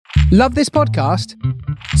Love this podcast?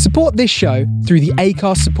 Support this show through the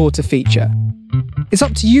Acast supporter feature. It's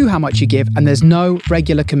up to you how much you give, and there's no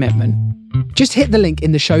regular commitment. Just hit the link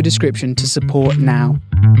in the show description to support now.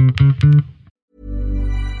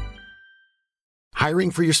 Hiring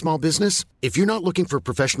for your small business? If you're not looking for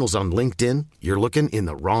professionals on LinkedIn, you're looking in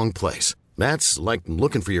the wrong place. That's like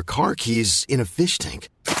looking for your car keys in a fish tank.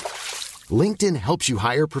 LinkedIn helps you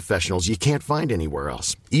hire professionals you can't find anywhere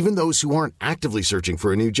else, even those who aren't actively searching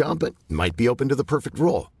for a new job but might be open to the perfect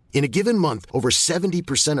role. In a given month, over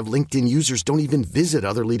 70% of LinkedIn users don't even visit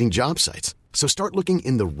other leading job sites. So start looking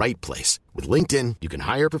in the right place. With LinkedIn, you can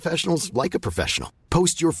hire professionals like a professional.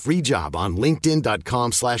 Post your free job on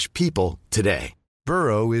linkedin.com/people today.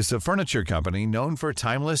 Burrow is a furniture company known for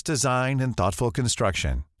timeless design and thoughtful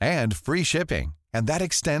construction, and free shipping, and that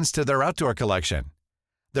extends to their outdoor collection.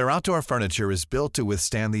 Their outdoor furniture is built to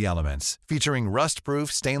withstand the elements, featuring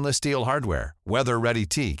rust-proof stainless steel hardware, weather-ready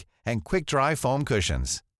teak, and quick-dry foam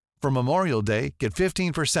cushions. For Memorial Day, get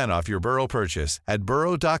 15% off your Burrow purchase at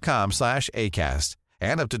burrow.com/ACAST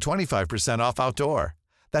and up to 25% off outdoor.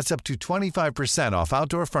 That's up to 25% off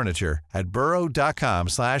outdoor furniture at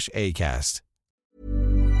burrow.com/ACAST.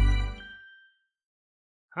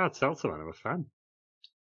 Hard seltzer, man. I'm a fan.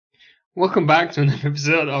 Welcome back to another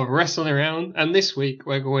episode of Wrestling Around, and this week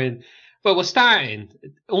we're starting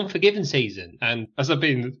Unforgiven season, and as I've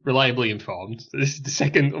been reliably informed, this is the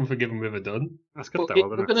second Unforgiven we've ever done. That's good.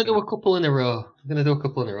 We're going to do a couple in a row.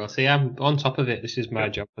 See, I'm on top of it. This is my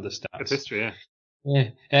job for the start. It's history, yeah. Yeah.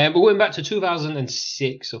 We're going back to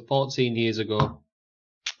 2006, so 14 years ago.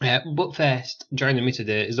 But first, joining me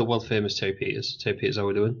today is the world famous Terry Peters. Terry Peters, how are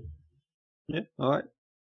we doing? Yeah, all right.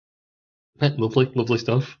 Lovely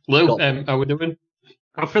stuff. Lou, how are we doing?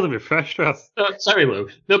 I'm feeling refreshed, Ross. Sorry, Lou.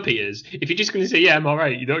 No Peters. If you're just going to say, yeah, I'm all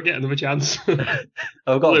right, you don't get another chance.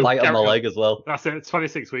 I've got a bite on my leg as well. That's it. It's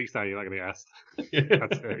 26 weeks now. You're not going to get asked.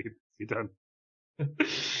 That's it. You're done.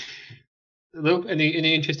 Lou,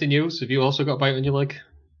 any interesting news? Have you also got a bite on your leg?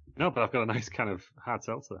 No, but I've got a nice kind of hard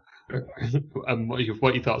seltzer. And what are your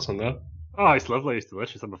thoughts on that? Oh, it's lovely. It's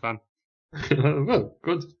delicious. I'm a fan. Well,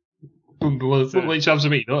 good. What each have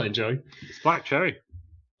some you don't enjoy? It's black cherry.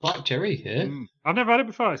 Black cherry, yeah. I've never had it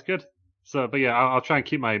before. It's good. So, but yeah, I'll try and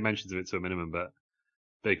keep my mentions of it to a minimum. But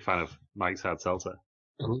big fan of Mike's hard seltzer.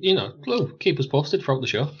 You know, Lou, keep us posted throughout the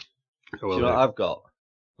show. Do you know what I've got?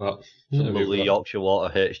 What? Some lovely Yorkshire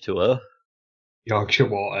Water H2O. Yorkshire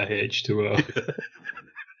Water H2O.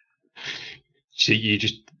 So you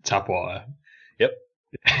just tap water. Yep.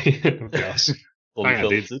 Of course. Hang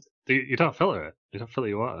on, you don't filter it. You don't filter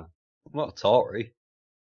your water. I'm not a Tory.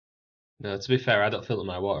 No, to be fair, I don't filter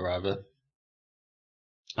my water either.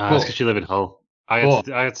 That's because you live in Hull. I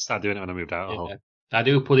had to start doing it when I moved out of Hull. I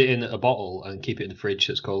do put it in a bottle and keep it in the fridge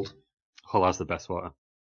so it's cold. Hull has the best water.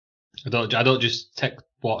 I don't just take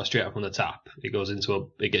water straight up from the tap. It goes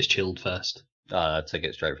it gets chilled first. I take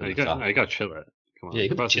it straight from the tap. No, you got to chill it. Come on. Yeah, you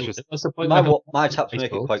got to chill it. What's the point? My taps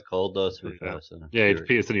make it quite cold though, to be fair. So yeah,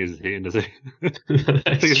 Peterson uses heating, does he?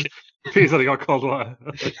 Peter's only got cold water.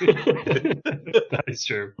 That is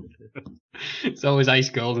true. It's always ice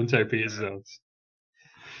cold in Terry Peters' house.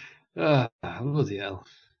 Bloody hell.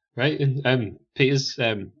 Right, Peters,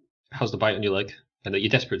 how's the bite on your leg? I know you're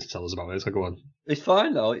desperate to tell us about it, so go on. It's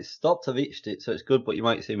fine though. It's stopped. I've itched it, so it's good. But you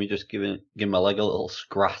might see me just giving my leg a little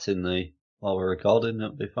scrat while we're recording.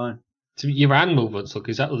 It'll be fine. So your hand movements look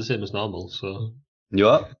exactly the same as normal. So you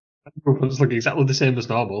what? Movements look exactly the same as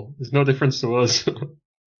normal. There's no difference to us.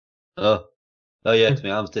 Oh yeah, because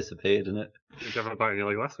my arm's disappeared, isn't it? Did you have a bite on your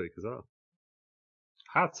leg last week as well?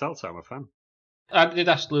 Hard seltzer, I'm a fan. I did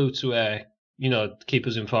ask Lou to keep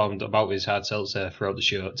us informed about his hard seltzer throughout the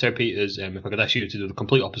show. Terry Peters, if I could ask you to do the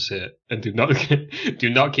complete opposite and do not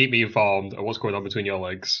keep me informed of what's going on between your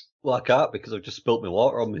legs. Well, I can't because I've just spilt my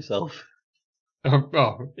water on myself.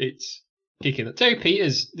 Oh, it's kicking it. Terry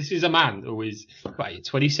Peters, this is a man who is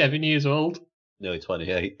 27 years old. Nearly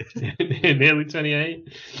 28. Nearly 28.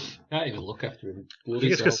 I can't even look after him. I think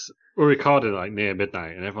it's because we're recording like near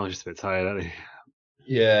midnight and everyone's just a bit tired, aren't they?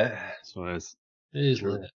 Yeah. That's what it is. It is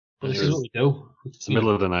late. This is what we do. It's the middle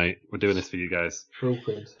of the night. We're doing this for you guys. I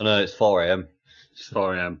know, it's 4 a.m. It's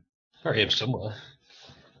 4 a.m. 4 a.m. somewhere.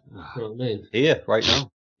 You know what I mean? Here, right now.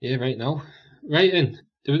 Yeah, right now. Right then.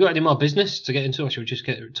 Do we got any more business to get into, or should we just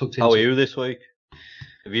get tucked in? How are you this week?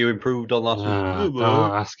 Have you improved on last week?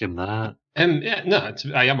 Don't ask him that. Yeah, no,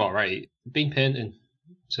 I am all right. Been painting,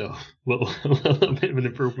 so a little bit of an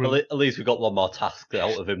improvement. Well, at least we got one more task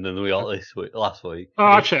out of him than we got last week. Oh,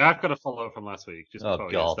 actually, I've got a follow-up from last week, just before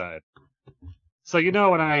we get started. So you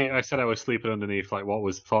know when I said I was sleeping underneath like what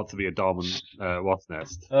was thought to be a dormant wasp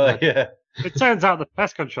nest? Oh, yeah. It turns out the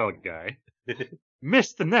pest control guy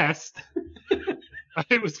missed the nest and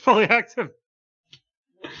it was fully active.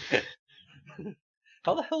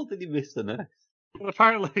 How the hell did he miss the nest? Well,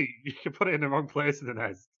 apparently you can put it in the wrong place in the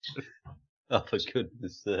nest Oh, for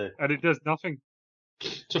goodness sake. and it does nothing.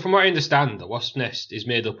 So from what I understand, the wasp nest is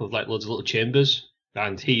made up of like loads of little chambers,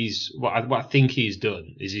 and what I think he's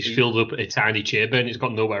done is he's filled up a tiny chamber and it's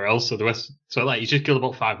got nowhere else. So he's just killed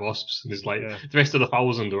about 5 wasps, and it's like the rest of the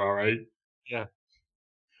 1,000 are all right. Yeah.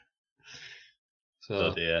 So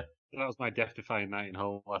Oh, dear. That was my death-defying night in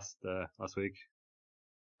Hull last week.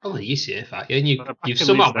 well, you're safe, aren't you? And But you've at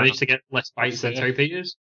somehow least now- managed to get less bites than Yeah. Terry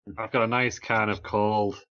Peters. I've got a nice can of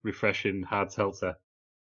cold, refreshing hard seltzer.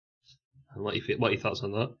 And what are your thoughts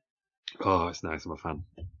on that? Oh, it's nice. I'm a fan.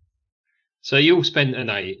 So you spent a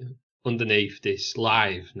night underneath this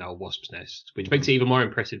live now wasp's nest, which makes it even more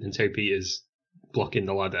impressive than Terry Peters blocking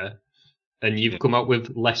the ladder. And you've come up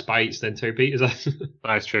with less bites than Terry Peters.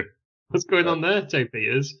 That's true. What's going on there, Terry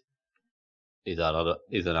Peters? He's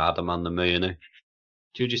an harder man than me, isn't he?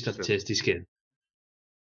 Do you just have tasty skin?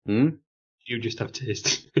 Hmm? You just have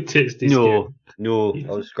tasty No, skin. no,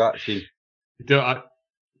 I was scratching. You don't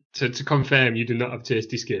to confirm, you do not have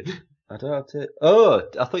tasty skin. I don't have to. Oh,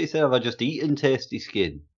 I thought you said have I just eaten tasty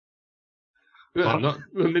skin? Well,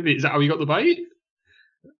 maybe is that how you got the bite?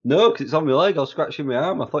 No, because it's on my leg. I was scratching my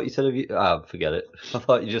arm. I thought you said have you. Ah, forget it. I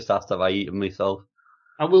thought you just asked have I eaten myself.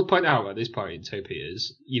 I will point out at this point, Terry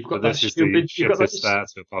Peters, you've got But that this is stupid. the You've got shittest that, start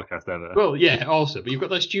to a podcast ever. well, yeah, also, but you've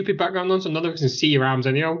got that stupid background on, so none of us can see your arms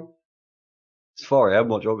anyhow. It's 4 a.m.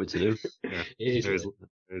 What do you want me to do? Yeah, It is. it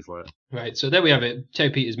is late. Right, so there we have it.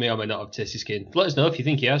 Terry Peters may or may not have tasty skin. Let us know if you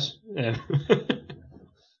think he has.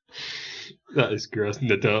 That is gross.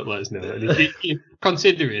 No, don't let us know. And if you're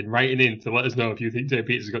considering writing in to let us know if you think Terry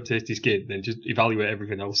Peters has got tasty skin, then just evaluate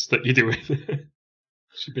everything else that you're doing.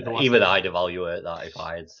 Should be the last Even thing. I'd evaluate that if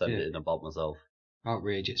I had said Yeah. it in about myself.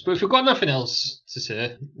 Outrageous. But if we've got nothing else to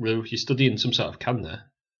say, Rue, you're studying some sort of can there.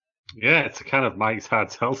 Yeah, it's a can of Mike's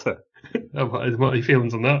hard seltzer. What are your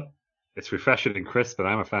feelings on that? It's refreshing and crisp, and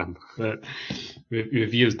I'm a fan. But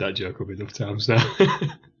we've used that joke up enough times now.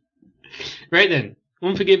 Right then,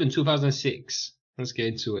 Unforgiven 2006. Let's get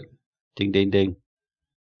into it. Ding, ding, ding.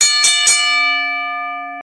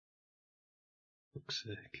 Fuck's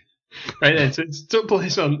sake. Right then, so it took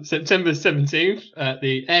place on September 17th at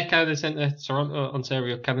the Air Canada Centre, Toronto,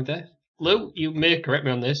 Ontario, Canada. Lou, you may correct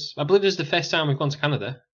me on this. I believe this is the first time we've gone to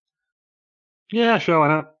Canada. Yeah, sure, why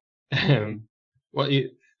not? What are you?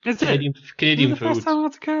 Is Canadian the food. first time I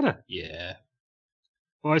went to Canada? Yeah.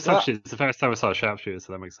 Well, it's actually it's the first time I saw a sharpshooter,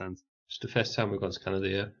 so that makes sense. It's the first time we've gone to Canada,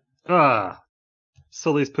 yeah. Ah,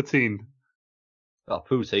 Sully's Poutine, Oh,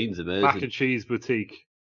 poutine's amazing. Mac and Cheese Boutique,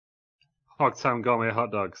 Hogtown Gourmet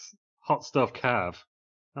Hot Dogs, Hot Stuff Carve.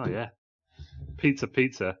 Oh yeah, Pizza,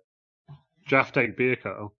 Draft Egg Beer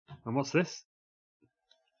Kettle, and what's this?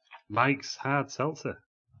 Mike's Hard Seltzer,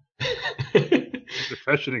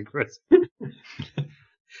 refreshing and crisp.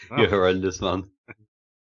 Wow. You're horrendous, man.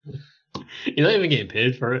 You're not even getting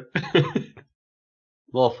paid for it.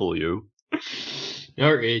 Lawful you.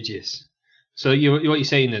 Outrageous. So what you're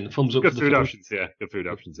saying then? Thumbs up Good for the food food? options, yeah. Good food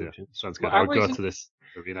options, yeah. Sounds good. Well, I would how go is to this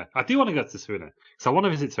arena. I do want to go to Savuna because I want to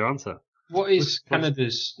visit Toronto. What is What's-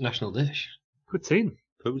 Canada's national dish? Poutine.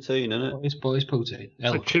 Poutine, innit? What is poutine?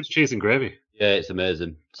 It's like chips, cheese, and gravy. Yeah, it's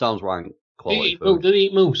amazing. Sounds rank. Do Quality you food.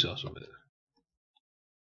 eat moose or something?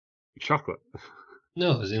 Chocolate.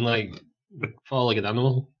 No, as in like four-legged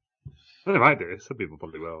animal. Well, they might do. Some people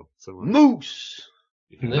probably will. Some Moose!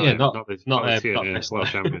 Yeah, not the TNA TNA world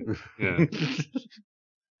champion. Yeah.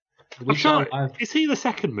 I'm We sure. shall have- Is he the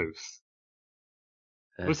second Moose?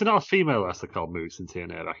 Yeah. Was there not a female wrestler called Moose in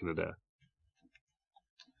TNA back in the day?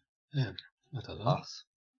 I don't know. Pass.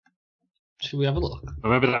 Should we have a look? I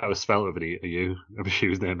remember that was spelled with a U. Maybe she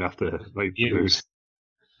was named after like Muse. Moose.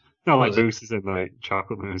 No, like Was it? Moose is in like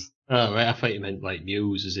chocolate mousse. Oh, right. I thought you meant like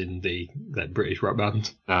Muse, as in the British rock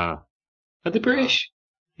band. Ah. Are they British?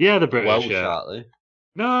 Yeah, the British. Welsh, yeah. aren't they?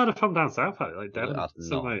 No, they're from down south, like Devon. That's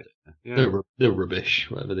Something not. like, yeah. They're rubbish,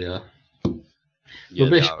 whatever they are. Yeah,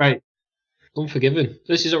 Rubbish, they are. right. Unforgiven.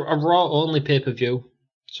 This is a Raw only pay-per-view.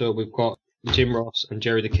 So we've got Jim Ross and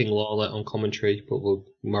Jerry the King Lawler on commentary, but we'll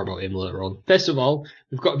more about him later on. First of all,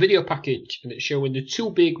 we've got a video package, and it's showing the two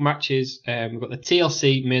big matches. We've got the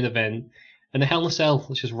TLC main event and the Hell in a Cell,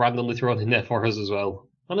 which is randomly thrown in there for us as well.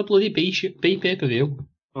 On a bloody B pay-per-view.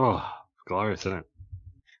 Oh, glorious, isn't it?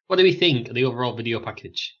 What do we think of the overall video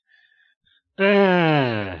package?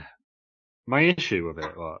 My issue with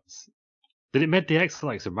it was that it made the X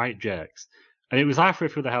like some right jerks, And it was halfway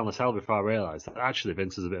through the Hell in a Cell before I realised that actually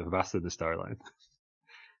Vince was a bit of a bastard in the storyline.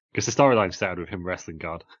 Because the storyline started with him wrestling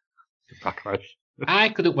God. Backlash. I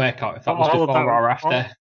couldn't work out if that was All of before that- or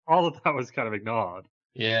after. All of that was kind of ignored.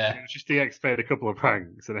 Yeah. It was just DX played a couple of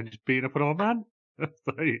pranks and then just beating up an old man. That's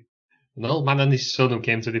like, An old man and his son who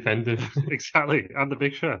came to defend him. exactly, and the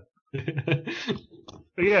Big Show.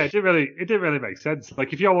 But yeah, it didn't really make sense.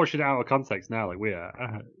 Like if you're watching it out of context now, like we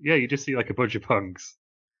are, you just see like a bunch of punks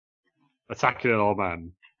attacking an old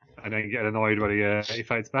man, and then getting annoyed when he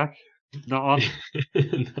fights back. Not on.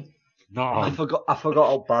 Not I on. forgot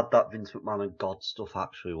how bad that Vince McMahon and God stuff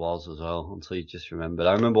actually was as well. Until you just remembered.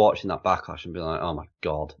 I remember watching that Backlash and being like, "Oh my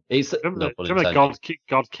God!" It's Remember no pun God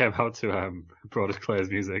intended. came out to Brodus Clay's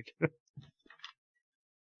music.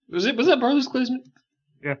 Was that Brothers Clisman?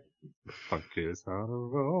 Yeah. Funk is on a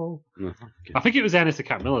roll. No. I think it was Ennis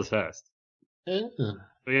Cat Miller's first. Oh.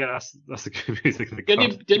 But yeah, that's the good music. That The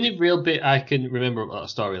God. only real bit I can remember about that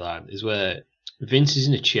storyline is where Vince is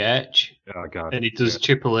in a church Oh God. and he does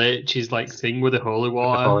Triple H's like thing with the holy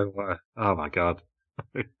water. Oh my God.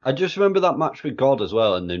 I just remember that match with God as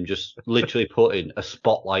well, and them just literally putting a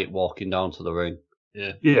spotlight walking down to the ring.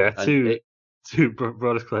 Yeah. Yeah, And to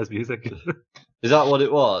Brodus Clay's music. Is that what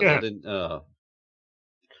it was? Yeah. I didn't.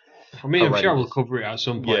 I mean, I'm sure we'll Horrendous. cover it at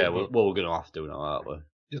some point. Yeah, but we're going to have to now, aren't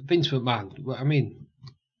we? Vince McMahon, I mean,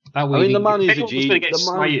 that I mean, the man is a Everyone was genius. going to get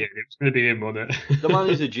The man- smited. It was going to be him, wasn't it? The man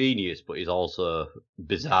is a genius, but he's also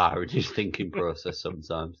bizarre in his thinking process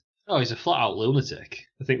sometimes. Oh, he's a flat-out lunatic.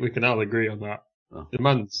 I think we can all agree on that. Oh. The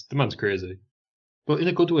man's crazy, but in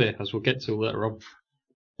a good way, as we'll get to later on.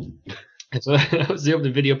 So that was the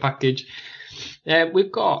opening video package.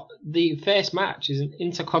 We've got the first match is an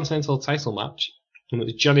Intercontinental title match, and it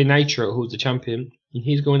was Johnny Nitro who's the champion, and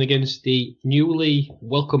he's going against the newly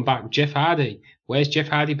welcome back Jeff Hardy. Where's Jeff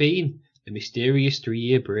Hardy been? A mysterious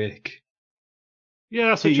 3-year break. Yeah,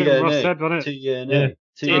 that's what Jim Ross said, wasn't it? 2 year Yeah. no.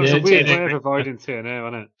 It was a TNA. weird way of avoiding TNA,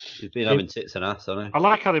 wasn't it? He's been having tits and ass, hasn't he? I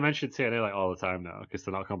like how they mention TNA like all the time now because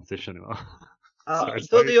they're not competition anymore. Sorry, Don't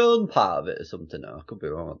sorry. they own part of it or something now? I could be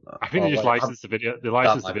wrong on that. I think they just licensed the video. They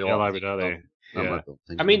licensed the might be video what I'm library, don't thinking they? That Yeah. might be what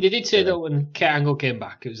I'm I mean, thinking they did say that when Kurt Angle came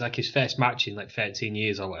back, it was like his first match in like 13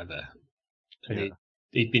 years or whatever. And Yeah.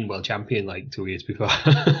 he'd been world champion like 2 years before.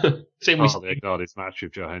 Same Oh, with they ignored his match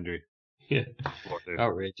with Joe Hendry. yeah, What do?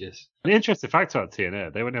 outrageous. An interesting fact about TNA,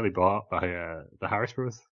 they were nearly bought by the Harris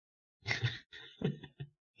Brothers.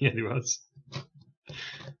 Yeah, he was.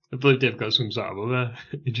 I believe they've got some sort of other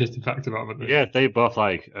interesting fact about them. Yeah, they both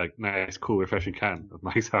like a nice, cool, refreshing can of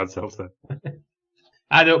Mike's Hard Seltzer.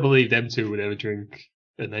 I don't believe them two would ever drink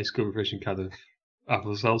a nice, cool, refreshing can of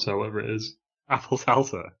apple seltzer, whatever it is. Apple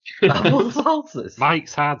Seltzer. Apple salsas.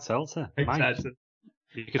 Mike's Hard Seltzer. Mike's Mike. Hard.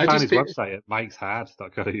 You can I find just his think- website at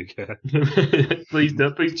mikeshard.co.uk. Please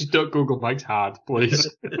just don't Google Mike's Hard, please.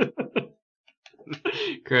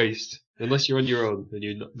 Christ. Unless you're on your own and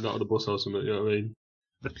you're not on a bus or something, you know what I mean?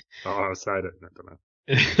 Oh, outside it. I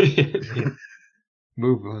don't know.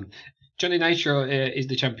 Move on. Johnny Nitro is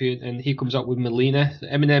the champion, and he comes out with Melina.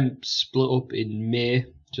 Eminem split up in May,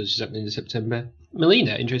 so this is happening in September.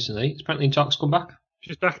 Melina, interestingly, is apparently in talks to come back.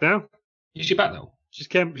 She's back now. Is she back now? She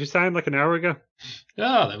signed like an hour ago.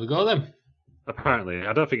 Oh, there we go then. Apparently,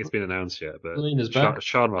 I don't think it's been announced yet, but Melina's back.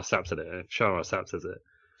 Sean Ross Sapp said it. If Sean Ross Sapp says it,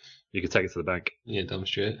 you can take it to the bank. Yeah, damn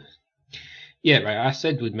straight. Yeah, right. I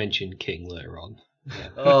said we'd mention King later on. Yeah.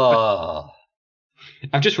 Oh.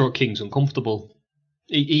 I've just wrote King's uncomfortable.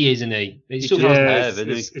 He is, isn't he? It's still just- not- Yeah, his, isn't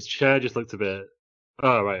he? his chair just looked a bit.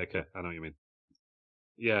 Oh right, okay, I know what you mean.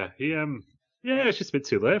 Yeah, yeah, it's just a bit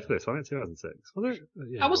too late for this, wasn't it? 2006, was it?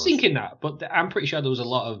 Yeah, I it was thinking that, but I'm pretty sure there was a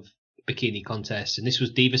lot of bikini contests, and this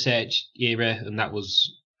was Diva Search era, and that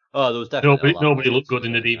was Oh, there was definitely. nobody looked good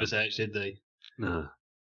in the Diva Search, did they? No.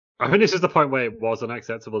 I think this is the point where it was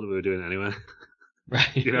unacceptable that we were doing it anyway.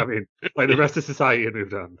 Right. You know what I mean? Like the rest of society had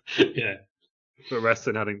moved on. Yeah. But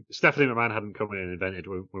wrestling Stephanie McMahon hadn't come in and invented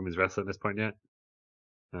women's wrestling at this point yet.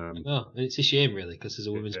 Oh, and it's a shame, really, because there's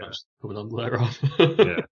a women's Yeah. match coming on later on.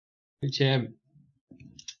 Yeah. Which,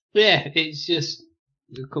 yeah, it's just,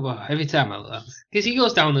 come on, every time I look at that. Because he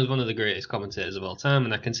goes down as one of the greatest commentators of all time,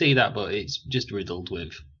 and I can see that, but it's just riddled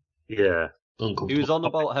with Yeah. uncomfortable. He was on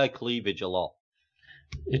about her cleavage a lot.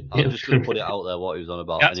 Yeah. I'm just going to put it out there what he was on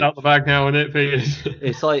about. That's And out the bag now, isn't it, Peters?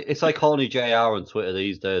 it's like Horny JR on Twitter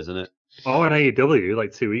these days, isn't it? Oh, and AEW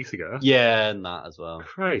like 2 weeks ago. Yeah, and that as well.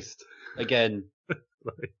 Christ. Again,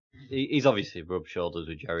 he's obviously rubbed shoulders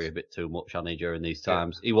with Jerry a bit too much, hasn't he, during these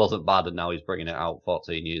times. He wasn't bad, and now he's bringing it out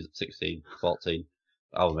 14 years, 16, 14,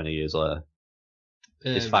 however many years later.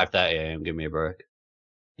 It's 5:30 a.m. Give me a break.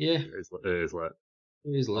 Yeah, It is late. it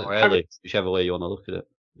is lit. Or early, whichever way you want to look at it.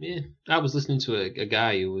 Yeah, I was listening to a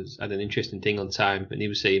guy who had an interesting thing on time, and he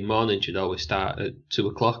was saying morning should always start at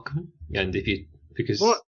 2:00, and because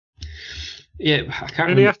What? Yeah, I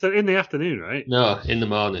can't In remember. in the afternoon, right? No, in the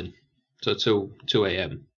morning, so 2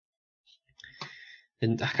 a.m.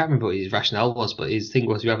 And I can't remember what his rationale was, but his thing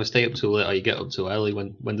was you either stay up too late or you get up too early.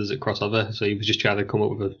 When does it cross over? So he was just trying to come up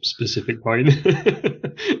with a specific point.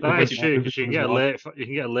 That is true, because you can get a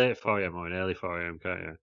late 4 a.m. or an early 4 a.m., can't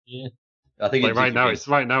you? Yeah. I think Like it's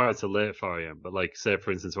right now it's a late 4 a.m. But like, say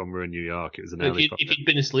for instance, when we were in New York, it was an early 4 If you'd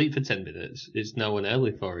been asleep for 10 minutes, it's now an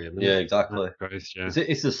early 4 a.m. Yeah, exactly. Christ, yeah.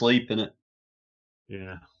 It's the sleep, innit?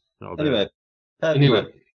 Yeah. That'll do it. Anyway,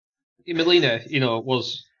 Melina,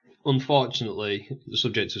 was unfortunately the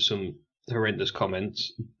subject of some horrendous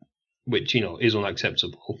comments, which, is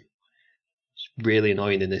unacceptable. She's really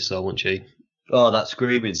annoying in this, though, wasn't she? oh, that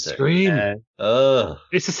screaming thing. Scream.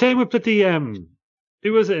 It's the same with the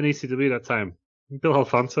who was it in ECW that time? Bill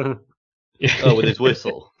Alfonso. Oh, with his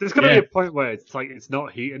whistle. There's got to be a point where it's like it's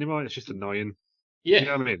not heat anymore. It's just annoying. Yeah. You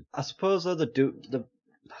know what I mean? I suppose though the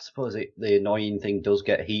annoying thing does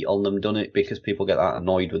get heat on them, doesn't it? Because people get that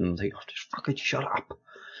annoyed with them and think, "Oh, just fucking shut up,"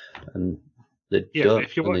 and they don't.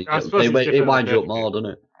 If you and want, I suppose it winds you up more, doesn't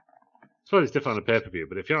it? I suppose it's different on a pay-per-view,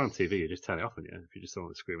 but if you're on TV, you just turn it off, and if you just don't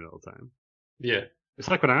want to scream it all the time. Yeah. It's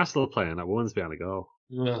like when Arsenal are playing, that woman's behind the goal.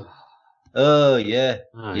 Oh yeah,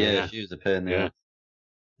 Oh, yeah, she was a pain. Yeah.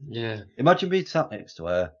 Yeah. Imagine being sat next to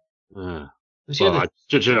her. She Well, had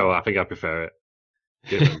I think I prefer it.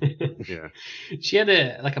 Yeah. She had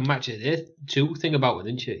a match of the day 2 thing about her,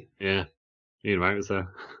 didn't she? Yeah. Ian Wright was there,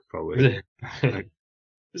 probably.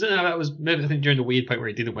 That was maybe I think during the weird point where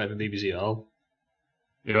he didn't wear the BBC at all.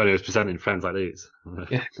 He was presenting Friends Like These.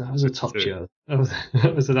 Yeah, that was a top show.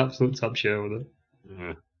 That was an absolute top show, wasn't it?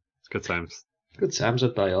 Yeah. It's good times. Good times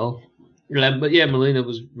I'd buy all. But yeah, Melina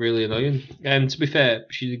was really annoying. To be fair,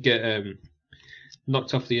 she did get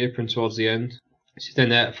knocked off the apron towards the end. She's then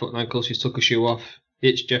there at foot and ankle. She took her shoe off.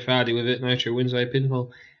 Hits Jeff Hardy with it. Nitro wins by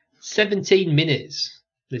pinfall. 17 minutes,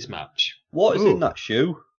 this match. What is in that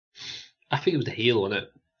shoe? I think it was the heel, wasn't it?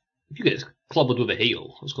 If you get clobbered with a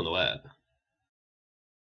heel, it's going to hurt.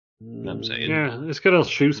 I'm saying. Yeah, it's a good little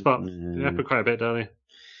shoe spot. They put quite a bit, don't they?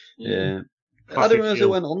 Yeah. I Classic didn't realise it heel.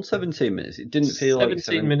 went on 17 minutes. It didn't feel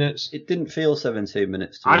 17 minutes. It didn't feel 17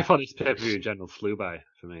 minutes to me. I thought this pay-per-view in general flew by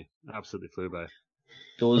for me. Absolutely flew by.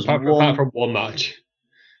 There was Apart from one match,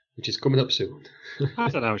 which is coming up soon. I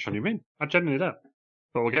don't know which one you mean. I genuinely don't.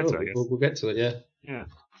 But we'll get to it, I guess. We'll get to it, yeah. Yeah.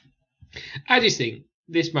 I just think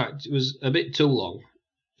this match was a bit too long.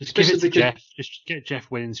 Just give it to because- Jeff. Just get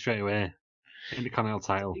Jeff winning straight away. Intercontinental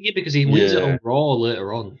title. Yeah, because he wins it Yeah. on Raw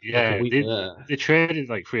later on. Yeah, like a week later. they traded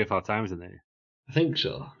like 3 or 4 times, didn't they? I think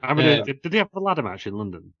so. I mean, did they have a ladder match in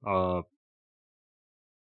London or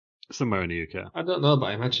somewhere in the UK? I don't know, but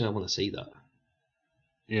I imagine I want to see that.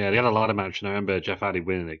 Yeah, they had a ladder match, and I remember Jeff Hardy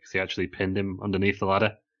winning it because he actually pinned him underneath the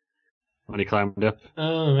ladder when he climbed up.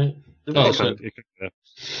 Oh, right. They've Oh, got, so-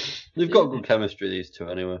 they've got good chemistry, these two,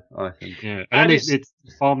 anyway, I think. Yeah, I and then just- it's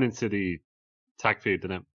formed into the tag feud,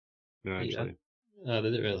 didn't it? Eventually. Oh,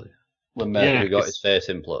 did it really? When Mercury got 'cause- his face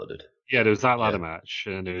imploded. Yeah, there was that ladder match,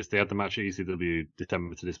 and they had the match at ECW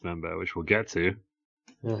December to Dismember, which we'll get to.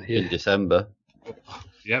 Oh, In yeah. December.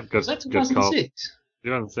 Yep, good, Was that good call. 2006?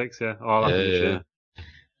 2006, yeah. Oh, that was, Yeah.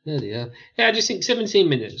 There they are. Yeah, I just think 17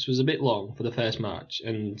 minutes was a bit long for the first match,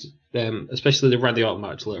 and especially the Randy Orton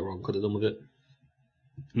match later on could have done with it.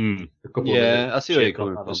 Hmm. A couple Yeah, of I see where you're shake on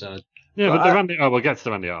coming either from. side. Yeah, But but the I- Randy. Oh, we'll get to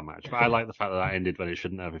the Randy Orton match, but I like the fact that ended when it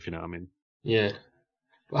shouldn't have, if you know what I mean. Yeah.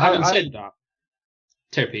 But having I- said that,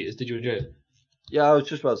 Terry Peters, did you enjoy it? Yeah, I was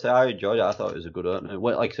just about to say, I enjoyed it. I thought it was a good opening.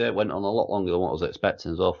 Like I say, it went on a lot longer than what I was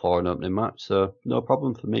expecting as well for an opening match, so no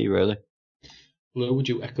problem for me, really. Lou, would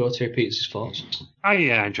you echo Terry Peters' thoughts? I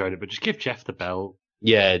enjoyed it, but just give Jeff the belt.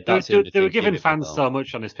 Yeah, that's the They only thing were to giving give it fans for, so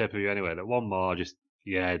much on this pay-per-view anyway that one more, just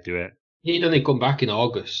do it. He'd only come back in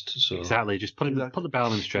August, so Exactly, just put the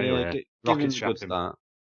belt in straight Yeah, away. give Rocket him a strap good him. start.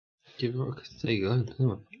 give it. There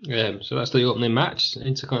you go. So that's the opening match,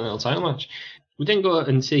 Intercontinental title match. We didn't go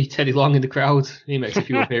and see Teddy Long in the crowd. He makes a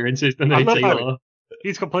few appearances, and I then love say how hello.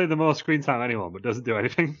 He's completed the most screen time anyone, but doesn't do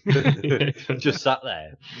anything. Just sat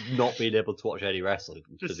there, not being able to watch any wrestling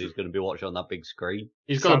because Just- he's going to be watching on that big screen.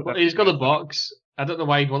 He's got a box. I don't know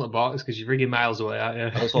why you'd want a box because you're ringing miles away, aren't you?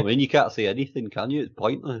 That's what I mean. You can't see anything, can you? It's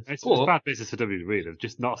pointless. It's Or- bad business for WWE. They've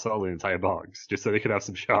just not sold the entire box, just so they could have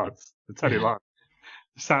some shots. Teddy Long.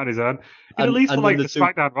 Sat on his own. You'd at And- least and put like then the the two-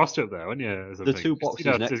 SmackDown roster up there, wouldn't you? or something? two Just, boxes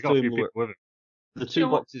so next he's got to a few him people with him. The You two know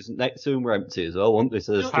what? boxes next to him were empty as well, weren't they?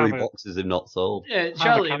 So there's You know three what? boxes they've not sold. Yeah, Have a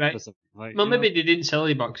surely, camp right? or something, like, Well, you know? maybe they didn't sell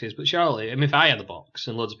any boxes, but surely, I mean, if I had a box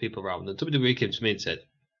and loads of people around, and WWE came to me and said,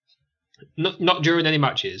 Not during any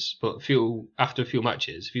matches, but after a few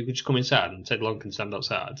matches, if you could just come inside and Teddy Long can stand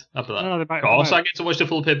outside, I'd be like, No, they might- of course, they might- I get to watch the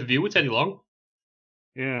full pay-per-view with Teddy Long.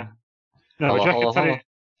 Yeah. No, Holla, but you holla, reckon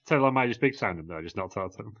Teddy Long might just big sound him though, just not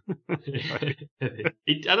talk to him.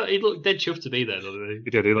 he looked dead chuffed to be there, doesn't he? He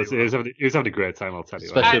did. He was having a great time. I'll tell you.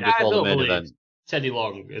 Especially I before the don't main believe event. Teddy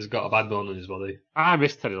Long has got a bad bone in his body. I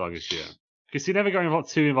miss Teddy Long this year because he never got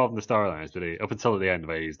too involved in the storylines, did he? Up until the end,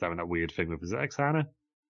 where he was having that weird thing with Xana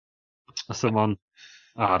or someone.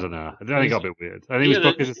 I don't know. I think it got a bit weird. I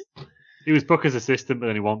think he was Booker's assistant, but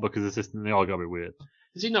then he wasn't Booker's assistant, and they all got a bit weird.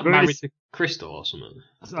 Is he not Really? married to Crystal or something?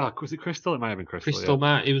 Oh, was it Crystal? It might have been Crystal.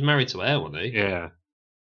 Crystal, he was married to her, wasn't he? Yeah.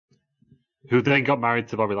 Who then got married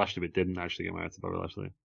to Bobby Lashley, but didn't actually get married to Bobby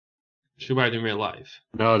Lashley. She was married in real life.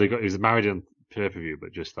 No, he was married on pay-per-view,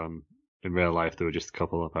 but just in real life they were just a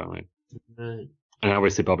couple apparently. Right. And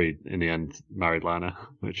obviously Bobby in the end married Lana,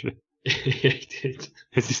 which Yeah, he did.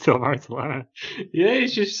 is he still married to Lana? Yeah,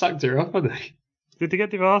 he's just sacked her off, hasn't he? Did they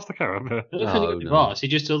get divorced? I can't remember. I don't think No, he got no. divorced. He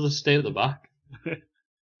just told her to stay at the back.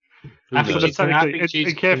 I think knows? she's gonna- I think In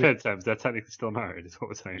she's- kayfabe terms, they're technically still married, is what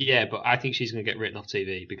we're saying. Yeah, but I think she's going to get written off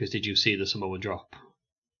TV because did you see the Samoa drop?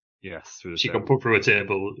 Yes. Through the She table. got put through a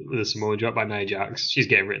table with a Samoa drop by Nia Jax. She's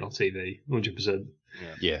getting written off TV, 100%.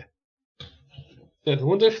 Yeah. Yeah, I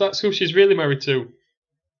wonder if that's who she's really married to.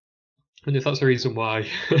 And if that's the reason why.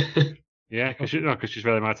 Yeah, because she's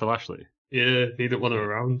really married to Lashley. Yeah, he didn't want her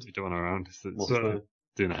around. You don't want her around. It's So,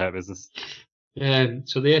 doing the hair business.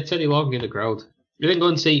 so they had Teddy Long in the crowd. We then go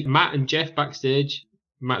and see Matt and Jeff backstage.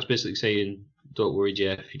 Matt's basically saying, "Don't worry,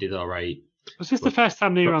 Jeff, you did all right." Was this the first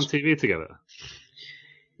time they were on TV together?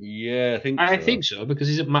 Yeah, I think I so. think so because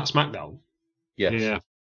he's at Matt SmackDown. Yes. Yeah.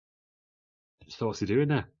 So what's he doing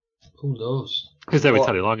there? Who knows? He's there with What?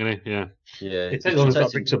 Teddy Long, isn't he? Yeah. Yeah. Teddy Long's got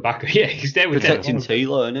to bring some back. Yeah, he's there with Teddy Protecting Long.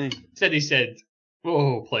 Taylor, isn't he? He said,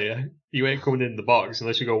 "Whoa, player, you ain't coming in the box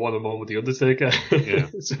unless you go one-on-one with the Undertaker." Yeah.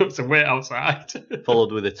 so wait outside.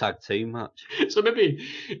 Followed with a tag team match. So maybe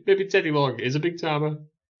Teddy Long is a big timer.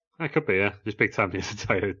 That could be, yeah. Just big time the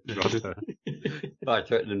entire roster. I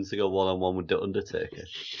threatened him to go one-on-one with The Undertaker.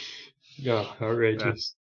 Oh,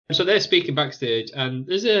 outrageous. So they're speaking backstage, and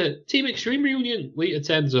there's a Team Extreme reunion. Lita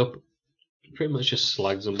turns up, pretty much just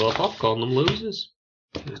slags them both off, calling them losers.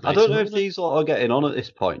 I don't know if these lot are getting on at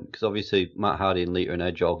this point, because obviously Matt Hardy and Lita and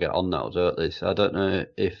Edge all get on now, don't they? So I don't know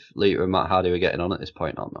if Lita and Matt Hardy were getting on at this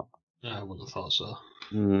point or not. I wouldn't have thought so.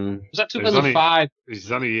 Mm, Was that It was 2005?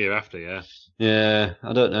 He's only a year after, yeah. yeah,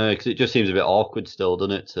 I don't know, because it just seems a bit awkward still,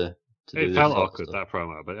 doesn't it? To do It this felt sort of awkward, stuff. that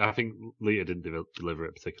promo, but I think Lita didn't deliver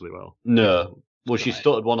it particularly well. No. Well, she Right.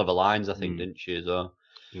 stuttered one of the lines, I think, Mm. didn't she, as well?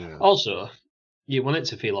 Yeah. Also, you want it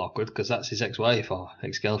to feel awkward because that's his ex-wife or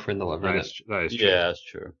ex-girlfriend or whatever. That Isn't it? that is true. Yeah, that's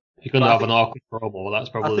true. If you're going to But I have an awkward promo, well, that's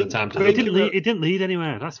probably the think- time to But do it didn't, it. it didn't lead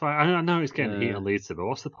anywhere. That's why I know it's getting heat Yeah. on Lita, but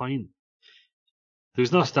what's the point? There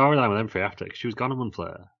was no storyline with them for after because she was gone in one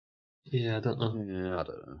player. Yeah, I don't know. Yeah, I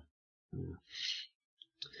don't know.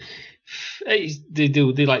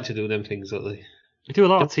 They like to do them things, don't they? They do a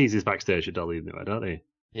lot of teases backstage at Dolly anyway, don't they?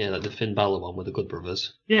 Yeah, like the Finn Balor one with the Good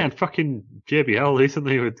Brothers. Yeah, and fucking JBL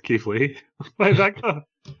recently with Keith Lee. Where'd that go?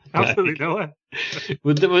 Absolutely nowhere.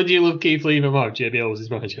 Would you love Keith Lee even more if JBL was his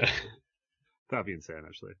manager? That'd be insane,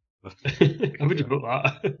 actually. How would you put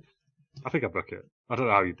that? I think I'd book it. I don't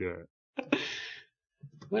know how you do it.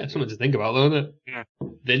 Well, something to think about, though, isn't it? Yeah.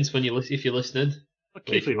 Vince, if you're listening, Well,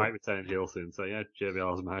 Keith Lee might be turning heel soon, so yeah,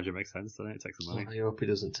 JBL as a manager makes sense, doesn't it? It takes some money. I hope he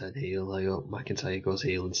doesn't turn heel. I hope McIntyre goes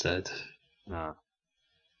heel instead. No.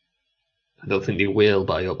 I don't think he will,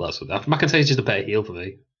 but I hope that's what. McIntyre's just a better heel for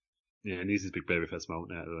me. Yeah, he needs his big babyface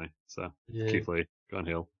moment now, doesn't he? So, Yeah. Keith Lee, go on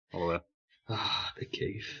heel, all the way. Ah, big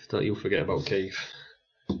Keith. Don't you forget about Keith.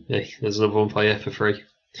 Hey, there's another one for you for free.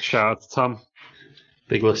 Shout out to Tom.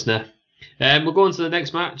 Big listener. We're going to the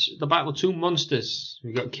next match. The Battle of Two Monsters.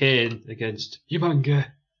 We've got Kane against Umanga.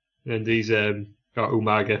 And he's got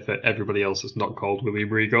Umaga for everybody else that's not called William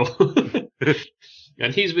Regal.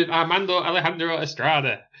 And he's with Armando Alejandro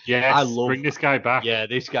Estrada. Yes, I love- bring this guy back. Yeah,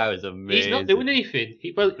 this guy was amazing. He's not doing anything.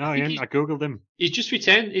 No, yeah, I googled him. He's just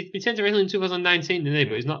returned. He returned to wrestling in 2019, didn't he?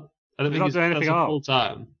 But he's not. I don't He's think not he's doing anything at all. full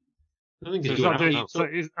time. I don't think So he's he's not doing doing.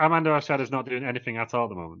 anything. Armando Estrada's not doing anything at all at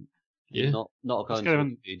the moment. Yeah, Not according get to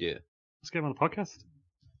him- Wikipedia. Let's get him on the podcast.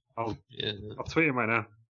 yeah. I'll tweet him right now.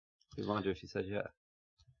 Remind you if he said yeah.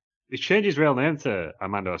 He's changed his real name to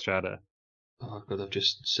Armando Estrada. Oh god, I've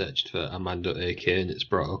just searched for Armando AK and it's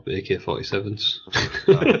brought up AK-47s.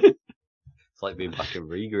 It's like being back in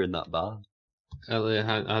Riga in that bar. I don't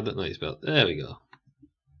know how you spell it. There we go.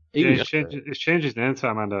 Yeah, he's changed his name to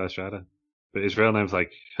Armando Estrada. But his real name's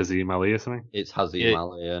like Hazeem Ali or something. It's Hazim Yeah.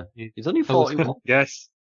 Ali, yeah. Yeah. He's only 41. Yes.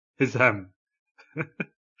 His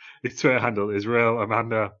his Twitter handle is real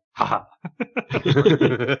Amanda. Haha.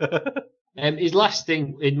 His last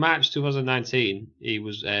thing in March 2019, he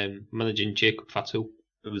was managing Jacob Fatou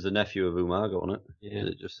It was the nephew of Umaga, wasn't it? Yeah.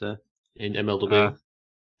 Did it just say? in MLW.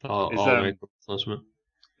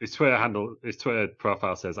 His Twitter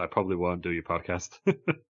profile says, "I probably won't do your podcast."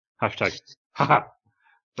 Hashtag. Haha.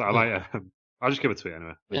 But I might. I'll just give it to you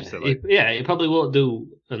anyway. He probably won't do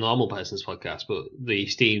a normal person's podcast, but the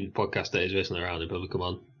Steam podcast that is wrestling around, he'll probably come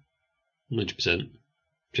on 100%. Do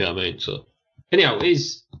you know what I mean? So, anyhow,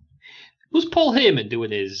 was Paul Heyman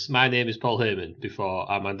doing his "My name is Paul Heyman" before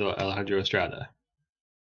Armando Alejandro Estrada?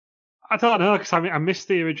 I don't know, because I missed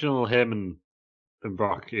the original Heyman and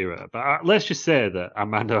Brock era. But let's just say that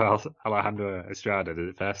Armando Alejandro Estrada did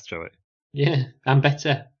it first, shall we? Yeah, and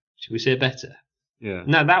better. Should we say better? Yeah.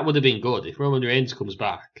 Now that would have been good if Roman Reigns comes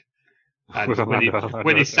back. And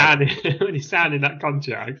when he's signing that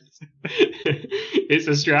contract, it's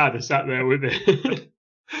Estrada sat there with it.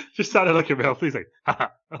 Just started looking real pleased, like, haha.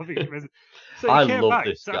 So I he came love back.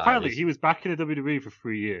 this So guy. apparently he was back in the WWE for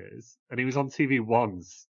 3 years, and he was on TV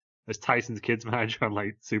once as Tyson's kids manager on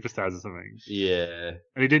like Superstars or something. Yeah.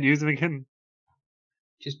 And he didn't use him again.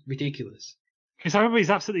 Just ridiculous. Because I remember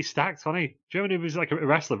he's absolutely stacked, wasn't he? Do you remember he was like a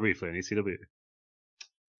wrestler briefly in ECW?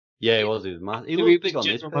 Yeah, he was. He was mad. He He looked was big on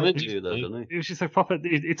this general manager, pay-per-view, though, didn't He was just like proper.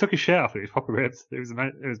 He took his shirt off. He was proper ripped. It was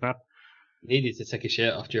mad. Needed to take his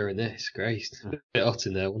shirt off during this. Christ. A bit hot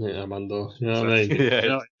in there, wasn't it, Armando? You know what I mean?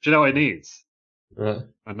 Do you know what he needs? Right.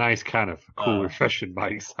 A nice can of cool, refreshing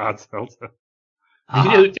Mike's hard seltzer. What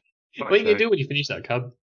are you going to do when you finish that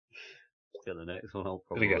can? Get the next one. I'll I'm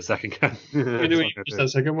probably gonna get a second can. What are you going to do when you finish that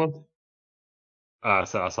second one?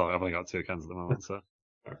 So I've only got 2 cans at the moment, so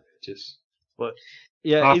Just. But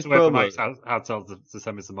yeah, I'll have his to wait for promos. Mike's hard seltzer to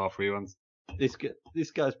send me some more free ones. This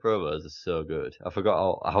guy's promos are so good. I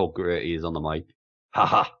forgot how great he is on the mic.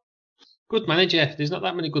 Haha. Good manager. There's not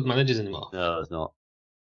that many good managers anymore. No, it's not.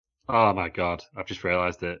 Oh my god, I've just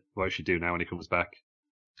realised it. What he should do now when he comes back.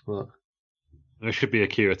 What? There should be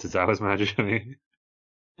Akira Tozawa's manager.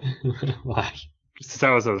 Why?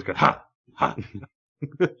 Tozawa's always good. Ha! Ha!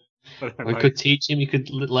 We could teach him. You could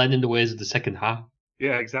learn in the ways of the second half.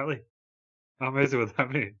 Yeah, exactly. How amazing would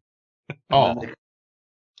that be? Oh,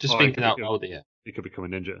 just Oh, thinking he out could- loud here. He could become a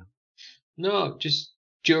ninja. No, just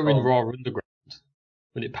during Oh. Raw Underground,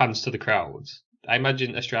 when it pans to the crowds. I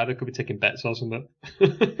imagine Estrada could be taking bets or something.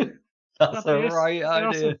 That's a Yes, right awesome.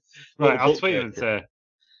 idea. Right, I'll Little tweet him and bookmaker. say,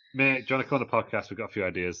 mate, do you want to come on the podcast? We've got a few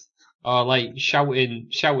ideas. Or like shouting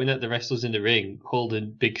at the wrestlers in the ring,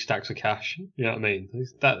 holding big stacks of cash. You know what I mean?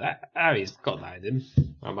 He's got that in him,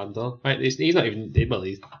 Armando. Right, he's not even. Well,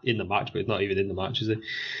 he's in the match, but he's not even in the match, is he?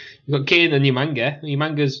 You've got Kane and Umaga.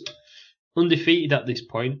 Umanga's undefeated at this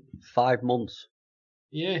point. 5 months.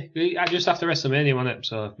 Yeah, just after WrestleMania, wasn't it?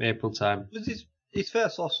 So April time. Was his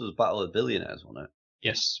first loss was Battle of Billionaires, wasn't it?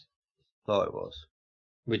 Yes, Thought it was.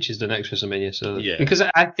 which is the next WrestleMania. So Yeah. because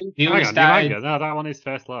I think the only Hang on, started. Umaga. No, that one is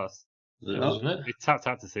first loss. Was it Wasn't not? it? He tapped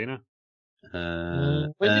out to Cena. When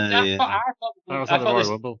did that? Yeah. That was at the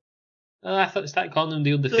Royal Rumble. I thought they started calling him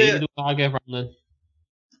the undefeated Umaga around then.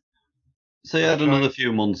 So he had another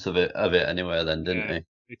few months of it anyway then, didn't Yeah.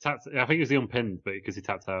 He tapped. I think it was the unpinned, but because he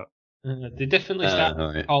tapped out. They definitely he? started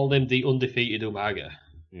Alright. calling him the undefeated Umaga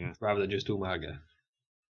Yeah. rather than just Umaga.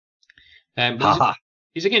 But Haha.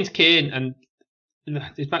 he's against Kane, and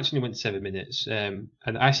this match only went 7 minutes. And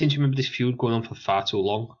I seem to remember this feud going on for far too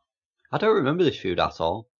long. I don't remember this feud at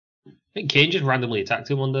all. I think Kane just randomly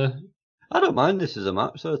attacked him on the I don't mind this as a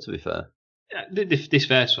match, though, to be fair. this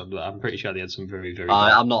first one, but I'm pretty sure they had some very, very.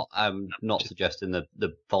 I'm not suggesting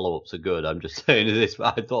the follow-ups are good. I'm just saying this.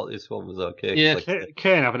 I thought this one was okay. Yeah. Like,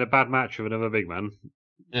 Kane having a bad match with another big man.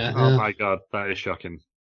 Oh my god, that is shocking.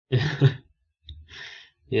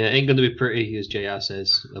 Yeah, ain't going to be pretty, as JR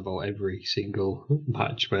says about every single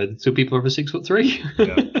match where two people over 6'3".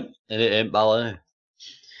 Yeah. and it ain't ballet.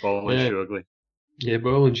 Ball and Yeah. shoe ugly. Yeah,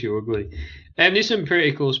 Ball and Shoe ugly. There's some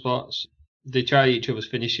pretty cool spots. They try each other's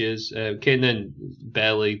finishes. Kane then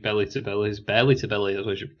belly to belly, that's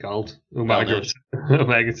what it should be called. Omega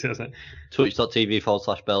to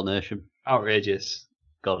Twitch.tv/Bell Nation. outrageous.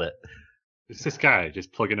 Got it. Is this guy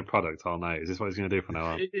just plugging a product all night? Is this what he's going to do from now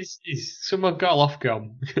on? Someone got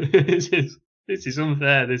Ofcom. This is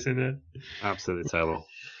unfair, this, isn't it? Absolutely terrible.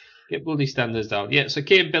 Get bloody standards down. Yeah, so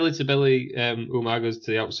Kane belly to belly, Umaga's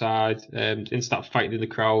to the outside, and start fighting in the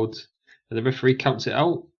crowd, and the referee counts it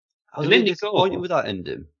out. I was And a then bit they go. disappointed with that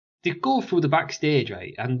ending. They go through the backstage,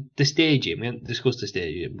 right, and the staging, we haven't discussed the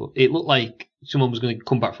staging, but it looked like someone was going to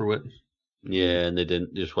come back through it. Yeah, and they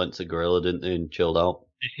didn't. They just went to Gorilla, didn't they, and chilled out.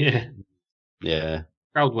 Yeah. Yeah.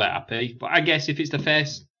 Crowd were happy, but I guess if it's the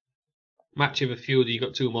first match of a feud, you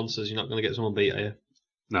got two monsters, you're not going to get someone beat, are you?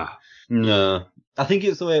 No. I think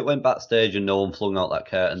it's the way it went backstage and no one flung out that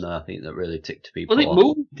curtain there. I think that really ticked people Well, it off.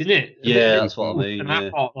 moved, didn't it? Yeah, that's what I mean. And Yeah.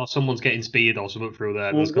 I thought, someone's getting speared or something through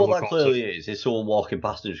there. Well, what that clearly is someone walking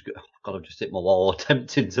past and just go, oh, God, I've just hit my wall,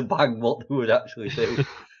 attempting to bang what they would actually do.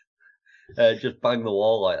 Just bang the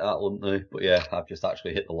wall like that, wouldn't they? But yeah, I've just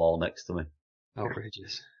actually hit the wall next to me.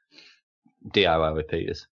 Outrageous. DIY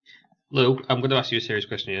repeaters. Luke, I'm going to ask you a serious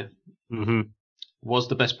question here. Mm-hmm. Was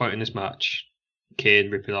the best part in this match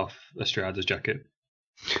Kane ripping off Estrada's jacket?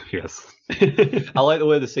 Yes. I like the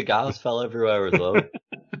way the cigars fell everywhere as well.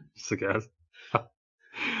 Cigars.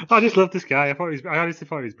 I just love this guy. I honestly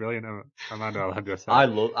thought he was brilliant. Armando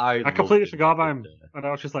Alejandro. I completely forgot about him, and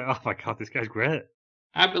I was just like, "Oh my God, this guy's great."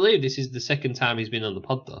 I believe this is the second time he's been on the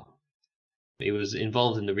pod, though. He was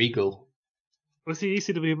involved in the Regal. Was he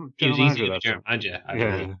ECW He was general manager? ECW general manager. I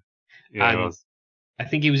Yeah, believe. yeah, he was. I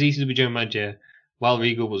think he was ECW general manager while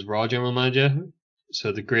Regal was Raw general manager.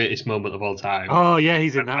 So the greatest moment of all time. Oh yeah,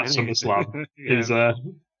 he's in that. Isn't he? SummerSlam. Yeah. Is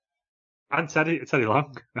And Teddy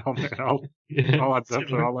Long. all adds up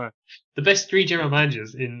for all that. the best three general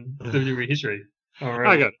managers in WWE history. All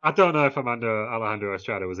right. Hang on, I don't know if Alejandro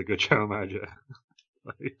Estrada was a good general manager.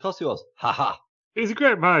 Of course he was. Haha. He was a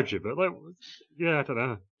great manager, but yeah, I don't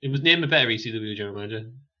know. It was named a better ECW general manager.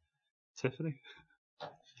 Tiffany.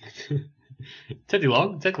 Teddy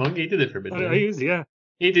Long, he did it for a bit. didn't he? Yeah.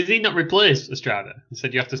 Did he not replace Estrada and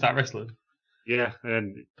said you have to start wrestling? Yeah,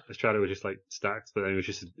 and Estrada was just like stacked, but then he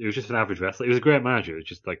was just an average wrestler. He was a great manager, he was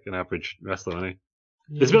just like an average wrestler, wasn't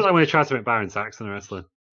he? It's a bit like when he tried to make Byron Saxton a wrestler.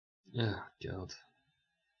 Oh God!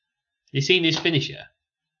 You seen his finisher?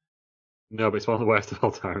 No, but it's one of the worst of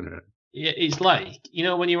all time, isn't it? Yeah, it's like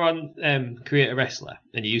when you're on Create a Wrestler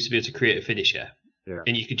and you used to be able to create a finisher, Yeah.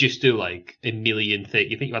 and you could just do like a million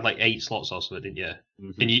things. You think you had like 8 slots or something, didn't you?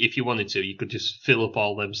 Mm-hmm. And if you wanted to, you could just fill up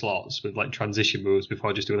all them slots with like transition moves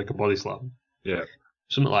before just doing like a body slam. Yeah.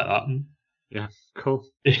 Something like that. Yeah, cool.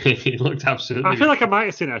 It looked absolutely. I feel like I might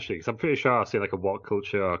have seen it actually, because I'm pretty sure I've seen like a What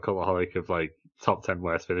Culture or Cultaholic of like top 10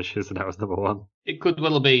 worst finishes, and that was number 1. It could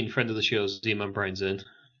well have been friend of the show, Z-Man Brian Zane.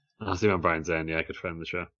 Oh, Simon Brian Zane, yeah, good friend of the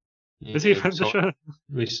show. Yeah, Is he a friend of the show?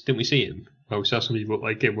 Didn't we see him? Well, we saw somebody look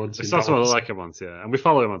like him once. I saw someone like him once, yeah. And we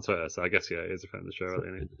follow him on Twitter, so I guess, yeah, he is a friend of the show,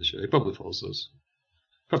 really. He probably follows us.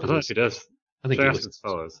 I don't know if he does. I think Should he I ask listens. him to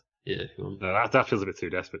follow us? Yeah, if you want. No, that feels a bit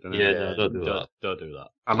too desperate, doesn't it? Yeah, no, don't do that. Don't do that.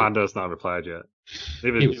 Amanda's not replied yet.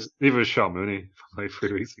 Neither was Sean Mooney like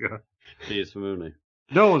 3 weeks ago. He is for Mooney.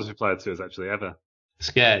 No one's replied to us actually ever.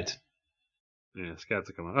 Scared, Yeah, scared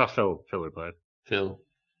to come on. Oh, Phil replied. Phil.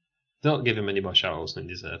 Don't give him any more shout outs than he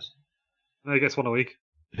deserves. No, he gets one a week.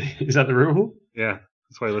 Is that the rule? Yeah,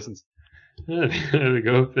 that's why he listens. There we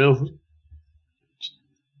go, Phil.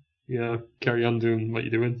 Yeah, carry on doing what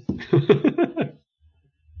you're doing.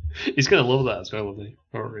 He's going to love that as well, isn't he?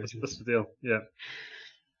 That's the deal, yeah.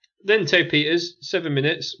 Then Ted Peters, 7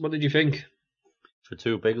 minutes. What did you think? For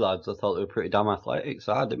 2 big lads, I thought they were pretty damn athletic,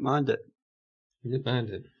 so I didn't mind it. You didn't mind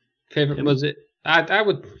it. Favourite was it? I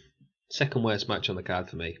would second worst match on the card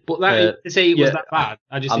for me. But that to say it was that bad.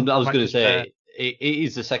 I was going to say it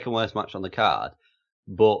is the second worst match on the card,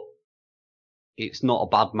 but it's not a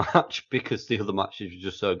bad match because the other matches are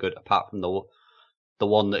just so good. Apart from the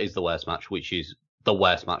one that is the worst match, which is the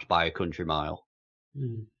worst match by a country mile.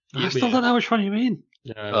 I still don't know which one you mean.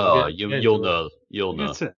 You'll know. You'll know.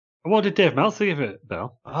 That's it. What did Dave Meltzer give it,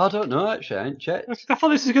 Bill? I don't know actually. I ain't checked. I thought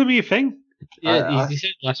this was going to be a thing. Yeah, he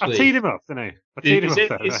said last week. I teed him up, didn't I? I teed him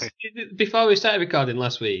up. Before we started recording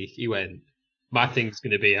last week, he went, my thing's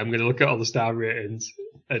going to be, I'm going to look at all the star ratings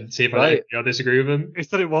and see if I disagree with him. He's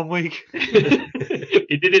done it 1 week.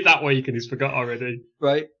 He did it that week and he's forgot already.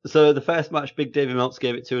 Right. So the first match, Big Davey Meltz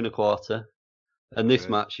gave it 2 1/4. And this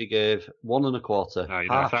match, he gave 1 1/4. No, you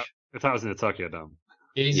know, if that was in the Tokyo Dome.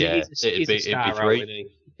 He's a star out, isn't he?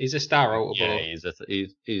 He's a star out. Yeah, he is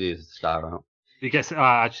a star out. He gets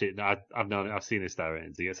actually. No, I've seen his star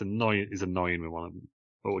ratings. He gets annoying. He's annoying with one of them.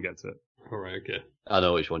 But we'll get to it. All right, okay. I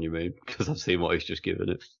know which one you mean because I've seen what he's just given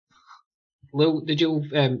it. Lou, did you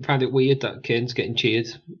find it weird that Kane's getting cheered?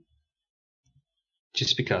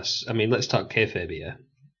 Just because, I mean, let's talk kayfabe here.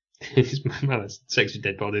 This man has sex with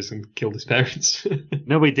dead bodies and killed his parents.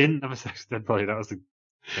 No, we didn't have a sex with dead body. That was the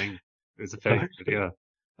thing. It was a fake video.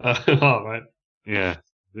 Oh, right. Yeah,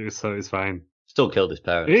 so it's fine. Still killed his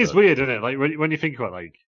parents. It is weird, isn't it? Like when you think about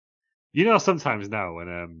like, you know, sometimes now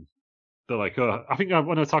when they're like, oh, I think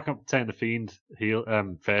when I was talking about saying the Fiend heel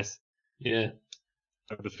face, yeah,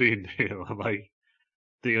 the Fiend heel, I'm like,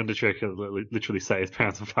 The Undertaker literally set his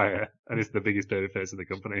pants on fire, and it's the biggest babyface in the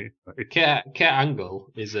company. Like, Kurt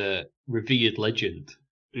Angle is a revered legend.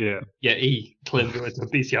 yeah, Yeah, he claimed it was a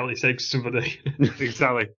bestiality sex to somebody.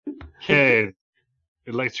 exactly. Kane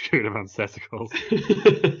electrocuted a man's testicles.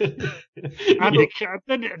 And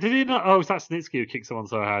did he not? Oh, was that Snitsky who kicked someone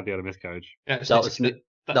so hard he had a miscarriage? Yeah, That was his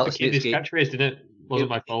Snitsky. catchphrase, didn't it? Wasn't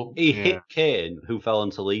my fault. He Yeah. hit Kane, who fell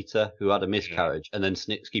onto Lita, who had a miscarriage, and then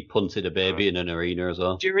Snitsky punted a baby in an arena as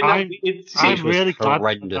well. During that weird I'm scene, was really glad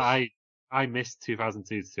horrendous. that I missed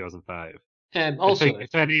 2002 to 2005. also,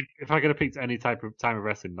 if I could have picked any type of time of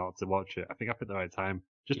wrestling not to watch it, I think I picked the right time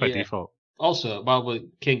just by Yeah. default. Also, while we're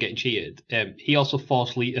Kane getting cheated, he also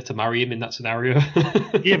forced Lita to marry him in that scenario.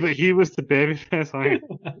 Yeah, but he was the babyface, right?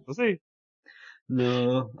 Was he?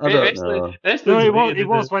 No, I don't know. No, it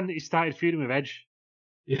was when he started feuding with Edge.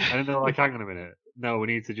 Yeah. And then they're like, hang on a minute. No, we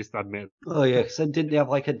need to just admit. Oh yeah, because then didn't they have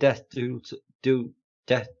like a death do to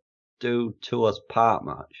us part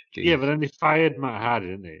match? Jeez. Yeah, but then they fired Matt Hardy,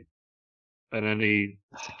 didn't they? And then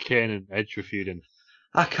Kane and Edge were feuding.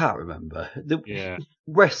 I can't remember. Yeah.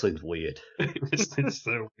 Wrestling's weird. It's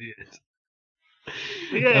so weird.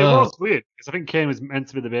 Yeah, it was weird because I think Kane was meant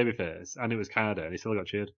to be the babyface, and it was Canada, and he still got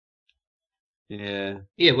cheered. Yeah,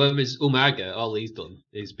 Yeah, well, with Umaga, all he's done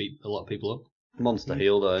is beat a lot of people up. monster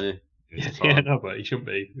heel though, isn't he? Yeah, no, but he shouldn't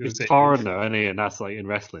be. It's foreign though, isn't he? And that's like in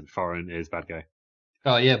wrestling, foreign is bad guy.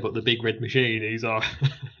 Oh yeah, but the big red machine, he's all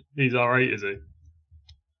right, is he?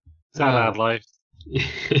 It's not hard life.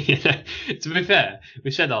 Yeah, to be fair,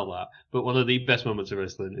 we said all that, but one of the best moments of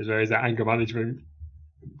wrestling is where he's at anger management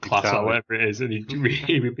class Exactly. or whatever it is, and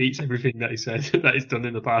he repeats everything that he said that he's done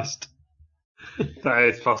in the past. That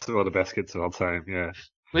is possibly one of the best kids of all time, yeah.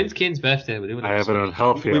 When's Kane's birthday? We're doing I have an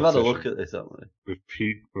unhealthy We've had a obsession look at this, haven't we? with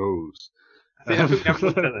Pete Rose. We haven't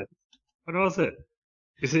looked at it. When was it?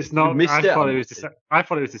 Is it's not? We missed I it, thought it haven't was December. I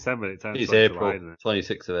thought it was December. It turns It's out April, July, isn't it?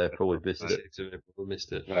 26th of April. We've missed it. We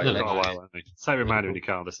missed it. Right, No, It's no, got a while, hasn't it? It's like a reminder when you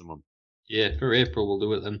can't listen to them. yeah, for April we'll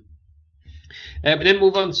do it then. But then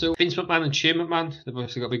move on to Vince McMahon and Shane McMahon. They've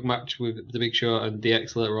obviously got a big match with The Big Show and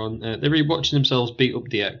DX later on. They're really watching themselves beat up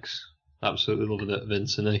DX. Absolutely loving it,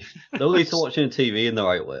 Vince, and he. They'll need to watching TV in the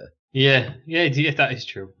right way. Yeah, that is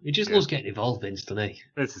true. He just loves getting involved, Vince, doesn't he?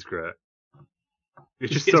 This is great. He's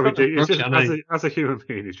He's just so got the ridiculous. brush, hasn't he? As a human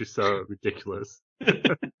being, he's just so ridiculous.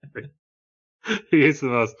 He is the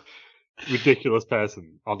most ridiculous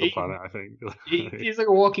person on the planet, I think. He's like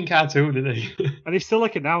a walking cartoon, isn't he? And he's still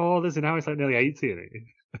like it now. All this, and now he's like nearly 80, isn't he?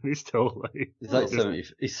 And he's still like. He's like 70.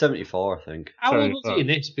 He's 74, I think. How Sorry, old was he in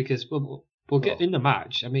this? Because we'll get in the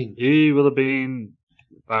match. I mean, He will have been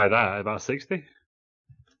by that about 60.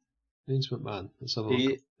 Vince McMahon. Let's have a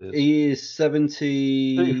look. He is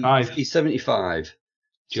 70. 75. He's 75.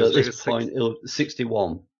 So at this point, he'll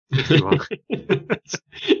 61. 61.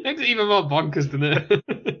 Makes it even more bonkers, doesn't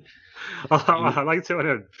it? I liked it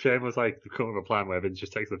when Shane was like, come up with a plan where Vince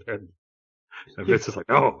just takes the pin. And Vince is like,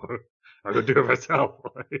 no, I'm going to do it myself.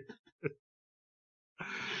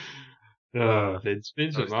 Vince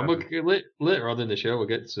that was McMahon. Later on in the show, we'll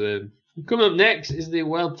get to him. Coming up next is the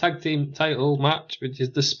World Tag Team title match, which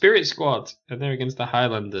is the Spirit Squad, and they're against the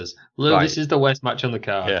Highlanders. Lou, Right. this is the worst match on the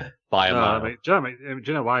card. Yeah, by a No, mile. do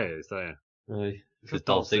you know why it is, don't you? Aye. Because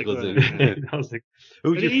Dolph Ziggler's Ziggler, in. I was like,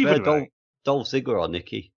 Who But do you even prefer, way- Dolph Ziggler or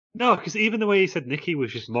Nikki? No, because even the way he said Nikki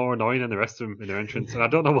was just more annoying than the rest of them in their entrance, and I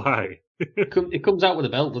don't know why. it comes out with a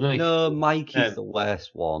belt, doesn't it? No, Mikey's Um, the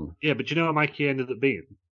worst one. Yeah, but do you know what Mikey ended up being?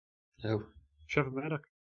 No, Trevor Murdoch.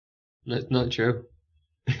 that's not true.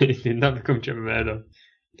 He did not become Trevor Murdoch.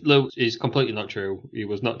 Lou is completely not true. He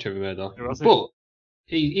was not Trevor Murdoch. Who was he? But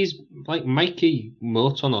he's like Mikey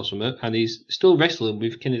Morton or something, and he's still wrestling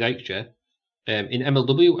with Kenny Dykstra in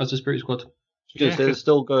MLW as a Spirit Squad. Because they're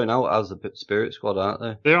still going out as the Spirit Squad, aren't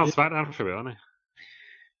they? They're on SmackDown for a bit, aren't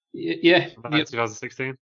Yeah, they? Back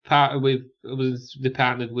 2016. they partnered with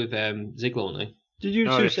Ziggler, aren't they? Did you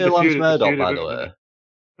No, two the say Lance feud- the Murdoch, feud by of the it- way?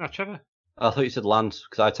 No, Trevor. I thought you said Lance,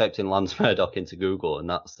 because I typed in Lance Murdoch into Google, and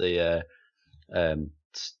that's the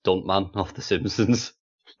stuntman of The Simpsons.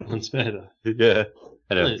 Lance Murdoch. Yeah.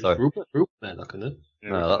 Anyway, It's sorry. Rupert Murdoch, isn't it? Yeah,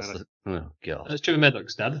 No, that's Murdoch. oh god. That's Trevor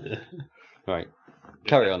Murdoch's dad. Right.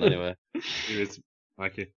 Carry on anyway. He is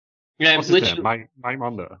Mikey. Yeah, What's his literally, name? Mike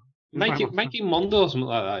Mondo. Mikey Mondo or something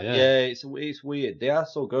like that. Yeah. Yeah, it's weird. They are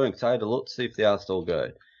still going, because I had a look to see if they are still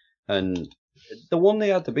going. And the one they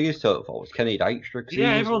had the biggest total for was Kenny Dykstra. 'cause he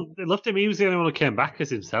Yeah, was- everyone they loved him. He was the only one who came back as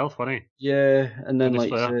himself, wasn't he? Yeah, and then And like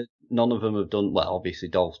this you player. said, none of them have done, well, obviously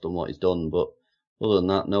Dolph's done what he's done, but other than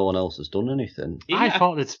that, no one else has done anything. I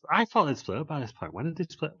thought they'd split up by this point. When did they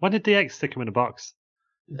split? When did DX stick him in a box?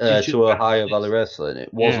 to Ohio Valley Wrestling.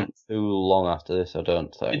 It wasn't too long after this, I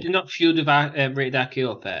don't think. Did they not feud with Rated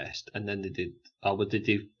RKO first, and then they did, or did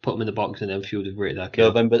they put them in the box and then feud with Rated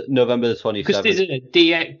RKO? November the 27th. Because there's a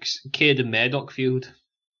DX, Cade and Murdoch feud.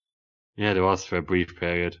 Yeah, there was for a brief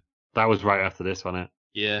period. That was right after this, wasn't it?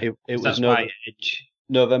 Yeah, it was Edge.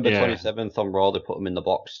 November 27th on Raw, they put them in the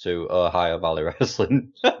box to Ohio Valley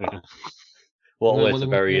Wrestling. What a way to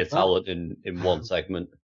bury your talent in one segment.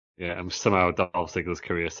 Yeah, and somehow Dolph Ziggler's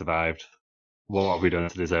career survived. What have we done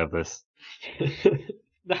to deserve this?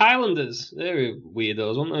 The Highlanders, they were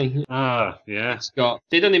weirdos, weren't they? Yeah. Scott,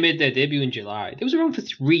 they'd only made their debut in July. They was around for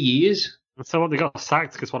 3 years. So what, they got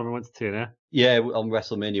sacked because one of them went to TNA? Yeah, on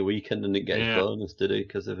WrestleMania weekend and didn't get his bonus, did he,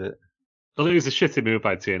 because of it? I think it was a shitty move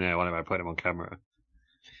by TNA when I put him on camera.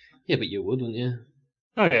 Yeah, but you would, wouldn't you?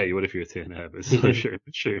 Oh yeah, you would if you were TNA, but it's still a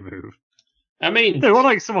shitty move. I mean... They weren't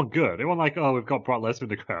like someone good. They weren't like, oh, we've got Brock Lesnar in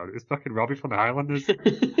the crowd. It was fucking Robbie from the Highlanders.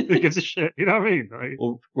 Who gives a shit? You know what I mean? Right?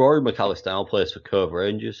 Well, Rory McAllister now plays for Cove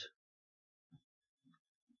Rangers.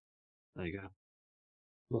 There you go.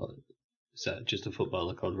 What? Is that just a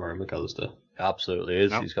footballer called Rory McAllister? Absolutely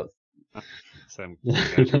is. Nope. He's got... Same.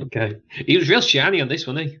 Okay. He was real shiny on this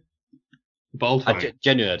one, eh? Bald.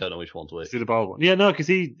 Genuinely, I don't know which one to See the bald one. Yeah, no, because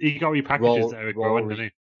he got repackaged as Eric Rowan, didn't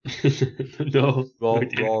he? No.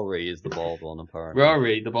 Rory is the bald one, apparently.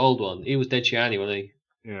 Rory, the bald one. He was dead shiny, wasn't he?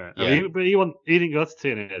 Yeah. I mean, but he didn't go to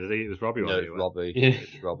TNA, did he? It was Robbie. No, it's Robbie. Yeah.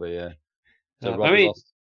 It's Robbie, yeah. So I mean,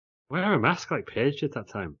 wear a mask like Paige at that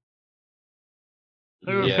time.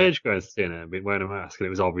 I remember Paige going to TNA and being wearing a mask, and it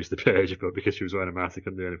was obviously Paige, but because she was wearing a mask, she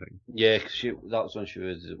couldn't do anything. Yeah, because that was when she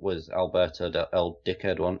was Alberto Del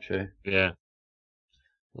Dickhead, wasn't she? Yeah.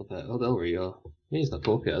 Alberto Del Rio. He's not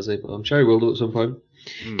booked it, has he? But I'm sure he will do at some point.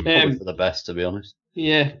 Probably for the best, to be honest.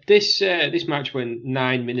 Yeah, this match went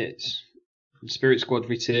 9 minutes. Spirit Squad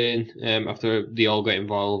retain after they all get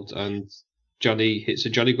involved, and Johnny hits a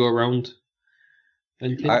Johnny go around.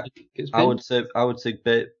 I would say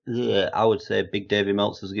Big Davey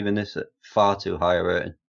Meltzer's giving this a far too high a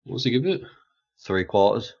rating. What's he give it?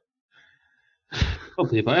 3/4.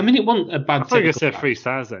 Probably, but I mean, it wasn't a bad. I thought you were going to say 3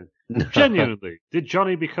 stars then. Genuinely, did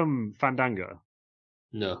Johnny become Fandango?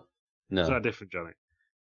 No. Is that a different Johnny?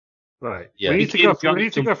 Right. Yeah. We need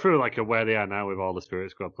to go through like where they are now with all the Spirit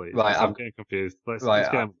Squad, please. Right. I'm getting confused. Let's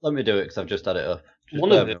let me do it because I've just had it up.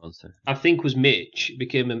 One of them, I think, was Mitch,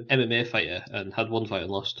 became an MMA fighter and had one fight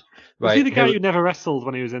and lost. Was he the guy who never wrestled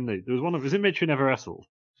when he was in there? There was one of. Was it Mitch who never wrestled?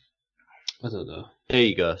 I don't know. Here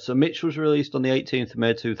you go. So Mitch was released on the 18th of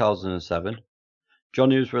May 2007.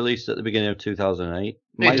 Johnny was released at the beginning of 2008.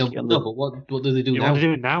 But what do they do now? What are they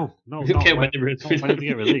doing now? No, okay, when did they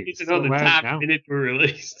get released? It's another time minute for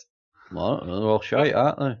released. Well, they're all shite,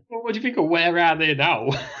 aren't they? Well, what do you think of where are they now?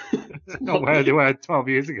 Not where they were 12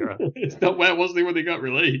 years ago. It's not where was they when they got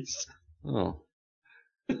released. Oh.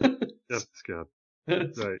 That's good.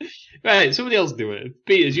 Right, somebody else do it.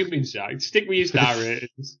 Peters, you've been sacked. Stick with your star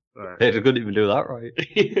ratings. Right. Hey, they couldn't even do that right.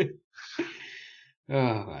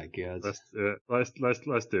 Oh my god. Let's do it.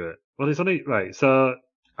 Let's do it. Well, it's only right. So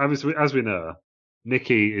as we know,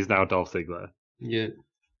 Nikki is now Dolph Ziggler. Yeah.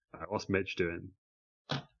 Right, what's Mitch doing?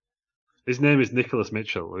 His name is Nicholas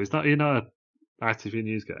Mitchell. He's not. You're not an ITV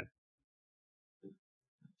news guy.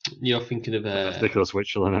 You're thinking of That's Nicholas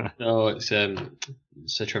Mitchell, isn't it? No, it's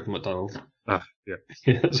Sir Trevor McDonald. Ah, yeah.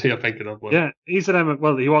 That's what you're thinking of. Yeah, he's he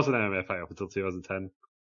was an MMA fighter up until 2010.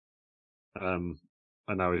 And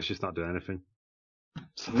now he's just not doing anything.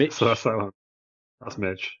 Mitch, so that's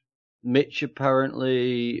Mitch. Mitch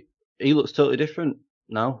apparently he looks totally different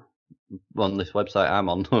now on this website I'm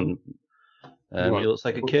on. He looks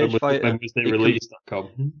like a cage fighter.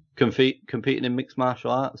 Competing in mixed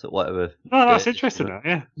martial arts at whatever. Oh, that's interesting. That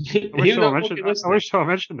I wish someone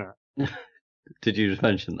mentioned that. Did you just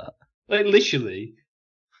mention that? Like literally,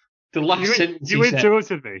 the last sentence you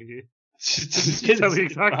interrupted me. Tell the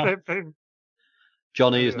exact same thing.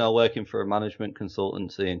 Johnny is now working for a management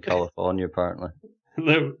consultancy in California, apparently.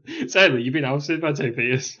 No, sadly, you've been ousted by 2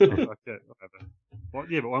 Peters. Okay, whatever.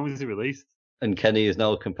 Yeah, but when was he released? And Kenny is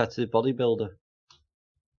now a competitive bodybuilder.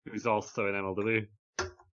 Who's also in MLW.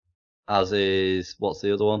 As is, what's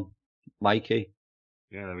the other one? Mikey.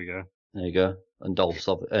 Yeah, there we go. There you go. And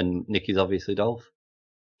and Nikki's obviously Dolph.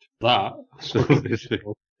 That?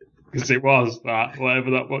 Because it was that,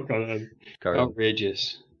 whatever that what got on.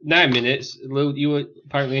 Outrageous. 9 minutes. Lou, you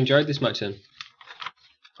apparently enjoyed this match then?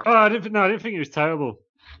 Oh, I didn't think it was terrible.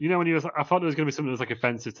 You know, I thought there was going to be something that was like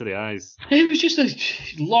offensive to the eyes. It was just a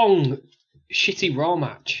long, shitty Raw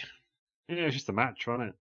match. Yeah, it was just a match, wasn't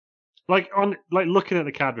it? Like looking at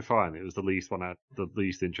the card beforehand, it was the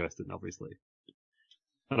least interested, obviously.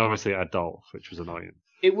 And obviously it had Dolph, which was annoying.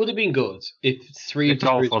 It would have been good if three of the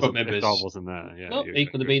Spirit Squad If members. Dolph wasn't there, yeah. No, he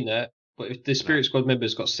could have been there. But if the Spirit Squad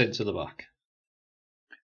members got sent to the back.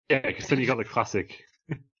 Yeah, because then you got the classic.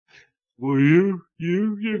 Well, you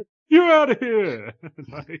out of here!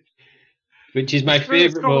 Like, Which is my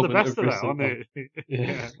favourite moment the best of that, wrestling. wasn't it?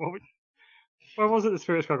 Yeah. Why was it the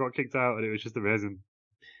Spirit Squad got kicked out and it was just amazing?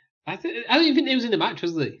 I don't even think he was in the match,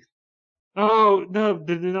 was he? Oh, no,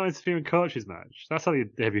 the not interfering coaches match. That's how they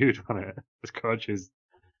debuted on it. As coaches,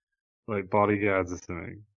 like bodyguards or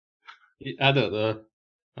something. I don't know.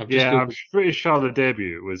 I'm pretty sure the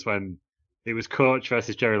debut was when it was Coach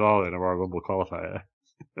versus Jerry Lawler in a Royal Rumble qualifier.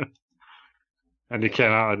 And he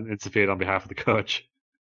came out and interfered on behalf of the coach.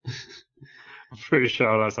 I'm pretty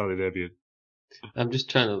sure that's how they debuted. I'm just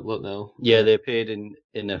trying to look now. Yeah, they appeared in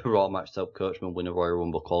a Raw match to help Coachman win a Royal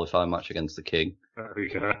Rumble qualifying match against the King There we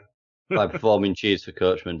go. by performing cheers for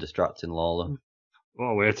Coachman, distracting Lawler. What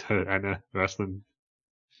a way to end wrestling.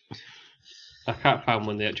 I can't find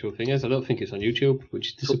when the actual thing is. I don't think it's on YouTube, which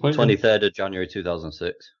is disappointing. 23rd of January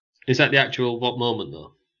 2006. Is that the actual what moment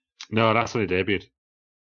though? No, that's when he debuted.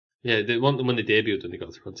 Yeah, the one when they debuted and they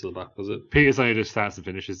got thrown to the back, was it? Peter's only just starts and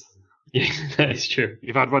finishes. Yeah, that is true.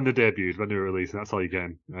 You've had when they debuted, when they were released, and that's all you're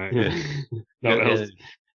getting. Right? Yeah. Yeah.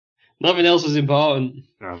 Nothing else is important.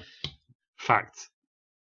 No. Fact.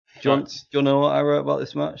 Do you want to know what I wrote about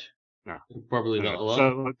this match? No. Probably not a lot.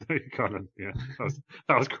 So, go on, yeah.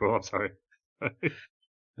 That was cool, I'm sorry.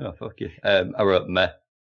 Oh, fuck you. I wrote meh.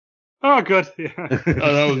 Oh, good, yeah. Oh,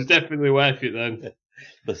 that was definitely worth it then.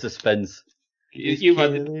 The suspense. You've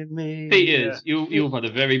had me. Peters, you've had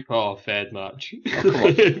a very poor third match. Oh,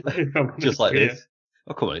 come on. Just like this.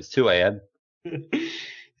 Oh, come on, it's 2 a.m.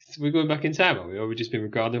 We're going back in time, are we? Or have we just been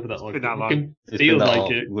recording for that long? been that long. It can It's feel been that like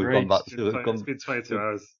long. it. We've Great. gone back to it. It's been 22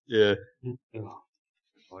 hours. Yeah. Oh.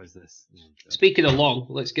 What is this? Oh, God. Speaking of long,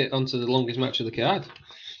 let's get on to the longest match of the card.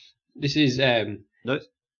 This is No,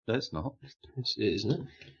 it's not. it isn't it?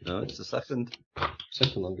 No, it's the second.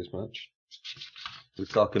 Second longest match. We're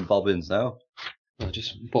talking bobbins now.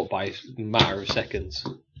 But by a matter of seconds.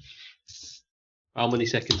 How many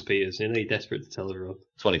seconds, Peters? You know you're desperate to tell everyone.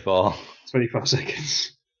 24. 25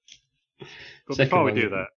 seconds. But Second before we one. do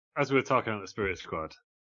that, as we were talking about the Spirit Squad,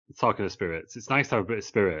 talking of spirits, it's nice to have a bit of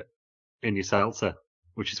spirit in your seltzer,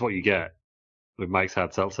 which is what you get with Mike's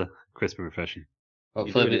Hard Seltzer, crisp and refreshing.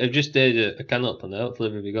 What flavour? I've just did a can open now. What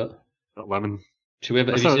flavour have you got? Got lemon. Should we have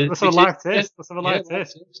Let's have you have said- a live yeah, taste. Let's have a live yeah,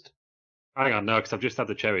 taste. Hang on, no, because I've just had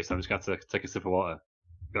the cherry, so I'm just going to take a sip of water.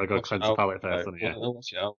 Gotta go Watch cleanse it the out. palate first, Right. yeah. Oh,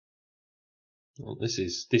 watch it out. Well, this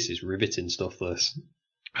is riveting stuff.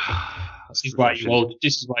 This is why you all.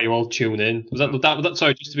 This is why you all tune in. Was that?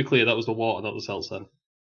 Sorry, just to be clear, that was the water, not the seltzer.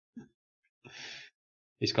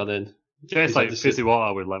 He's gone in. Tastes like fizzy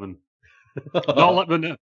water with lemon. Not lemon,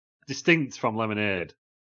 no. Distinct from lemonade.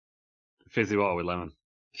 Fizzy water with lemon.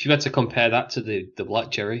 If you had to compare that to the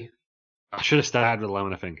black cherry, I should have started with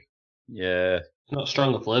lemon, I think. Yeah. it's not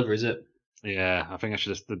strong a flavour, is it? Yeah, I think I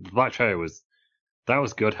should have. The black cherry was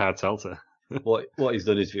good hard seltzer. What he's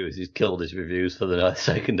done is he's killed his reviews for the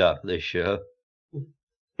second half of this show.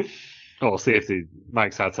 Oh, we'll see if the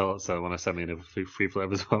Mike's Hard Seltzer want to send me another free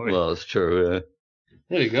flavours. Well, that's true.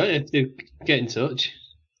 There we go. Yeah, get in touch.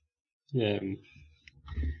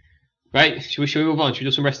 Right, should we move on? Should we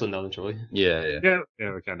do some wrestling now, then, shall we? Yeah.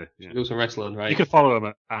 Yeah, we can do. Yeah. Should we do some wrestling, right? You can follow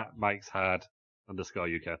him at Mike's Hard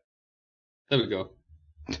 _UK. There we go.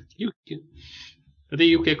 Are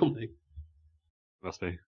they a UK company? Must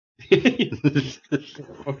be.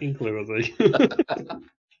 Fucking clue, was he?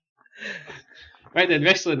 Right then,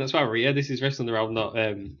 wrestling, that's why we're here. This is Wrestling Around, not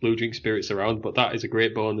Blue Drink Spirits Around, but that is a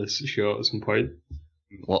great bonus show at some point.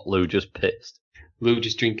 What, Lou just pissed? Lou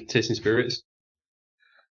just tasting spirits.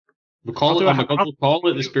 We'll call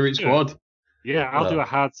it the Spirit Squad. Yeah, I'll Yeah. do a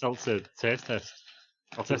hard seltzer taste test.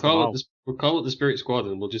 I'll We'll test them all. call it the Spirit Squad,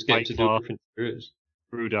 and we'll just get White to Claw. do different spirits.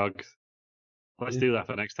 Brew dogs. Let's do that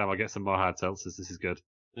for next time. I'll get some more hard seltzers. This is good.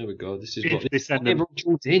 There we go. This is If what they send them, everyone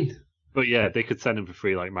tunes in. but yeah, they could send them for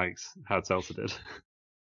free like Mike's Hard Seltzer did.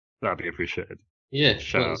 That'd be appreciated. Yeah,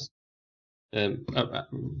 Shout at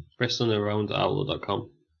WrestlingAroundOutlook.com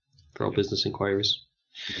for all business inquiries.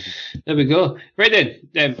 There we go. Right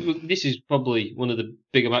then, this is probably one of the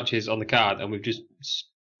bigger matches on the card, and we've just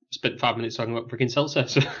spent 5 minutes talking about freaking seltzer.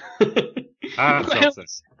 So Hard seltzer.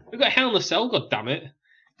 we've got Hell in a Cell, God damn it.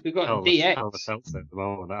 We've got Hell of DX. a seltzer at the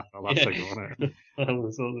moment. That's Yeah. the one, isn't it? Hell in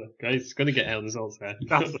a Seltzer. Guys, it's going to get Hell in a Seltzer.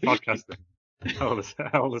 That's the podcast then. Hell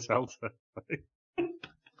of a seltzer.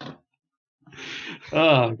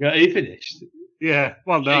 Oh, God, are you finished? Yeah.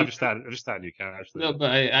 Well, no, I just started a new car actually. No,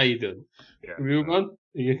 but how you doing? Yeah. Can we move on?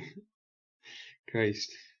 Because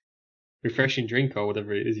Christ. Refreshing drink or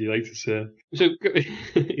whatever it is you like to say. So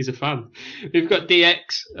he's a fan. We've got DX,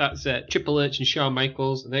 that's Triple H and Shawn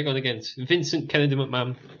Michaels, and they're going against Vincent Kennedy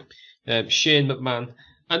McMahon, Shane McMahon,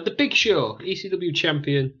 and the Big Show, ECW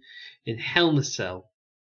champion, in Hell in a Cell.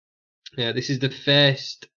 This is the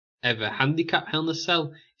first ever handicap Hell in a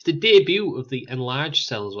Cell. It's the debut of the enlarged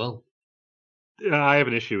cell as well. I have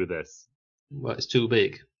an issue with this. Well, it's too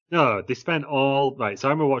big. No, they spent all... Right, so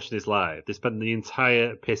I remember watching this live. They spent the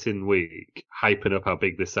entire pissing week hyping up how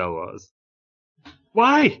big this cell was.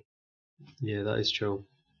 Why? Yeah, that is true.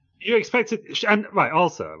 You expected... And, right,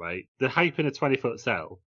 also, right, the hype in a 20-foot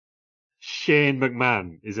cell, Shane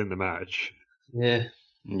McMahon is in the match. Yeah.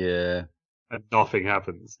 Yeah. And nothing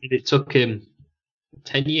happens. It took him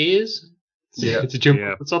 10 years to jump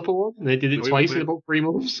up the top of one. And they did it twice in about 3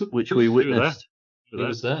 months. Which we witnessed. He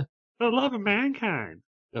was there. The love of mankind.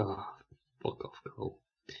 Oh, fuck off, Cole.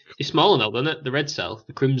 It's smaller now, isn't it? The red cell,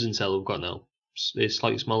 the crimson cell we've got now, is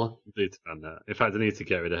slightly smaller. They need to ban that. In fact, they need to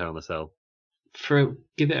get rid of Hell in a Cell.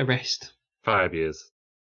 Give it a rest. 5 years.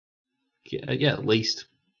 Yeah, at least.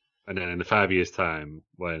 And then in 5 years' time,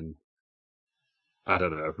 when, I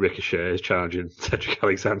don't know, Ricochet is challenging Cedric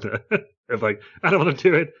Alexander, they're like, I don't want to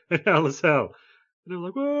do it in Hell in a Cell. And I'm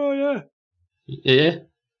like, oh, yeah.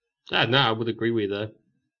 Yeah. No, I would agree with you there.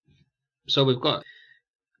 So we've got...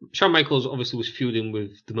 Shawn Michaels obviously was feuding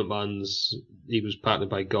with the McMahons. He was partnered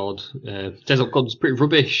by God. Turns out God was pretty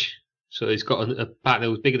rubbish. So he's got a partner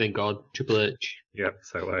who's bigger than God, Triple H. Yep,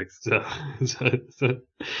 so it works. So that's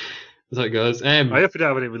how it goes. I hope we don't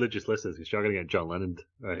have any religious listeners because you're going to get John Lennon.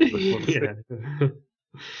 Right, yeah.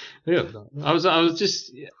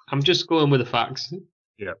 I'm just going with the facts.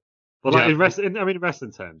 Yeah. Well, like in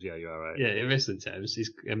wrestling terms, yeah, you are right. Yeah, in wrestling terms,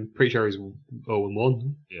 I'm pretty sure he's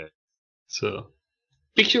 0-1. Yeah. So,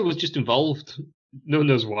 Big Show was just involved. No one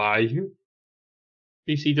knows why.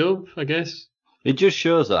 ECW, I guess. It just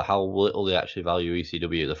shows that how little they actually value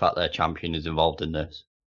ECW, the fact their champion is involved in this.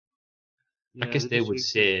 I guess they would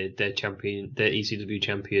say their ECW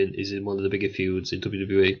champion is in one of the bigger feuds in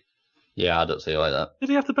WWE. Yeah, I don't see it like that. Did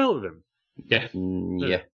he have the belt with him? Yeah.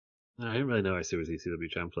 Yeah. No, I didn't really know he was ECW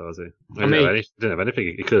champ, was he? I mean, he didn't have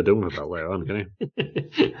anything he could have done with a belt later on, can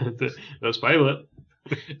he? Don't spoil it.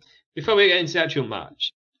 Before we get into the actual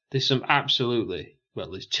match, there's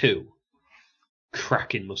there's 2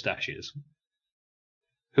 cracking mustaches.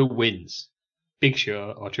 Who wins? Big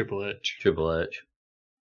Show or Triple H? Triple H.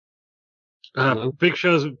 Big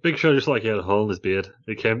Show just like he had a hole in his beard.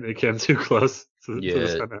 It came too close to the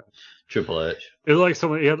center. Triple H. It looked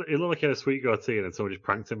like he looked like he had a sweet goatee and then someone just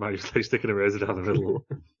pranked him by just like sticking a razor down the middle.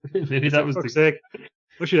 Maybe that was the sick.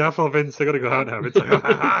 What's your for, Vince? I gotta go out now. It's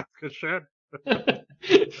like, good shit.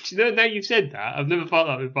 Now you've said that, I've never thought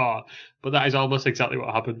that before, but that is almost exactly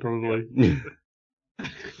what happened, probably.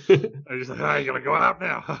 I just like, you gotta go out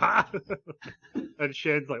now. And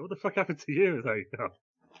Shane's like, what the fuck happened to you? It's like, no.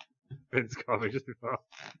 Vince got me just before.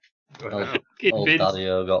 Old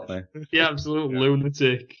Daddy-O got me. The absolute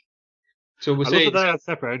lunatic. So we're saying they had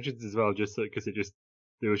separate engines as well, just because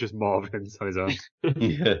there was just more Vince on his own.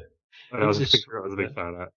 Yeah. And I was a big fan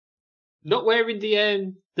of that. Not wearing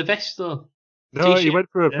the vest though. No, he went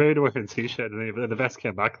through a period of wearing t-shirt, and then the vest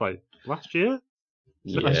came back like last year.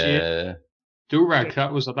 Yeah. Do-rag,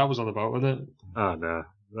 that was on about, wasn't it? Oh no.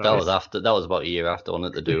 That was about a year after,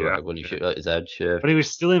 wasn't it, the do-rag when he shook out his head shaved. But he was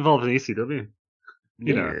still involved in ECW.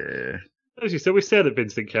 You know. As you said, we said that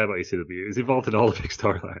Vince didn't care about ECW. He was involved in all the big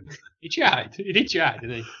storylines. He tried. He did try,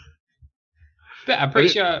 didn't he? But I'm pretty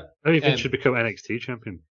sure. I think Vince should become NXT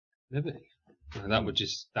champion. Maybe. Because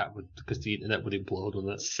the internet would implode on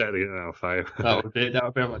that. Set the internet on fire. That would be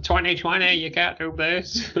like 2020, you can't do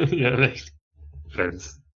this. You know what I mean?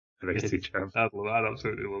 Vince. NXT champ. I'd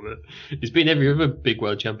absolutely love it. He's been every other big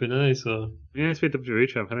world champion, hasn't he? So. Yeah, he's been WWE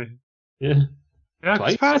champ, hasn't he? Yeah. Yeah,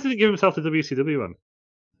 I'm surprised he didn't give himself the WCW one.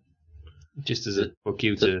 Just as a fuck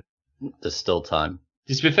you to. There's still time.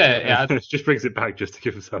 Just to be fair, it just brings it back just to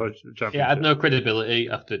give himself a championship. Yeah, I had no credibility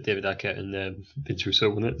after David Arquette and Vince Russo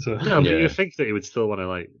won it. So. No, but you think that he would still want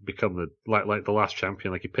to become the last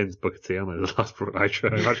champion, like he pins Booker T on the last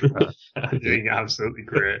Nitro. Imagine that. Doing absolutely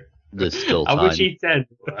great. There's still time. I wish he'd done.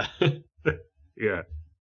 Yeah.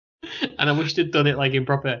 And I wish they'd done it in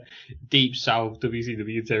proper deep south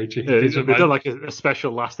WCW territory. Yeah, they've done a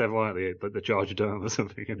special last ever one at the Georgia Dome or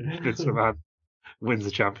something, and Vince McMahon wins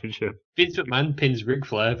the championship. Vince McMahon pins Ric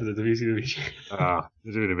Flair for the WCW.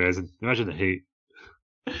 They're doing amazing. Imagine the heat.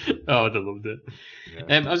 Oh, I'd have loved it.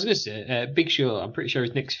 Yeah. I was going to say, Big Show, I'm pretty sure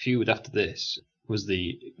his next feud after this was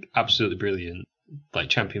the absolutely brilliant,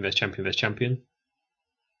 champion vs champion vs champion.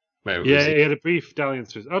 Where it Yeah, was, he had a brief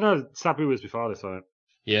dalliance. Oh no, Sabu was before this, wasn't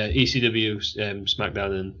yeah, ECW,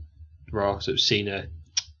 SmackDown, and Raw. So it was Cena,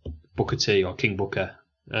 Booker T or King Booker,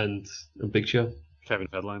 and a Big Show. it? Kevin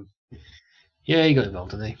Fedline. Yeah, he got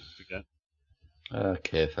involved, didn't he? Again.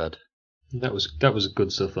 Okay, Fed. That was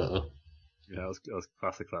good stuff, though. Yeah, that was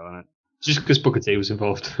classic, that, wasn't it? Just because Booker T was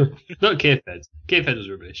involved. Not K-Fed. K-Fed was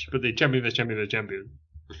rubbish, but the champion vs. champion vs. champion.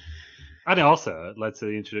 And it also led to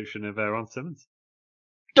the introduction of Ron Simmons.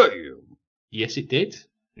 Damn. Yes, it did.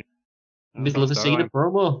 That was Middle of a that Cena storyline.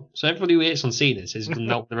 promo. So everybody who hates on Cena says he's done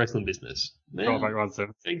out the wrestling business. Brought back Ron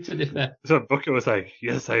Simmons. Thing to differ. So Booker was like,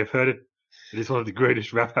 "Yes, I have heard it. It is one of the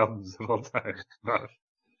greatest rap albums of all time."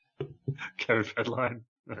 Kevin Fedline.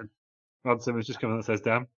 And Ron Simmons just comes out and says,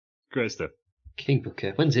 "Damn, great stuff." King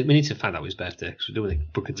Booker. When's it? We need to find out his birthday because we're doing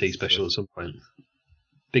a Booker T special at some point.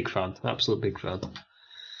 Big fan. Absolute big fan.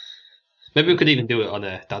 Maybe we could even do it on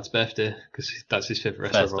Dad's birthday because that's his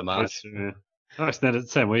favourite First wrestler. of March. Yeah. Oh, it's the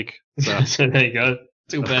same week. So. So there you go.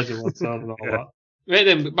 2 birds with one stone and all Yeah. that. Right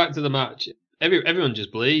then, back to the match. Everyone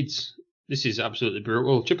just bleeds. This is absolutely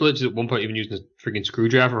brutal. Triple H is at one point even using a frigging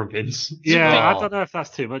screwdriver on Vince. Yeah, I Oh. don't know if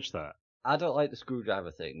that's too much. That. I don't like the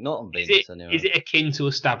screwdriver thing. Not on Is Vince, it, anyway. is it akin to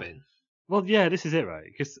a stabbing? Well, yeah, this is it, right?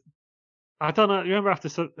 Because I don't know. You remember after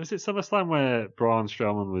was it SummerSlam where Braun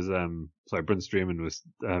Strowman was Braun Strowman was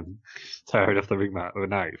tearing off the ring mat with a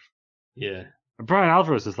knife, Yeah. and Brian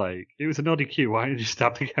Alvarez was like, "It was an ODQ. Why didn't you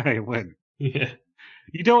stab the guy and win?" Yeah.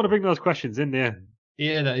 You don't want to bring those questions in there.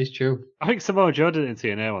 Yeah, that is true. I think Samoa Joe did it in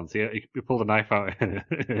TNA once. He pulled a knife out in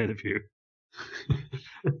an interview.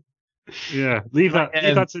 Yeah, leave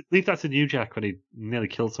that to New Jack when he nearly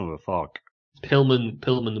killed someone with a fork.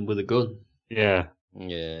 Pillman with a gun. Yeah.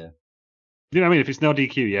 Yeah. You know what I mean? If it's no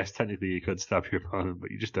DQ, yes, technically you could stab your opponent,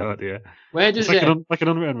 but you just don't, yeah. Where does It's like an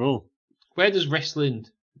unwritten rule. where does wrestling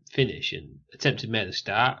finish and attempted murder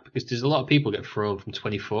start? Because there's a lot of people get thrown from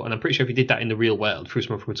 20 foot, and I'm pretty sure if you did that in the real world, threw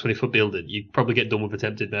someone from a 20-foot building, you'd probably get done with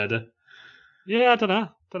attempted murder. Yeah, I don't know.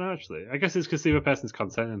 Actually. I guess it's because the other person's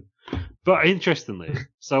consenting. But interestingly,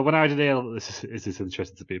 so when I did A-level, this is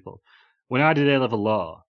interesting to people. When I did A-level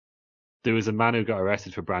law, there was a man who got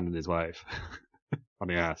arrested for branding his wife on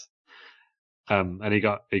the ass. And he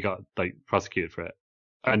got like prosecuted for it.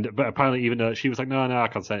 But apparently, even though she was like, no, I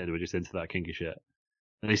consented, we're just into that kinky shit.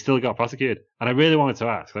 And he still got prosecuted. And I really wanted to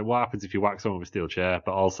ask, like, what happens if you whack someone with a steel chair?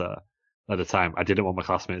 But also, at the time, I didn't want my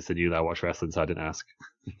classmates to know that I watched wrestling, so I didn't ask.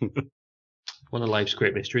 One of life's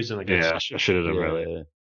great mysteries, and I guess. Yeah, I should have done, really.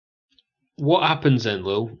 What happens then,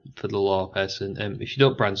 Lou, for the law person? If you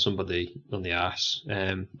don't brand somebody on the ass,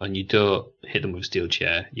 and you don't hit them with a steel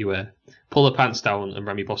chair, you pull their pants down and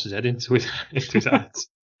ram your boss's head into his ass.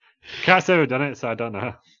 Can't say we've done it, so I don't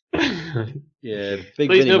know. Yeah, big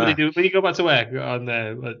Please Vinnie nobody Mac. do. When you go back to work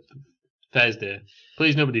on Thursday,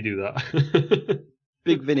 please nobody do that.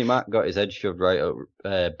 Big Vinnie Mac got his head shoved right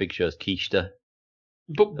up Big Show's keister.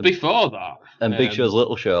 But before that, And Big Show's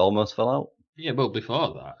little show almost fell out. yeah, but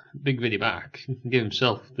before that, Big Vinnie Mac gave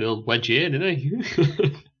himself the old wedgie in, didn't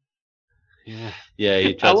he? Yeah. Yeah, he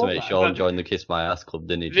I tried to love make that, Sean man. join the Kiss My Ass club,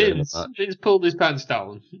 didn't he? during the match? Vince pulled his pants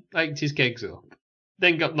down, hiked his kegs up,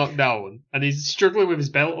 then got knocked down, and he's struggling with his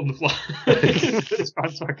belt on the floor. His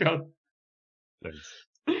pants back on. Thanks.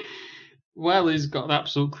 Well, he's got an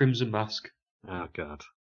absolute crimson mask. Oh, God.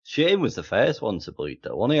 Shane was the first one to bleed,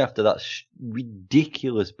 though, wasn't he? After that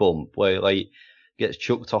ridiculous bump where like gets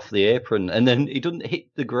chucked off the apron, and then he doesn't hit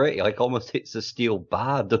the grate, he like almost hits a steel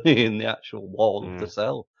bar, doesn't he, in the actual wall of the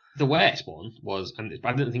cell. The worst one was, and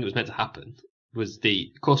I didn't think it was meant to happen, was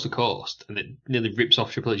the coast to coast, and it nearly rips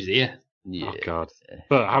off Triple H's ear. Yeah. Oh, God.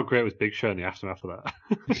 But how great was Big Show in the aftermath of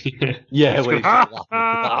that? Yeah, Just when he's going, just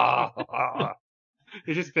laughing.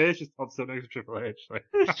 His face just pops up next to Triple H. Like,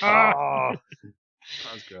 that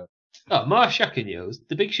was great. Oh, more shocking news.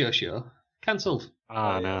 The Big Show cancelled.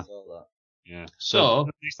 Ah, Yeah, I no. saw that. Yeah. So,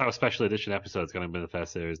 at least our special edition episode is going to be the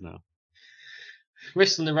first series now.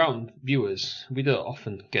 Wrestling Around viewers, we don't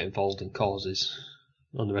often get involved in causes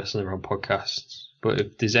on the Wrestling Around podcast, but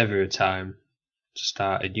if there's ever a time to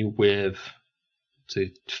start a new wave to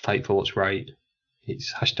fight for what's right,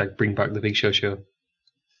 it's hashtag bring back the Big Show.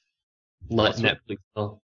 Let That's what- Netflix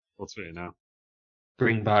know. We'll tweet it now.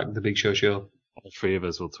 Bring back the Big Show. All three of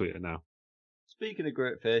us will tweet it now. Speaking of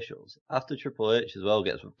great facials, after Triple H as well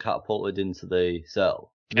gets catapulted into the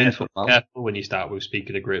cell, Vince McMahon, Careful when you start with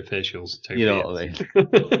speaking of great facials. you know what I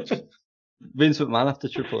mean? Vince McMahon after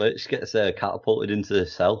Triple H gets catapulted into the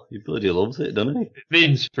cell. He bloody loves it, doesn't he?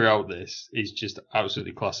 Vince throughout this is just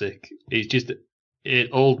absolutely classic. He's just an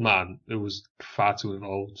old man who was far too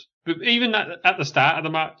involved. But even at the start of the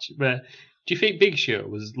match, where do you think Big Show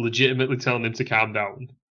was legitimately telling him to calm down?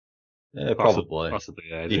 Probably. Possibly,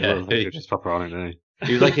 yeah. Yeah. He could just pop her on it, didn't he?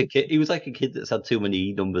 He was like a kid. He was like a kid that's had too many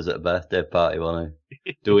E numbers at a birthday party, wasn't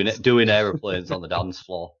he? Doing aeroplanes on the dance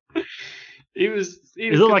floor. He was.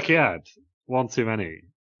 It looked like he had one too many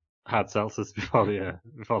hard seltzers before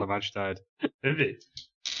the match started. Maybe.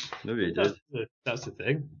 Maybe he did. That's the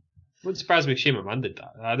thing. Wouldn't surprise me if Shane McMahon did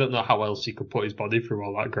that. I don't know how else he could put his body through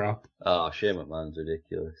all that crap. Oh, Shane McMahon's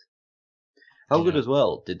ridiculous. How good as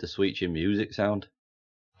well did the Sweet Chin music sound?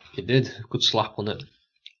 It did. Good slap on it.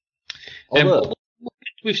 Although,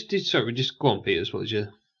 we just go on, Peters. What did you?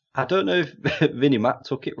 I don't know if Vinnie Mac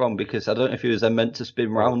took it wrong because I don't know if he was then meant to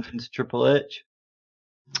spin round into Triple H.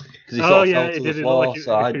 Because he sort of fell to the floor,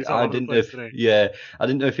 so I didn't know if I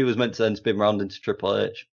didn't know if he was meant to then spin round into Triple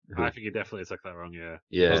H. I think he definitely took that wrong. Yeah.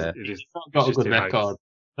 Yeah. He's not got a good record.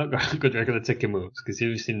 Not got a good record of taking moves because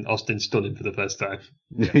you've seen Austin stun him for the first time.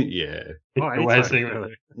 Yeah. Oh,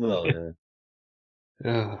 Well,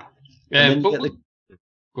 yeah.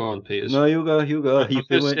 Go on, Peters. No, you go. You've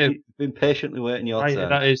been patiently waiting your turn.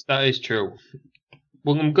 That is true.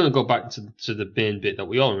 Well, I'm going to go back to the main bit that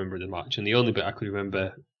we all remember of the match, and the only bit I could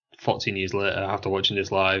remember 14 years later after watching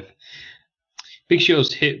this live. Big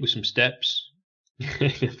Show's hit with some steps.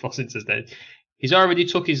 He's already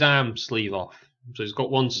took his arm sleeve off, so he's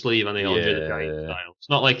got one sleeve and the Andre the Giant style. It's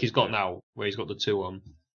not like he's got now where he's got the two on.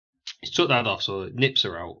 He's took that off, so nips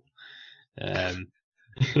are out. Thanks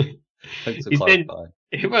for clarifying.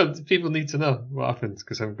 Well, people need to know what happens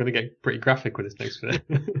because I'm going to get pretty graphic with this next bit.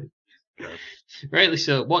 Rightly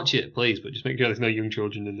so. Watch it, please, but just make sure there's no young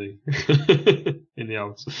children in the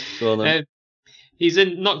house. Go on, then. He's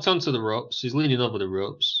knocked onto the ropes. He's leaning over the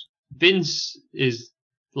ropes. Vince is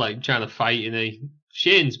like trying to fight, and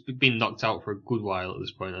Shane's been knocked out for a good while at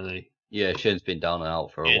this point, hasn't he? Yeah, Shane's been down and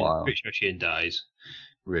out for a while. Pretty sure Shane dies.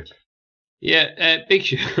 Rip. Yeah, Big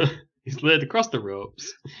Show is laid across the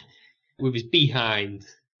ropes with his behind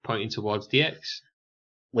pointing towards DX.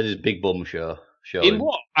 With his big bum showing. In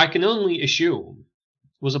what I can only assume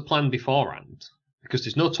was a plan beforehand, because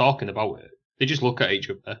there's no talking about it. They just look at each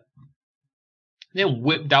other. Then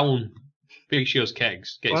whip down Big Show's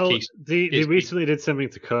kegs. Get his keys. They recently did something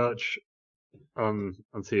to Coach on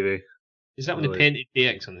TV. Is that when they painted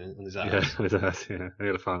DX on his ass? Yeah, on his ass, yeah. I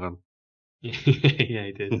got a fan on. Yeah,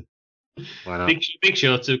 he did. Why not? Big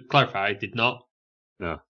Show, to clarify, did not.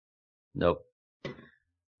 No. Nope.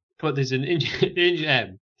 But there's an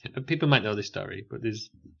people might know this story, but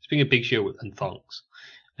speaking of Big Show and thongs,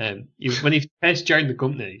 when he first joined the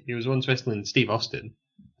company, he was once wrestling Steve Austin,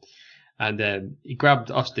 and he grabbed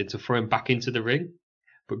Austin to throw him back into the ring,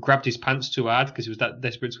 but grabbed his pants too hard because he was that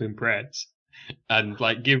desperate to impress, and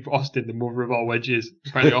like give Austin the mother of all wedges.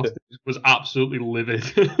 Apparently, Austin was absolutely livid.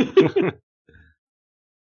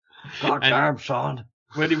 God damn, son!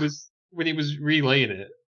 When he was relaying it,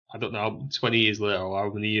 I don't know, 20 years later or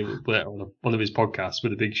how many years later on one of his podcasts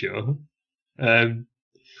with a Big Show,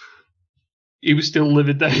 he was still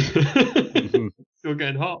livid then. Still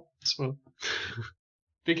getting hot. So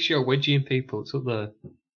Big Show wedging people. It's up there.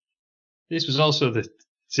 This was also the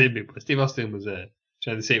same bit, but Steve Austin was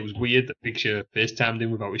trying to say it was weird that Big Show FaceTimed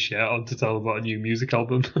him without his shirt on to tell him about a new music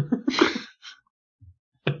album.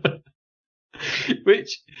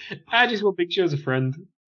 Which, I just want Big Show as a friend.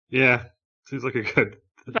 Yeah, seems like a good...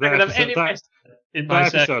 That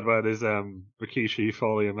episode where there's Rikishi,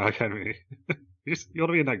 Foley, and Mark Henry. You want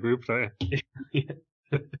to be in that group, don't you? Yeah.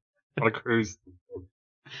 On a cruise.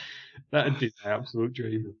 That'd be my absolute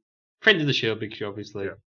dream. Friend of the show, Big Show, obviously.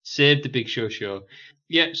 Yeah. Saved the Big Show show.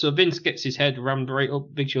 Yeah, so Vince gets his head rammed right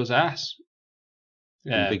up Big Show's ass.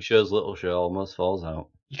 And Big Show's little show almost falls out.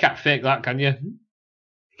 You can't fake that, can you? You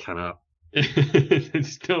cannot.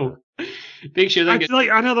 Still, Big Show then gets...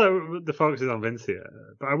 I know that the focus is on Vince here,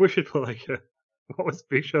 but I wish he'd put what was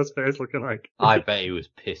Big Show's face looking like? I bet he was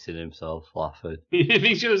pissing himself laughing.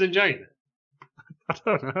 Big Show was enjoying it.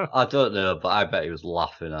 I don't know, but I bet he was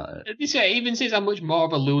laughing at it. This even says how much more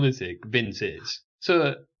of a lunatic Vince is.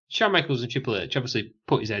 So Shawn Michaels and Triple H obviously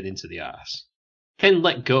put his head into the arse, then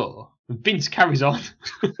let go, and Vince carries on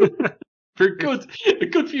for a good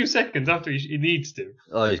few seconds after he needs to.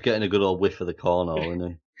 Oh, he's getting a good old whiff of the corner, isn't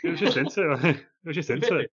he? He was just into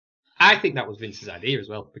it. I think that was Vince's idea as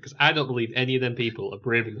well, because I don't believe any of them people are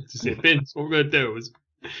brave enough to say, Vince, what we're going to do is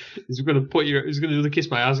we're going to do the Kiss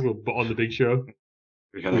My Ass Club, but on the Big Show.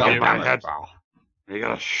 You're going to get my head, bro. You're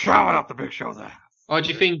going to shove it up the Big Show's ass. Or do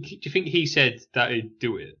you think he said that he'd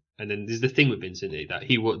do it, and then there's the thing with Vince, isn't it, that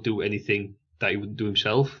he won't do anything that he wouldn't do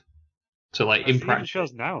himself? So like in practice,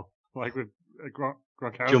 shows now, like with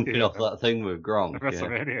Gronkowski jumping off that thing with Gronk.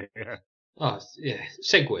 WrestleMania, yeah. Oh yeah,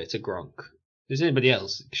 segue to Gronk. Is anybody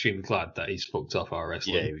else extremely glad that he's fucked off our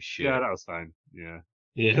wrestling? Yeah, he was shit. Yeah, that was fine. Yeah.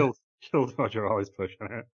 Yeah. Killed Roger always push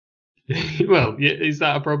on it. Well, yeah, is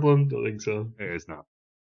that a problem? Don't think so. It is not.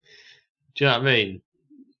 Do you know what I mean?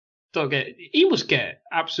 He must get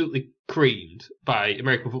absolutely creamed by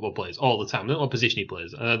American football players all the time. I don't know what position he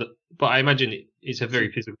plays, but I imagine it's a very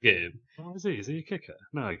physical game. Oh, is he? Is he a kicker?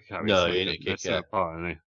 No, he can't No, be he ain't a That's kicker. part, isn't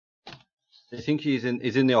he? I think he's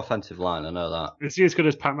in the offensive line. I know that. Is he as good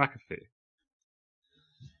as Pat McAfee?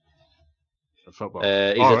 At football.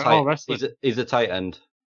 He's a tight end.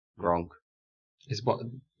 Gronk.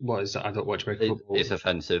 What is that? I don't watch American football. It's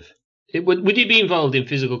offensive. Would he be involved in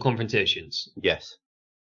physical confrontations? Yes.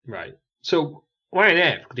 Right. So why on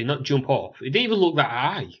earth could he not jump off? He didn't even look that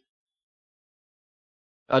high.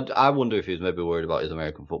 I wonder if he was maybe worried about his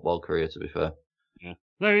American football career. To be fair. Yeah.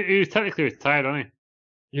 No, he was technically retired, wasn't he?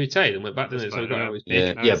 He retired and went back, didn't he? So he got out of his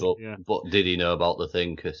Yeah, big. but did he know about the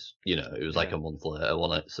thing? Because it was like a month later,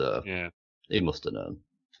 wasn't it? So yeah, he must have known.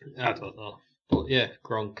 I don't know, but yeah,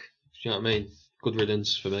 Gronk. Do you know what I mean? Good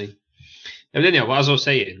riddance for me. And anyhow, as I was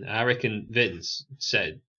saying, I reckon Vince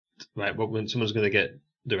said, right, well, when someone's going to get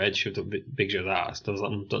their head shoved up Big Show's ass, I was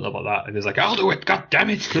like, don't know about that. And he's like, I'll do it, god damn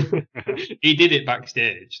it. He did it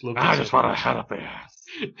backstage. I just want to head up the ass.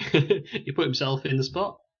 He put himself in the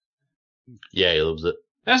spot. Yeah, he loves it.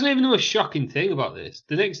 That's not even the most shocking thing about this.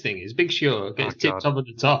 The next thing is Big Show gets tipped over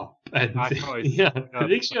the top. And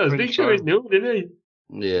Big Show is new, isn't he?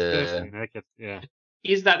 Yeah. Yeah.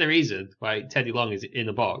 Is that the reason why Teddy Long is in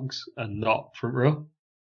the box and not front row?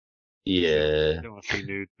 Yeah. I don't want to see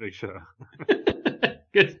nude Big Show.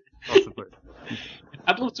 Good. Possibly.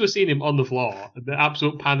 I'd love to have seen him on the floor and the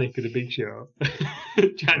absolute panic of the Big Show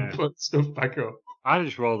trying to put stuff back up. I'd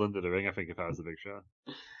just rolled under the ring, I think, if I was the Big Show.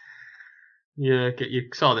 Yeah, you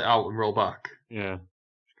sort it out and roll back. Yeah.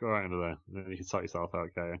 Just go right under there. And then you can sort yourself out,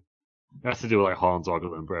 okay? You have to do like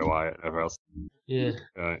Hornswoggle and Bray Wyatt and everyone else. Yeah.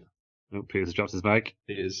 Right. Oh, Peter's dropped his mic.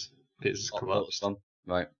 Peter's collapsed.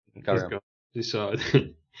 Right. Carry on.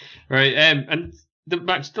 Right, and the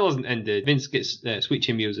match still hasn't ended. Vince gets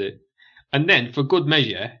switching music. And then, for good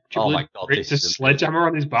measure, Triple H hits a sledgehammer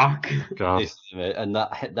on his back. God. And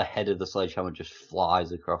the head of the sledgehammer just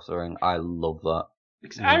flies across the ring. I love that.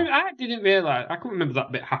 Because I didn't realise, I couldn't remember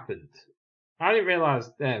that bit happened. I didn't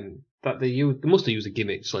realise that they must have used a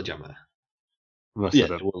gimmick sledgehammer. Must have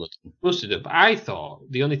done. But I thought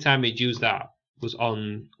the only time he'd used that was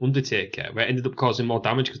on Undertaker, where it ended up causing more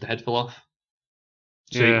damage because the head fell off.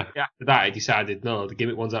 So after that, he decided, no, the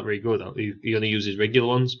gimmick one's not very good. He only uses regular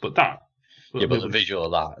ones. But that... Yeah, but the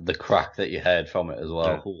visual of that, the crack that you heard from it as well.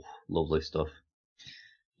 Yeah. Ooh, lovely stuff.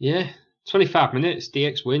 Yeah. 25 minutes,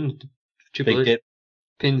 DX win. Triple H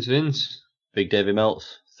pins Vince. Big Davey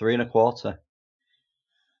Meltz, 3 1/4.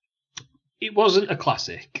 It wasn't a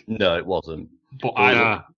classic. No, it wasn't. But I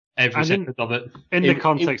loved every second of it. In the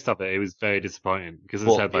context of it was very disappointing because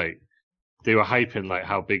it said they were hyping like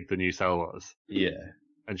how big the new cell was. Yeah.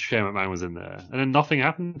 And Shane McMahon was in there, and then nothing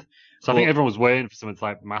happened. So I think everyone was waiting for something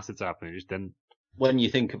like massive to happen. It just didn't. When you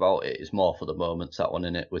think about it, it's more for the moments, that one,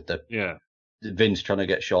 in it, with the Vince trying to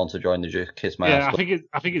get Shawn to join the Kiss My Ass. I think it's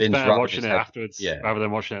Vince better watching it afterwards rather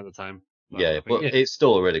than watching it at the time. It's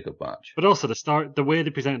still a really good match. But also the way they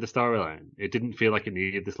presented the storyline, it didn't feel like it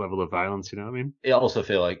needed this level of violence. You know what I mean? It also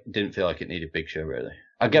didn't feel like it needed Big Show, really.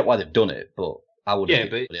 I get why they've done it, but I would have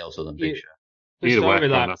anybody else other than Big Show. The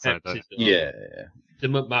storyline, the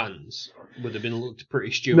McMahons would have been looked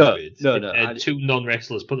pretty stupid. No. Two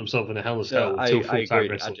non-wrestlers put themselves in a Hell in a Cell. Two full-time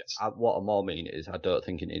wrestlers. What I more mean is I don't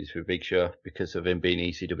think it needs to be Big Show because of him being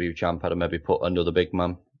ECW champ. I'd have maybe put another big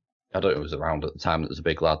man. I don't know if it was around at the time. It was a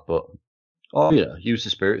big lad, but use the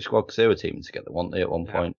Spirit Squad because they were teaming together, weren't they, at one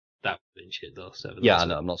point? That would have been shit though. 7-2. Yeah, I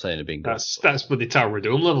know. I'm not saying it being good. That's for the Tower of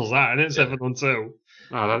Doom levels, that, isn't it? 7-2.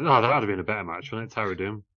 Oh, that would have been a better match, wouldn't it? Tower of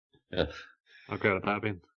Doom. Yeah. How great would that have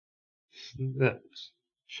been? Yeah.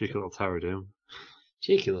 Cheeky little Tower of Doom.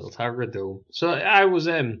 Cheeky little Tower of Doom. So I was,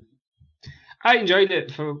 I enjoyed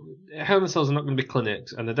it. For Hell in a Cells are not going to be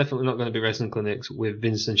clinics, and they're definitely not going to be wrestling clinics with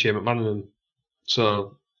Vince and Shane McMahon in them.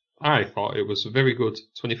 So I thought it was a very good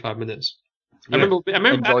 25 minutes. Yeah. I remember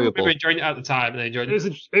enjoying it at the time, and I enjoyed it.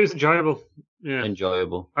 It was enjoyable. Yeah,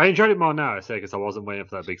 enjoyable. I enjoyed it more now, I say, because I wasn't waiting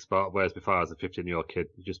for that big spot. Whereas before, I was a 15-year-old kid,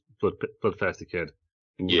 just bloodthirsty kid.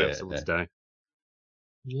 Yeah, today.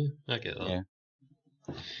 Yeah, I get that. Yeah.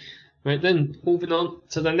 Right then, moving on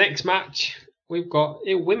to the next match, we've got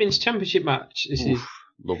a women's championship match. This is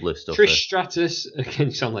lovely stuff. Trish Stratus, again,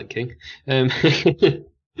 you sound like King.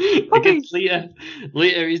 Against Lita.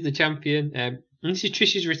 Lita is the champion. And this is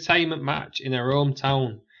Trish's retirement match in her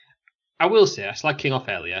hometown. I will say, I slagged King off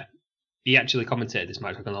earlier. He actually commentated this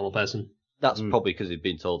match like a normal person. That's probably because he'd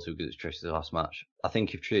been told to because it's Trish's last match. I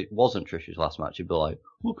think if it wasn't Trish's last match, he'd be like,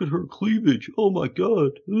 look at her cleavage. Oh my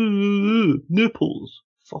god. Nipples.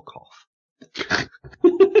 Fuck off.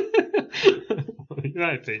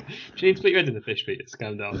 Right, Pete. Do you need to put your head in the fish, Pete? It's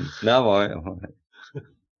calm down. No, I'm alright.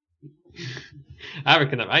 I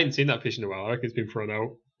reckon I ain't seen that fish in a while. I reckon it's been thrown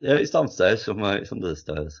out. Yeah, it's downstairs somewhere. It's under the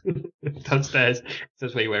stairs. Downstairs.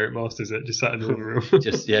 That's where you wear it most, is it? Just sat in the living room.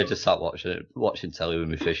 just sat watching telly with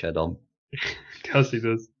my fish head on. Because he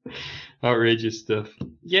does. Outrageous stuff.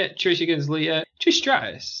 Yeah, Trish against Lita. Trish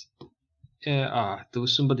Stratus. Yeah, there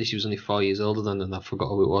was somebody she was only 4 years older than, and I forgot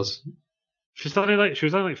who it was. She was only like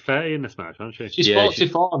 30 in this match, wasn't she? She's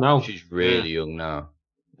 44 now. She's really young now.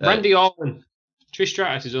 Randy Orton. Trish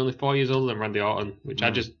Stratus is only 4 years older than Randy Orton, which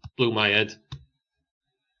I just blew my head.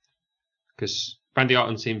 Because Randy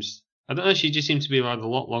Orton seems... I don't know, she just seems to be around a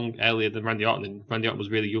lot earlier than Randy Orton, and Randy Orton was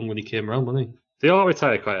really young when he came around, wasn't he? They all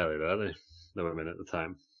retired quite early, though, didn't they? The women at the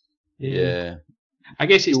time. Yeah. I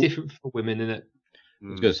guess it's different for women, isn't it? I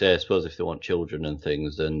was going to say, I suppose if they want children and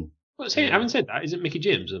things, then... Well, having said that, isn't Mickie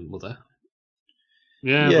James a mother?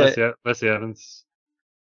 Yeah. Leslie Evans.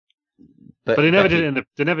 But they never did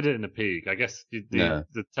it in the peak. I guess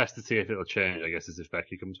the test to see if it'll change, I guess, is if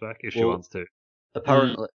Becky comes back, if she wants to.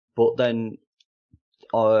 Apparently, but then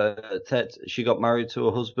she got married to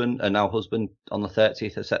her husband, and now husband, on the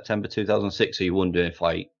 30th of September 2006. So you're wondering if,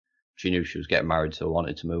 like, she knew she was getting married, so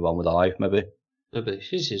wanted to move on with her life, maybe. Maybe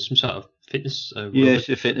she's some sort of fitness. She's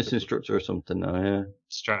a fitness instructor or something now. Yeah.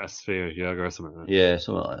 Stratosphere yoga or something like that. Yeah,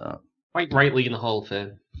 something like that. Quite rightly in the Hall of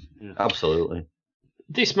Fame. Yeah. Absolutely.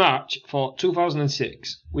 This match for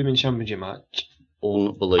 2006 Women's Championship match.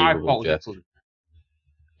 Unbelievable, Jeff.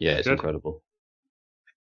 Yeah, it's incredible.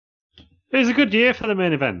 It was a good year for the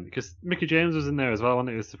main event because Mickie James was in there as well, wasn't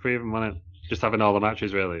it? It was the three of them, wasn't it? Just having all the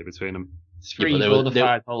matches really between them. Three bona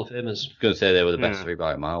fide Hall of Famers. I was going to say they were the best three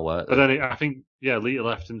by a mile, weren't they? But then I think, Lita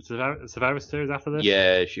left in Survivor Series after this.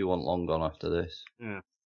 Yeah, she wasn't long gone after this.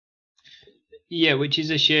 Yeah, which is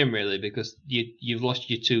a shame really because you've lost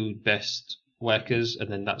your two best workers, and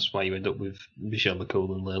then that's why you end up with Michelle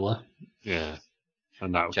McCool and Layla. Yeah,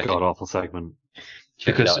 and that god awful segment.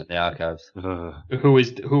 Check it out in the archives. Who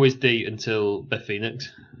is D until Beth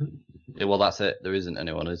Phoenix? Yeah, well, that's it. There isn't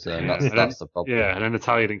anyone, is there? And that's the problem. Yeah, and then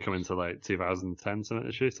Natalya didn't come until like 2010, something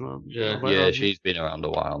like that. Yeah, she's been around a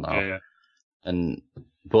while now. Yeah.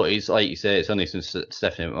 But it's like you say, it's only since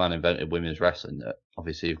Stephanie McMahon invented women's wrestling that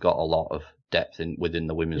obviously you've got a lot of depth within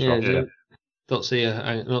the women's roster. Yeah. Don't say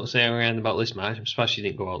around about this match. I'm surprised she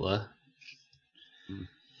didn't go out there. You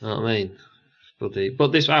know what I mean? But I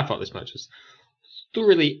thought this match was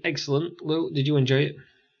thoroughly excellent. Lou, did you enjoy it?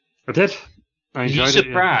 I did. I enjoyed it. Were you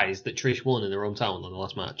surprised that Trish won in her hometown on the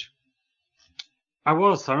last match? I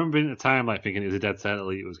was. I remember at the time thinking it was a dead set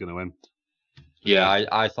Elite was going to win. Yeah,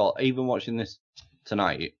 I thought, even watching this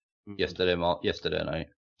tonight, yesterday night.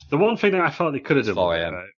 The one thing that I thought they could have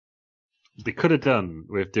done, they could have done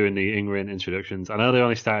with doing the in-ring introductions. I know they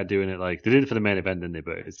only started doing it they did it for the main event, didn't they?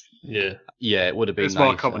 But it's it would have been. It's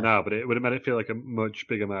more common now, but it would have made it feel like a much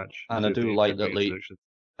bigger match. And I do like that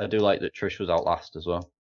Trish was out last as well.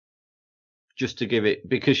 Just to give it,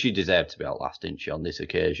 because she deserved to be out last, didn't she, on this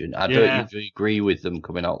occasion? I don't usually agree with them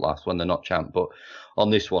coming out last when they're not champ, but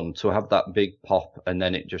on this one, to have that big pop and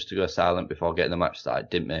then it just to go silent before getting the match started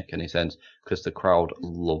didn't make any sense because the crowd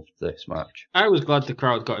loved this match. I was glad the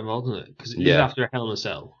crowd got involved in it because it was after a Hell in a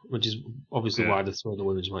Cell, which is obviously why they're throwing the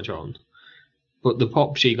women's match on. But the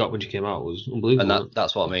pop she got when she came out was unbelievable. And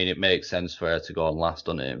that's what I mean. It makes sense for her to go on last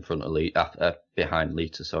on it in front of behind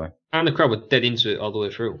Lita, sorry. And the crowd were dead into it all the way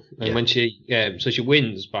through. And when she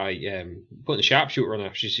wins by putting the sharpshooter on her.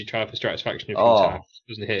 She tried for Stratisfaction a few times.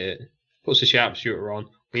 Doesn't hit it. Puts the sharpshooter on.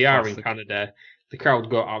 We are in Canada. The crowd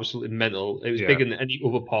got absolutely mental. It was bigger than any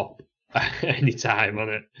other pop at any time on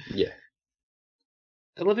it. Yeah.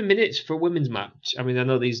 11 minutes for a women's match. I mean, I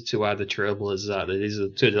know these two are the trailblazers. These are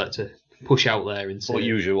the two that like to push out there and say. But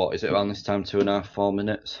usually, what is it around this time? 2.5, 4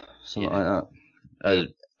 minutes, something like that.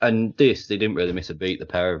 And they didn't really miss a beat. The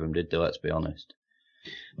pair of them did. Let's be honest.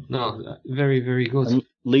 No, very, very good. And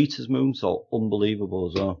Lita's moonsault, unbelievable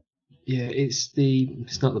as well. Yeah, it's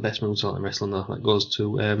not the best moonsault in wrestling though. That goes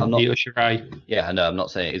to Io Shirai. Yeah, I know. I'm not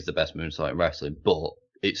saying it is the best moonsault in wrestling, but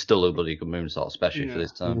it's still a bloody good moonsault, especially for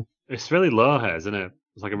this time. It's really low here, isn't it?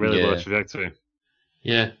 It's like a really low trajectory.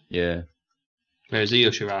 Yeah. Yeah. Whereas Io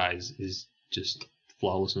Shirai's is just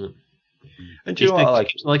flawless, isn't it? And do you know what I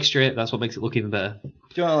like? Like straight, that's what makes it look even better. Do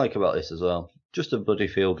you know what I like about this as well? Just a bloody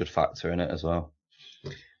feel-good factor in it as well.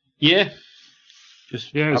 Yeah.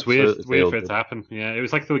 It was weird for it to happen. Yeah, it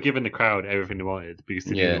was like they were giving the crowd everything they wanted because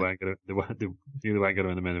they knew they weren't going to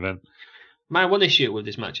win the main event. My one issue with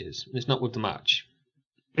this match is it's not with the match.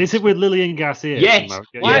 Is it with Lillian Garcia? Yes.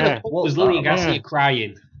 Why Yeah. the fuck was Lillian Garcia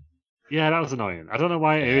crying? Yeah, that was annoying. I don't know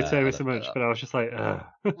why it irritated me so I don't much, get but I was just like, ugh.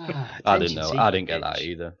 I didn't know. I didn't get that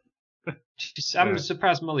either. I'm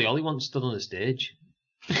surprised Molly Holly wasn't stood on the stage.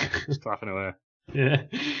 Just laughing away. Yeah.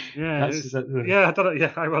 Yeah, yeah, I don't know.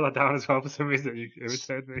 Yeah, I wrote that down as well for some reason. It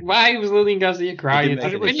irritated me. Why was Lillian Garcia crying? It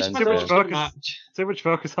didn't make any sense, Too much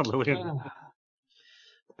focus on Lillian.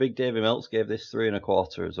 Big Davy Meltz gave this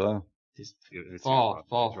 3.25 as well.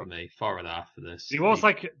 Four for me, 4.5 for this. There was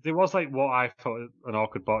like what I thought an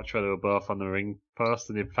awkward botch where they were both on the ring post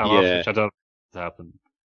and they fell off, which I don't think has happened.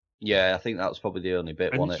 Yeah, I think that was probably the only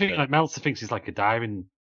bit. And I think like Meltzer thinks he's like a diving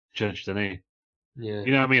judge, doesn't he? Yeah.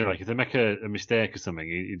 You know what I mean? Like if they make a mistake or something,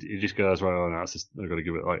 he just goes, "Well, no, that's just I've got to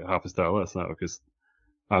give it like half a star less now because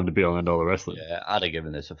I'm the be all and end all of wrestling." Yeah, I'd have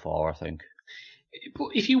given this a 4, I think. But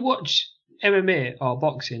if you watch MMA or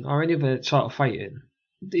boxing or any other sort of fighting,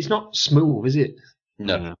 it's not smooth, is it?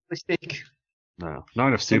 No. No. Not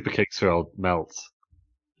enough super kicks for old Meltz.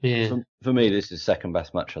 Yeah. For me, this is second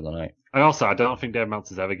best match of the night. And also, I don't think Dave Meltz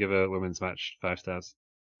has ever given a women's match 5 stars.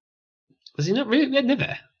 Was he not really? Yeah,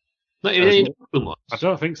 never. Not even any Brooklyn ones. I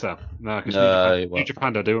don't think so. No, because New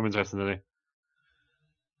Japan don't do women's wrestling,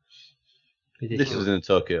 do they? This was in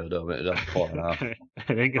Tokyo, don't it? That's 4.5. It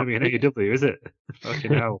ain't going to be an AEW, is it?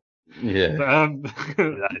 Fucking hell. Yeah.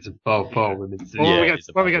 That is a 4 women's. When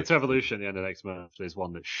we get to Evolution at the end of next month, there's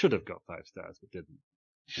one that should have got 5 stars but didn't.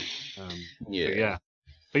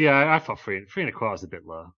 But yeah, I thought 3.25 is a bit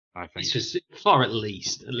low. I think it's just 4 at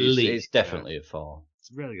least. It's definitely a 4.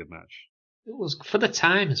 It's a really good match. It was for the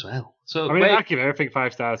time as well. So I mean, I give everything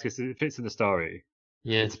 5 stars because it fits in the story.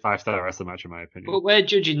 Yeah, it's a 5-star wrestling match in my opinion. But we're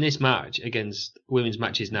judging this match against women's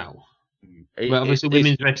matches now. Well, obviously,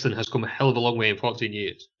 women's wrestling has come a hell of a long way in 14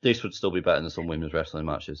 years. This would still be better than some women's wrestling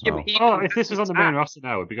matches now. If this was on the main roster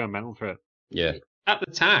now, we'd be going mental for it. Yeah. At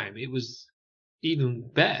the time, it was even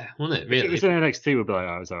better, wasn't it? Really? If it was in NXT, we'd be like,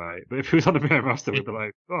 oh, it was alright. But if it was on the main roster, we'd be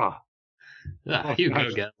like, you go,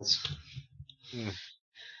 girls. Yeah.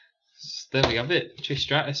 There we have it. Trish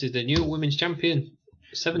Stratus is the new women's champion.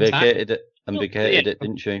 7 vacated times. Vacated it,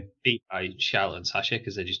 didn't she? Beat by Charlotte and Sasha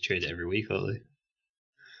because they just trade it every week, don't they?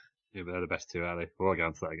 Yeah, but they're the best 2, are they? We won't get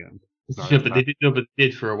onto that again. But they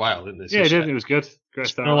did for a while, didn't they? So yeah, it did. It was good. Great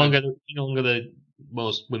start. No longer the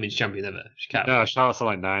most women's champion ever. No, Charlotte's on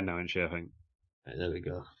like 9 now, isn't she? I think. Right, there we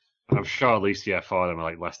go. And I'm sure at least 4 of them are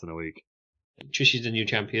like less than a week. Trish is the new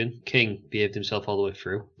champion. King behaved himself all the way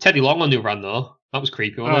through. Teddy Long on the run though. That was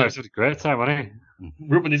creepy, wasn't it? It was a great time, wasn't it?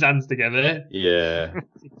 Rubbing his hands together. Yeah.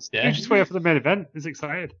 You just wait for the main event. He's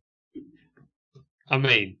excited. I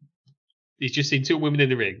mean, he's just seen 2 women in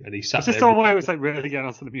the ring and he sat there. It's just the way it was like really getting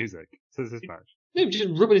onto the music. So this match. No, just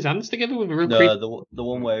rubbing his hands together with a real the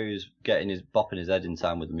one where he was bopping his head in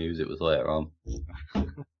time with the music was later on.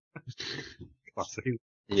 Classic.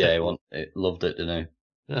 Yeah, he loved it, didn't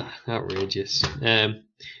he? Outrageous.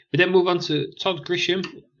 We then move on to Todd Grisham.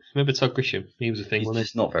 Remember Todd Grisham? He was a thing, wasn't he?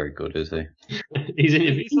 He's not very good, is he?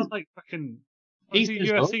 He's not like fucking. He's in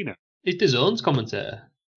UFC now. He's DAZN's commentator.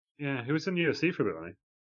 Yeah, he was in UFC for a bit, wasn't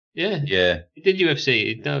he? Yeah. Yeah. He did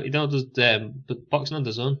UFC. He now does boxing on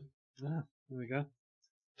DAZN. Ah, there we go.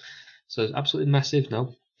 So it's absolutely massive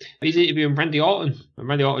now. He's interviewing Randy Orton, and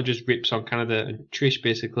Randy Orton just rips on Canada and Trish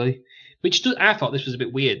basically. I thought this was a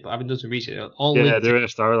bit weird, but I haven't done some research. They're in a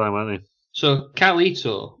storyline, weren't they? So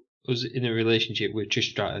Carlito was in a relationship with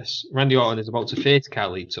Trish Stratus. Randy Orton is about to face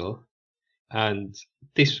Carlito, and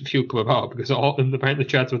this feud come about because Orton apparently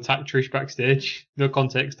tried to attack Trish backstage. No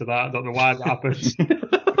context to that. I don't know why that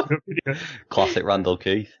happened. Classic Randall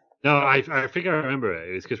Keith. No, I think I remember it.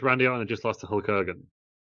 It was because Randy Orton had just lost to Hulk Hogan.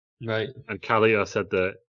 Right. And Carlito said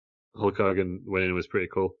that Hulk Hogan winning was pretty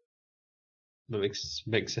cool. That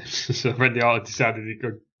makes sense. So Randy Orton decided he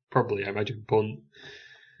could probably, I imagine, punt.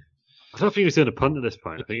 I don't think he was doing a punt at this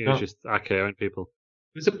point. I think it was just RKOing people.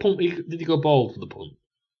 Was a punt? Did he go bald for the punt?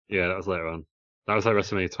 Yeah, that was later on. That was like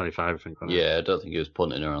WrestleMania 25, I think. Yeah, I don't think he was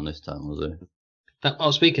punting around this time, was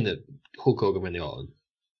he? Speaking of Hulk Hogan, Randy Orton,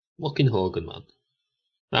 fucking Hogan, man.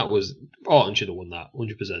 Orton should have won that,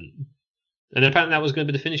 100%. And apparently that was going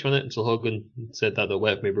to be the finish, wasn't it? Until Hogan said that, don't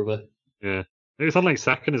wait for me, brother. Yeah. He was on like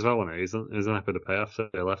second as well, wasn't he? He was on happy to pay off, so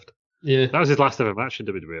he left. Yeah. That was his last ever match in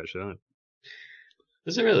WWE, actually, wasn't it?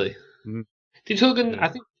 Is it really? Mm-hmm. Did Hogan,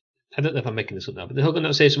 I don't know if I'm making this up now, but did Hogan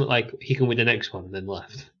not say something like, he can win the next one and then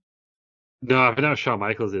left? No, I think that was Shawn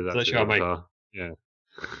Michaels did that. That's Shawn Michaels. Yeah.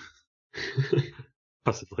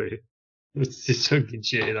 Possibly. It's just talking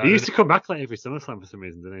shit. He used to come back like every SummerSlam for some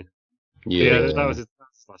reason, didn't he? Yeah. That was his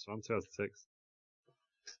last one, 2006.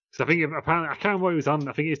 Because I think apparently I can't remember what he was on.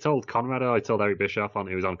 I think he told Conrad or he told Eric Bischoff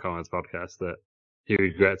he was on Conrad's podcast that he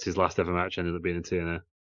regrets his last ever match ended up being in TNA.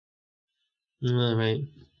 Right.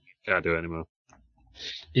 Can't do it anymore.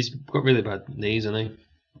 He's got really bad knees, hasn't he?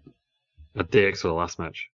 A dicks for the last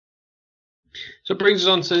match. So it brings us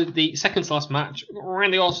on to the second to last match.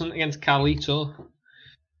 Randy Orton against Carlito.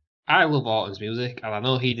 I love Orton's music, and I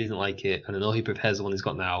know he didn't like it, and I know he prefers the one he's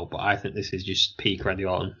got now, but I think this is just peak Randy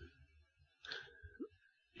Orton.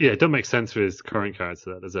 Yeah, it doesn't make sense for his current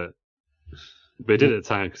character, does it? But he did it at the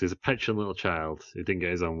time because he's a petulant little child who didn't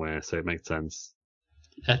get his own way, so it makes sense.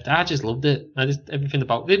 I just loved it. Everything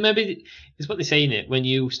about it. Maybe it's what they say in it. When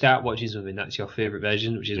you start watching something, that's your favourite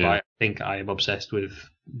version, which is why I think I am obsessed with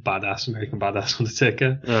American Badass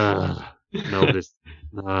Undertaker. Nobody's.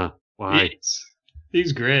 Nah, why?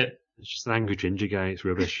 He's great. It's just an angry ginger guy. It's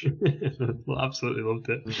rubbish. Well, absolutely loved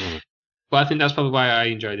it. But I think that's probably why I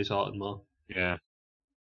enjoy this Orton more. Yeah.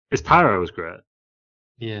 His pyro was great.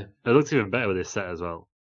 Yeah. It looked even better with his set as well.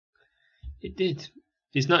 It did.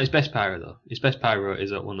 It's not his best pyro, though. His best pyro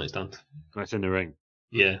is at One Night Stand. That's in the ring.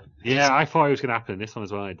 Yeah. Yeah, I thought it was going to happen in this one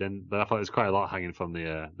as well. It didn't, but I thought there was quite a lot hanging from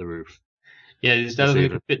the roof. Yeah, there's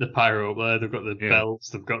definitely a bit of the pyro up there. They've got the belts.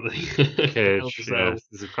 They've got the cage. Yeah,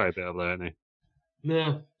 there's quite a bit up there, isn't he?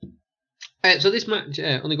 No. So this match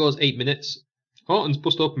only goes 8 minutes. Orton's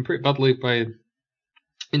bust open pretty badly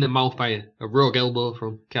in the mouth by a rogue elbow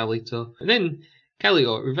from Carlito. And then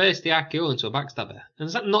Carlito reversed the RKO into a backstabber. And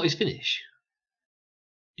is that not his finish?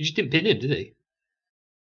 He just didn't pin him, did he?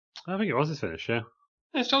 I think it was his finish, yeah.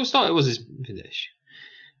 I always thought it was his finish.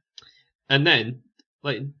 And then,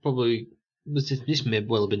 probably, this may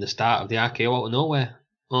well have been the start of the RKO out of nowhere.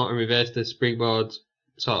 Orton reversed the springboard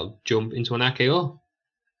sort of jump into an RKO.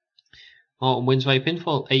 Orton wins by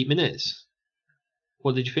pinfall, 8 minutes.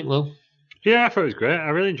 What did you think, Lou? Yeah, I thought it was great. I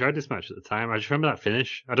really enjoyed this match at the time. I just remember that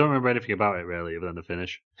finish. I don't remember anything about it, really, other than the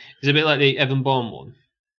finish. It's a bit like the Evan Bourne one.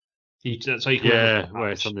 That's how you can where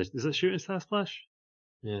it's on this. Is it Shooting Star Splash?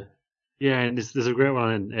 Yeah. Yeah, and there's a great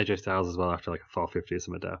one in AJ Styles as well after like a 450 or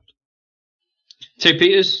something daft. Terry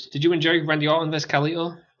Peters, did you enjoy Randy Orton vs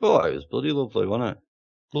Carlito? Oh, it was bloody lovely, wasn't it?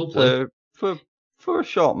 Lovely. For a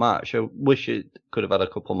short match, I wish it could have had a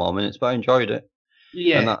couple more minutes, but I enjoyed it.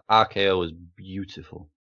 Yeah. And that RKO was beautiful.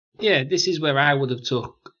 Yeah, this is where I would have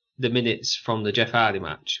took the minutes from the Jeff Hardy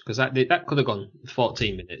match, because that could have gone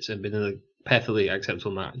 14 minutes and been a perfectly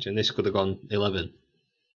acceptable match, and this could have gone 11.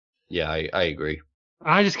 Yeah, I agree.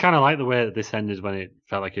 I just kind of like the way that this ended when it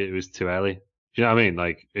felt like it was too early. Do you know what I mean?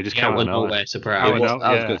 Like, it just came out of nowhere. Surprise. I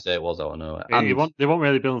was going to say it was out of nowhere. They weren't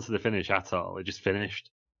really building to the finish at all. It just finished.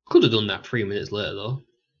 Could have done that 3 minutes later, though.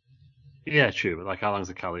 Yeah, true, but how long's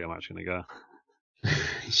the Carlito match going to go?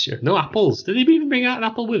 Sure. No apples. Did he even bring out an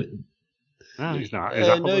apple with him? No, he's not.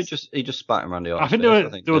 No, he just spat him around the I think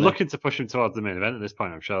they were looking to push him towards the main event at this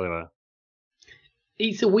point, I'm sure they were.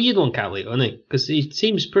 He's a weird one, Carlito, isn't he? Because he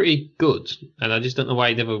seems pretty good, and I just don't know why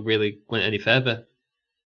he never really went any further.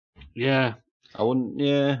 Yeah. I wouldn't.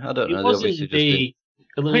 Yeah, I don't know. It wasn't I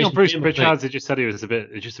think on Bruce Pritchard's, he just said he was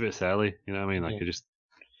just a bit silly. You know what I mean?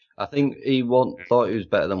 I think he thought he was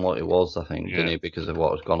better than what he was. I think, didn't he? Because of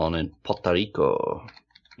what was going on in Puerto Rico.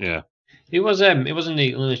 Yeah. It was in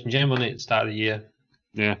the Elimination Chamber, wasn't it, at the start of the year?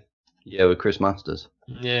 Yeah. Yeah, with Chris Masters.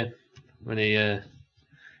 Yeah, when he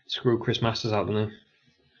screwed Chris Masters out, didn't he?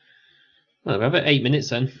 Well, we have 8 minutes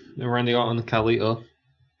then. Randy Orton and Carlito.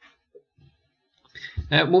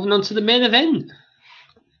 Moving on to the main event.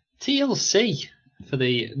 TLC for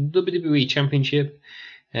the WWE Championship.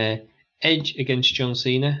 Edge against John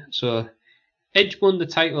Cena. So Edge won the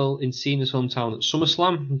title in Cena's hometown at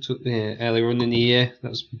SummerSlam earlier on in the year.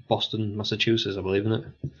 That's Boston, Massachusetts, I believe, isn't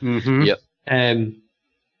it? Mm-hmm. Yep.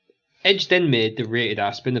 Edge then made the Rated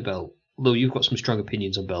R Spinner belt. Lou, you've got some strong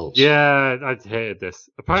opinions on belts. Yeah, I hated this.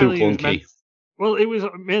 Apparently, Too clunky. It was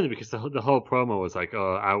mainly because the whole promo was like,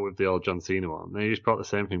 out with the old John Cena one. They just brought the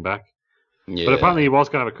same thing back. Yeah. But apparently he was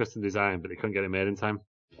going to have a custom design, but they couldn't get it made in time.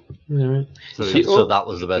 Yeah. So that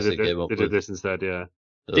was the best they came up with. They did this instead, yeah.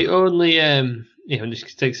 The only,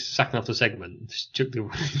 just takes a second off the segment, just chuck the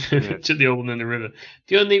old one in the river.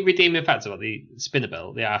 The only redeeming factor about the spinner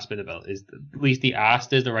belt, the R spinner belt, is at least the R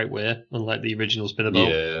stays the right way, unlike the original spinner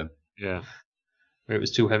belt. Yeah. Where it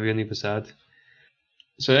was too heavy on the other side.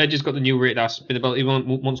 So Edge has got the new Rated R spinner belt. He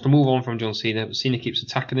wants to move on from John Cena, but Cena keeps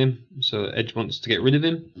attacking him, so Edge wants to get rid of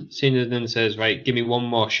him. Cena then says, right, give me one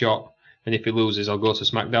more shot, and if he loses, I'll go to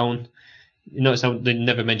SmackDown. You notice how they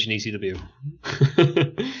never mention ECW.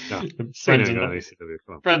 No, Cena got ECW.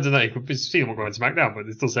 Come on. Friends and I, Cena won't go on SmackDown, but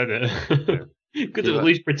they still said it. Could have at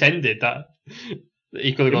least pretended that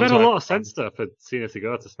He could have It gone made to a lot of sense though for Cena to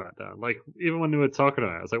go to SmackDown. Like even when we were talking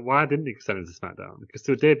about it, I was like, why didn't he send him to SmackDown? Because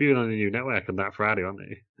they were debuting on a new network on that Friday, aren't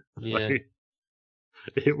they? Yeah, Like,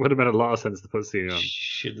 it would have made a lot of sense to put Cena on.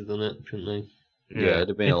 should have done it, shouldn't they? Yeah, it'd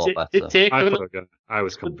have been a lot better. Did Taker, I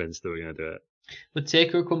was convinced they were going to do it. would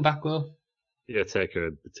Taker come back though? Yeah, Taker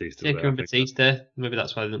and Batista. Taker and Batista. Maybe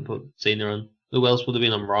that's why they didn't put Cena on. Who else would have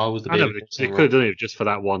been on Raw? Was the I know, baby? but they could have done it just for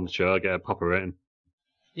that one show, get a proper rating.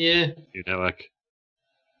 Yeah, You know, like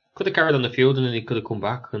could have carried on the feud and then he could have come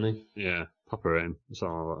back, couldn't he? yeah, proper rating. That's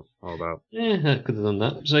all about. Yeah, could have done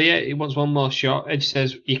that. So yeah, he wants one more shot. Edge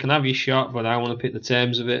says, you can have your shot, but I want to pick the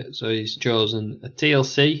terms of it. So he's chosen a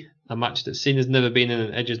TLC, a match that Cena's never been in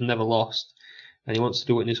and Edge has never lost. And he wants to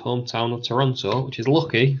do it in his hometown of Toronto, which is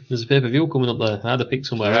lucky. There's a pay-per-view coming up there. I'd have picked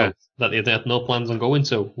somewhere else that they had no plans on going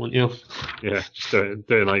to, wouldn't you? Yeah, just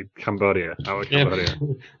doing like Cambodia, out of Cambodia.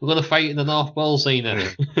 We're going to fight in the North Pole, Cena.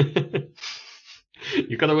 Yeah.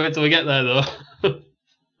 You've got to wait till we get there, though.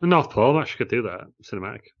 The North Pole match could do that,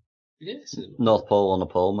 cinematic. Yes. North Pole on a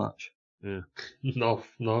pole match. Yeah. North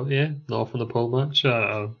on the pole match.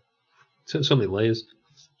 So many layers.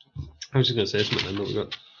 I was just going to say something then, but we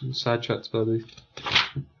got sidetracked by the...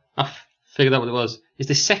 I figured out what it was. It's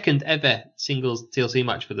the second ever singles TLC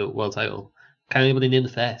match for the world title. Can anybody name the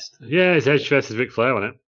first? Yeah, it's Edge versus Ric Flair,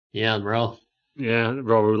 wasn't it? Yeah, on Raw. Yeah,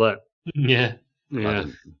 Raw Roulette. Yeah. Yeah.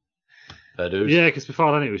 Fair dues. Yeah, because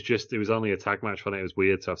before then it was only a tag match. When it was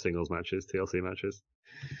weird to have singles matches, TLC matches.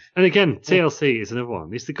 And again, TLC is another one.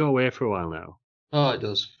 It needs to go away for a while now. Oh, it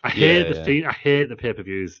does. I hate the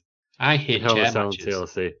pay-per-views. I hate Hell in a chair Cell and matches.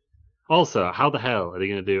 TLC. Also, how the hell are they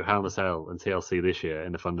going to do Hell in a Cell and TLC this year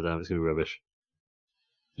in the Thunderdome? It's going to be rubbish.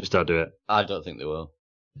 Just don't do it. I don't think they will.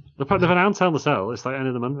 They've announced Hell in a Cell. It's like end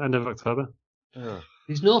of the month, end of October.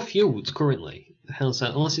 There's no feuds currently. Hell in a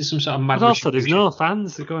Cell, unless it's some sort of mad. But also, there's no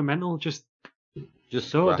fans. They're going mental. Just don't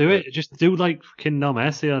scrap do it. Just do like fucking No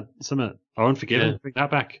Mercy or something. Or Unforgiven. Yeah. Bring that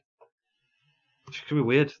back. It could be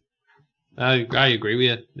weird. I agree with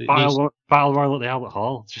you. It Battle Royal at the Albert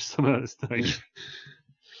Hall. It's just something that's like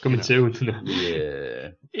coming soon.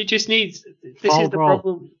 Yeah. It just needs. This Fall is the Brawl.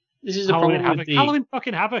 problem. This is the Halloween problem with Havoc. the. Halloween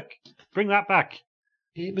fucking Havoc. Bring that back.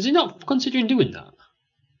 Was he not considering doing that?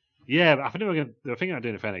 Yeah, but I think they were thinking about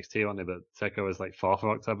doing it for NXT, weren't they? But Takeover was like 4th of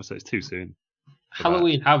October, so it's too soon.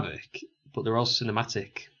 Halloween Havoc, but they're also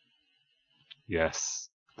cinematic. Yes.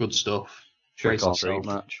 Good stuff. Trick or Brace treat yourself.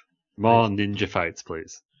 match. More ninja fights,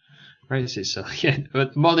 please. Right, so yeah,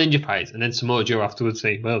 but more Ninja fights, and then Samoa Joe afterwards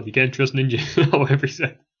saying, "Well, you can't trust Ninja," or whatever he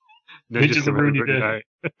said. Ninja's a ruin your day.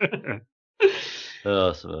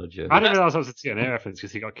 Oh, so Joe. I didn't realise that was a TNA reference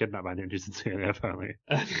because he got kidnapped by ninjas in TNA, apparently.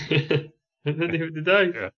 And then did I?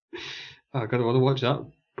 Yeah. Oh, God, I want to watch that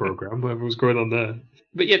program, whatever was going on there.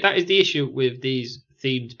 But yeah, that is the issue with these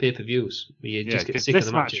themed pay-per-views. You just get sick of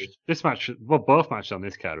the matches. This match, well, both matches on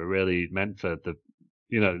this card are really meant for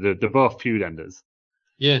they're both feud enders.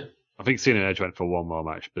 Yeah, I think Cena and Edge went for one more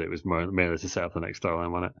match, but it was mainly to set up the next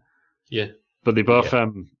storyline, wasn't it? yeah. But they both, They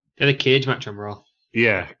had a cage match on Raw.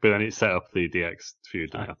 yeah, but then it set up the DX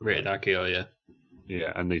feud. didn't it? Rated RKO, yeah.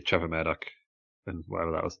 Yeah, and the Trevor Murdoch and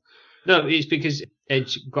whatever that was. No, it's because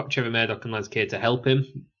Edge got Trevor Murdoch and Lance Cade to help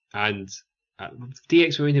him, and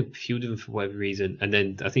DX were in a feud with him for whatever reason, and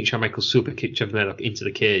then I think Shawn Michaels super kicked Trevor Murdoch into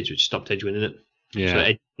the cage, which stopped Edge winning it. Yeah. So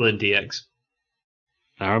Edge blamed DX.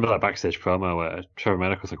 I remember that backstage promo where Trevor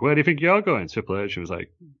Murdoch was like, "Where do you think you're going?" Triple H was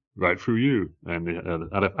like, "Right through you," and they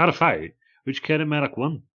had a fight, which Cade and Murdoch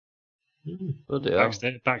won. Bloody hell.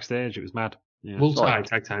 Backstage, it was mad. Yeah, World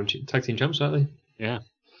tag team champs, aren't they? yeah.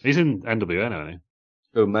 He's in NWA now, isn't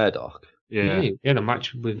Oh, Murdoch. he? Yeah, He had a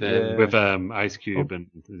match with Yeah. with Ice Cube and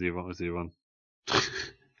the one.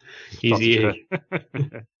 Easy.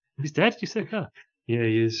 He's dead. Did you say that? Yeah,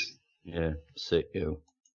 he is. Yeah. Sick, you.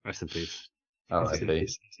 Rest in peace. R.I.P.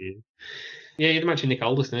 Yeah, he had a match with Nick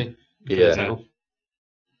Aldis, didn't he? Yeah.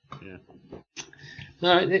 Yeah.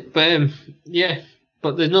 All right, but yeah,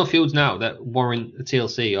 but there's no feuds now that warrant a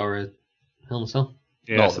TLC or a Hell in a Cell.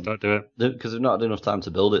 Yeah, No. so don't do it. Because they've not had enough time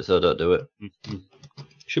to build it, so don't do it.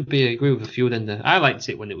 Should be a agree with a feud ender. I liked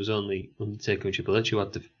it when it was only Undertaker and Triple H who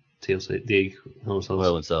had the TLC, the Hell in a Cell.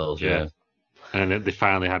 Well in cells, yeah. And then they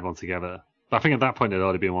finally had one together. But I think at that point there'd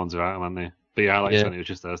already been ones around them, hadn't they? But yeah, I liked it when it was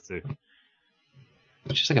just those two.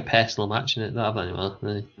 It's just like a personal match, isn't it? That happened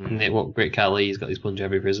anymore. And what Great Khali's got his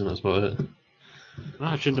Punjabi prison, that's about it. No,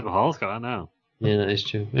 Jinder Mahal's got that now. Yeah, that is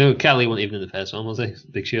true. Oh, Khali wasn't even in the first one, was he?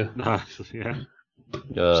 Big Show. No, yeah.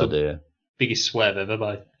 Oh, So- dear. Biggest swerve ever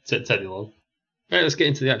by Teddy Long. Right, let's get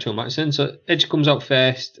into the actual match then. So Edge comes out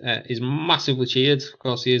first. He's massively cheered. Of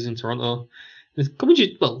course, he is in Toronto. The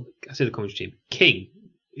commentary, well, I say the commentary team. King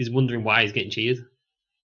is wondering why he's getting cheered.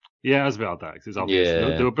 Yeah, it was a bit odd that 'cause it's obvious.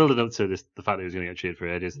 Yeah. They were building up to this, the fact that he was going to get cheered for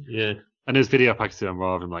ages. Yeah. And there's video packages on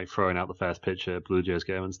Raw of him like throwing out the first pitch at Blue Jays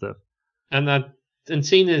game and stuff. And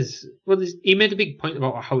Cena's, he made a big point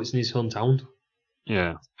about how it's in his hometown.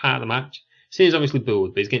 Yeah. Part of the match. Cena's obviously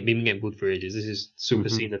booed, but he's been getting booed for ages. This is Super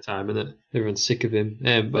Mhm. Cena time, isn't it? Everyone's sick of him.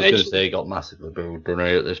 I But was going Edge, to say he got massively booed, didn't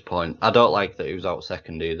he, at this point? I don't like that he was out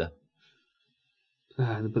second either.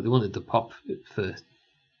 but they wanted the pop for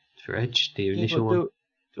Edge, the initial one.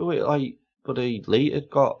 Do it like Buddy Lee had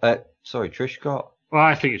got. Trish got. Well,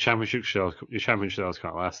 I think your championship shows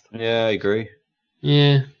can't last. Yeah, I agree.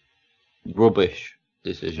 Yeah, Rubbish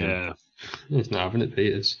decision. Yeah. it's not having it,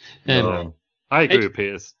 Peters. No. I agree Edge- with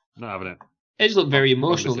Peters. Not having it. Edge looked very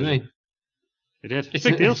emotional, didn't he? He did. It's a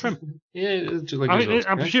big deal for him. Yeah, it's just like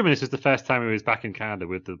I'm presuming this is the first time he was back in Canada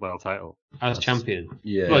with the world title. as champion.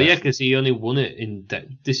 Yeah. Well, yeah, because he only won it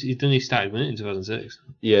he only started winning it in 2006.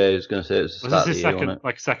 Yeah, I was going to say it's the Was start this of the his year, wasn't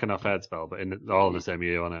it? second off-air spell, but all in the same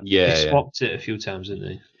year, wasn't it? Yeah, He yeah. swapped it a few times, didn't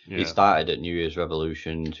he? Yeah. He started at New Year's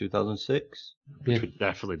Revolution 2006. Which we're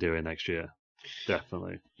definitely doing next year.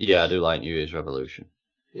 Definitely. Yeah, I do like New Year's Revolution.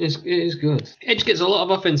 It is good. Edge gets a lot of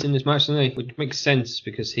offense in this match, doesn't he? Which makes sense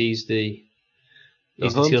because he's the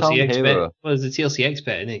TLC hometown expert. hero. Well, he's the TLC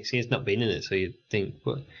expert, isn't he? 'Cause he's not been in it, so you'd think.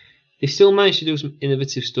 But they still managed to do some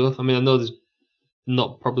innovative stuff. I mean, I know there's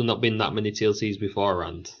probably not been that many TLCs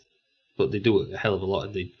beforehand, but they do a hell of a lot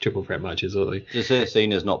of the triple threat matches, don't they? To say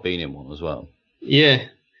Cena's not been in one as well. Yeah,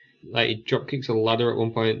 like he drop kicks a ladder at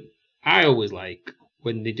one point. I always like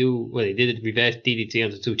when they did a reverse DDT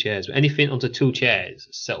onto two chairs, but anything onto two chairs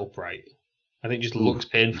set up right, I think just looks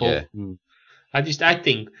painful. Yeah. I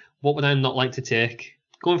think, what would I not like to take?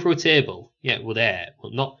 Going through a table, yeah, would hurt,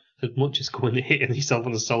 but not as much as going and hitting yourself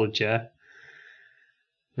on a solid chair.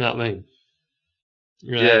 You know what I mean?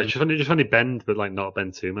 Yeah, just when you bend, but like not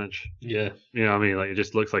bend too much. Yeah. You know what I mean? Like it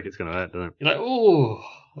just looks like it's gonna hurt, doesn't it? You're like, oh,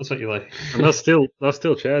 that's what you like. And those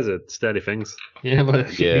steel chairs are sturdy things. Yeah,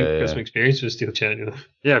 but Yeah, you've got yeah. some experience with steel chairs. You know?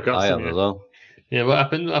 Yeah, I've got I some. am Yeah. as well. Yeah, what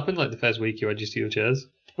happened like the first week you had your steel chairs?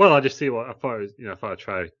 Well, I just see what I thought. I thought I'd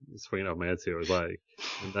try swinging over my head, see what it was like,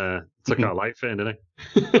 and took out a light fitting, didn't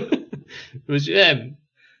I? Was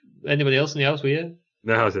anybody else in the house with you?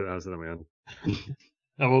 No, I was in my own.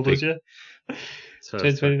 How old was you? So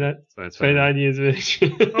 29 years of age.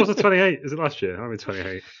 I was 28. Is it last year? I'm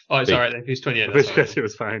 28. Oh, it's Big- alright then. If he's 28, I that's wish alright. it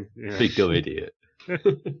was fine. Yeah. Big dumb idiot.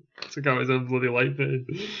 Took out his own bloody light fitting.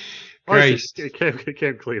 Honestly, Christ. it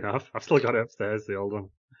came clean off. I've still got it upstairs, the old one.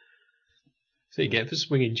 So you get for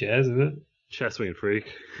swinging chairs, isn't Chair swinging freak.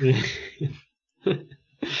 it?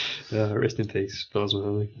 Rest in peace, Phil's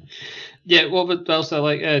Mahoney. Yeah, what else I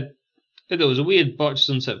like? There was a weird botched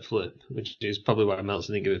sunset flip, which is probably why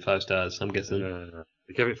Meltzer didn't give it 5 stars, I'm guessing.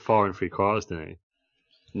 He gave it 4 3/4, didn't he?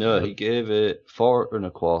 No, he gave it 4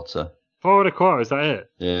 1/4. 4 1/4, is that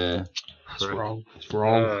it? Yeah. That's wrong. It's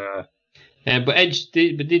wrong. But Edge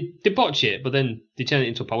did botch it, but then they turned it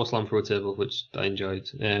into a power slam through a table, which I enjoyed.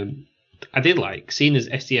 I did like Cena's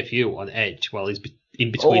STFU on Edge while he's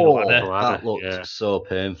in between the ladder. That looked yeah. so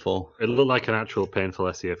painful. It looked like an actual painful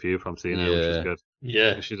SCFU from Cena, which is Yeah. good.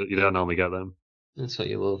 Yeah, You don't normally get them. that's what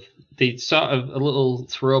you love. The sort of a little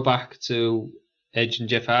throwback to Edge and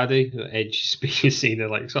Jeff Hardy. Edge speaking of Cena,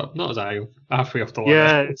 like sort of not as high, halfway off the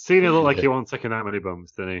ladder. Yeah, Cena looked like he won't take that many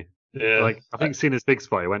bumps, didn't he? Yeah. Like I think Cena's big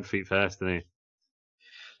spot, he went feet first, didn't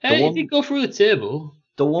he? The He one- did go through the table.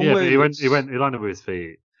 The one Yeah, where but he landed with his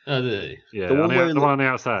feet. Oh, did Yeah, The one where he the one on the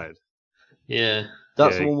outside. he? Yeah.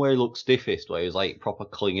 That's Yeah. the one where he looked stiffest, where he was like proper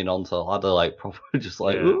clinging onto the ladder, like proper just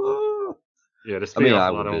like. Yeah. "Ooh." Yeah, the I speed mean, off I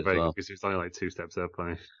the would ladder do was as very well. good because he was only like 2 steps up.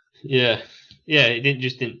 Like. Yeah, it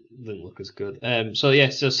didn't look as good.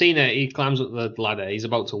 So Cena, he climbs up the ladder, he's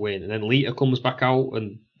about to win, and then Lita comes back out,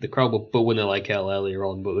 and the crowd were booing her like hell earlier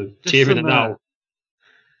on, but they're Just cheering her some, now.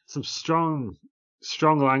 Some strong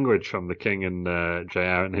language from the King and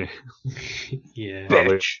JR in here. Yeah,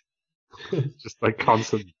 Bitch. Just like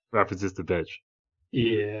constant references to bitch.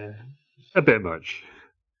 yeah, A bit much.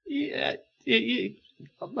 yeah.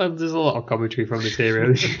 There's a lot of commentary from this here,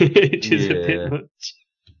 which is a Yeah. bit much.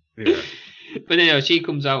 Yeah. But anyway, she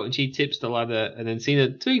comes out and she tips the ladder, and then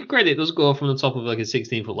Cena, to his credit, does go from the top of like a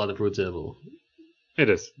 16-foot ladder through a table. It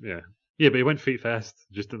is, yeah. Yeah, but he went feet first.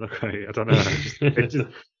 Just didn't look right. I don't know.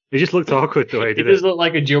 It just looked awkward the way he It did does it. look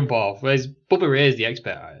like a jump off. Whereas Bubba Ray's the expert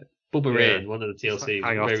at it. Bubba Yeah. Ray, one of the TLC,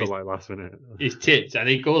 Hang off where till he's, like last minute. he's tipped and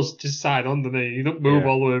he goes just side on, doesn't he? He don't move Yeah.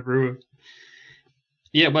 all the way through it.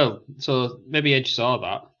 Yeah, well, so maybe Edge saw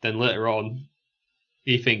that. Then later on,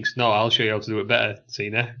 he thinks, no, I'll show you how to do it better,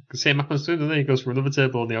 Cena. Because same happens to him, doesn't he? He goes for another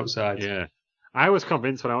table on the outside. Yeah. I was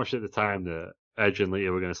convinced when I watched it at the time that Edge and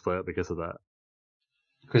Lita were going to split up because of that.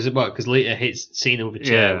 Because Lita hits Cena with a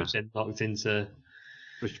chair, which then knocked into...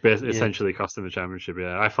 Which basically essentially cost him the championship,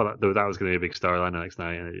 yeah. I thought that was going to be a big storyline the next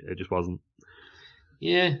night, and it just wasn't.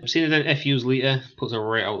 Yeah, Cena then FU's Lita, puts her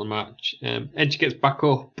right out of the match. Edge gets back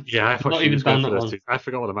up. Yeah, I thought she was going for those two. I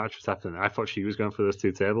forgot what the match was happening. I thought she was going for those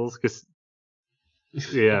two tables, because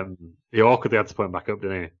he awkwardly had to put him back up,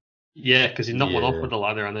 didn't he? Yeah, because he knocked one off with the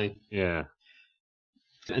ladder, I think. Yeah.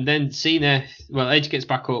 And then Cena, Edge gets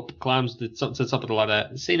back up, climbs to the top of the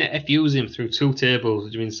ladder. Cena FUs him through two tables,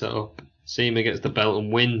 which means set up. Cena gets the belt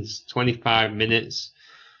and wins 25 minutes.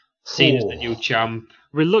 Cena's the new champ.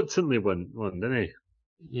 Reluctantly won, didn't he?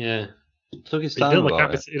 Yeah. Took his He time.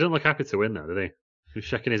 He didn't look happy to win, though, did he? He was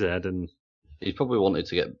shaking his head, and he probably wanted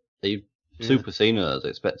to get Super Cena is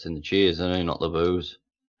expecting the cheers, and not the boos.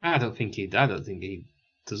 I don't think he does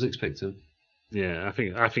expect them. Yeah, I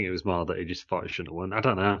think it was more that he just thought he shouldn't have won. I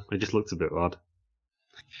don't know. It just looked a bit odd.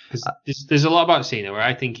 There's a lot about Cena where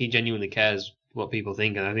I think he genuinely cares what people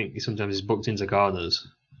think, and I think he sometimes is booked into corners.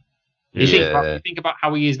 You think about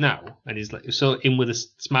how he is now, and he's like so in with the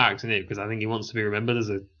smarks in it, because I think he wants to be remembered as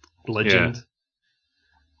a legend.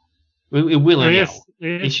 Yeah. It will anyhow.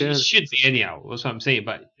 It should be anyhow. That's what I'm saying.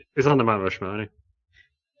 But he's on the Mount Rushmore, isn't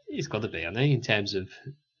he? He's got to be, hasn't he? In terms of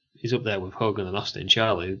he's up there with Hogan and Austin,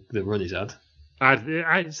 Charlie, the run he's had.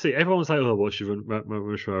 I see. Everyone's like, "Oh, what's your Mount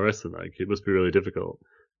Rushmore wrestling like? It must be really difficult."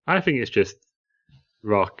 I think it's just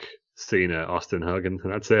Rock, Cena, Austin, Hogan,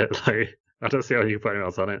 and that's it. Like, I don't see how you can put anyone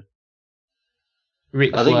else on it.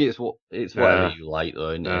 I think it's whatever you like,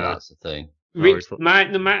 though, isn't it? That's the thing.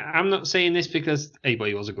 I'm not saying this because he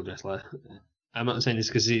was a good wrestler. I'm not saying this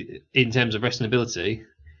because in terms of wrestling ability,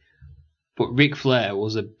 but Ric Flair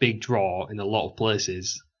was a big draw in a lot of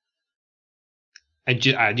places.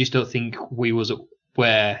 And I just don't think we was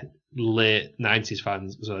where late 90s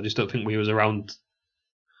fans, so I just don't think we was around.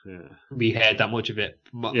 Yeah. We heard that much of it.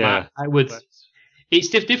 I would.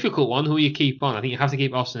 It's a difficult one. Who you keep on? I think you have to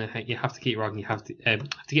keep Austin. You have to keep Rock. You have to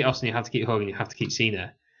get Austin. You have to keep Hogan. You have to keep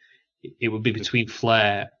Cena. It would be between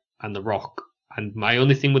Flair and The Rock. And my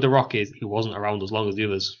only thing with The Rock is he wasn't around as long as the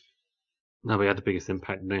others. No, but he had the biggest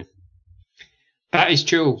impact, didn't he? That is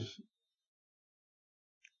true.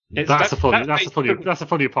 That's a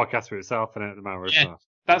funny podcast for itself, isn't it? The Mount Rushmore.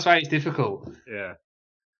 That's why it's difficult. Yeah.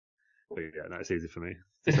 But yeah, no, it's easy for me.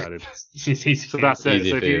 Decided. It's easy. So that's it.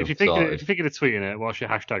 So if you're thinking of tweeting it, what's your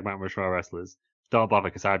hashtag Mount Rushmore wrestlers? Don't bother,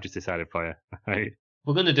 because I've just decided for you. Right?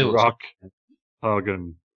 We're gonna do Rock,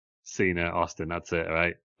 Hogan, Cena, Austin. That's it,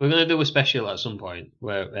 right? We're gonna do a special at some point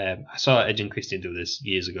where I saw Edge and Christian do this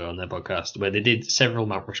years ago on their podcast, where they did several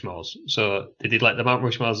Mount Rushmores. So they did like the Mount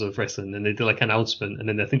Rushmores of wrestling, and they did like an announcement, and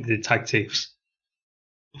then I think they did tag teams.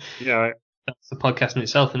 Yeah, right. That's the podcast in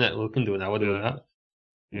itself, isn't it? We can do an hour doing that.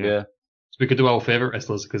 Yeah. So we could do our favourite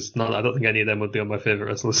wrestlers, because I don't think any of them would be on my favourite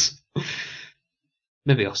wrestlers.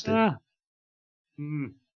 Maybe Austin.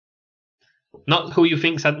 Not who you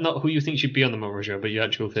think should be on the Mount Rushmore, but your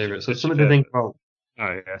actual favourite. So it's something to think about.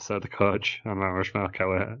 Oh yeah, so the coach on Mount Rushmore, can't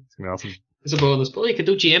wait. It's gonna be awesome. It's a bonus, but you could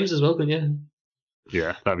do GMs as well, couldn't you?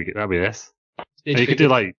 Yeah, that'd be this. And you could do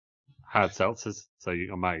like hard seltzers, so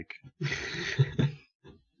you on Mike.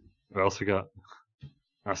 What else we got?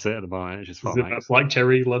 That's it at the moment. It's just fun. Black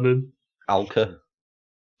cherry, lemon, Alka.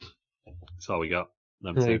 That's all we got.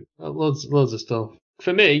 Loads of stuff.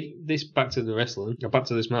 For me, back to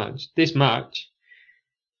this match. This match,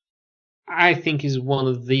 I think, is one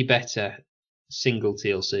of the better single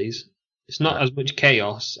TLCs. It's not as much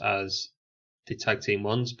chaos as the tag team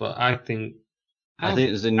ones, but I think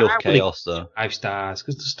there's enough chaos though. 5 stars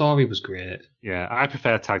because the story was great. Yeah, I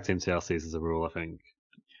prefer tag team TLCs as a rule. I think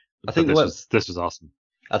this was awesome.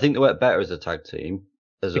 I think they worked better as a tag team,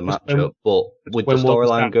 as a matchup, but with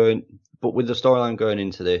the storyline going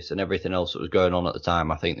into this and everything else that was going on at the time,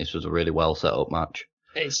 I think this was a really well set up match.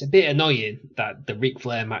 It's a bit annoying that the Ric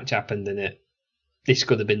Flair match happened in it. This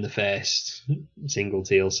could have been the first single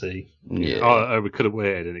TLC. Yeah. We could have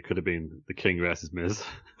waited, and it could have been the King versus Miz.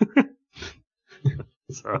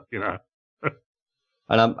 So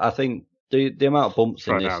And I think the amount of bumps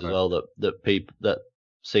in this as well that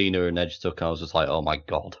Cena and Edge took, I was just like, oh my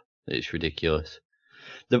god, it's ridiculous.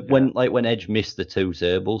 When Edge missed the 2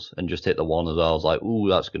 tables and just hit the 1 as well, I was like, ooh,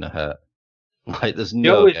 that's gonna hurt. Like, there's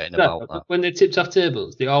no getting about that. When they tipped off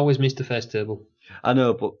tables, they always miss the first table. I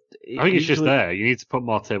know, but I think it's just there. You need to put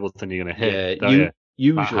more tables than you're gonna hit. Yeah,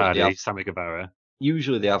 Usually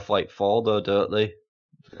they have like 4 though, don't they?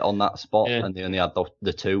 On that spot, and they only had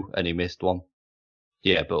the 2, and he missed 1.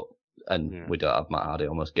 Yeah, we don't have Matt Hardy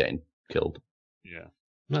almost getting killed. Yeah.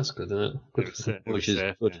 That's good, isn't it? Which is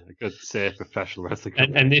good. A good, safe professional wrestling.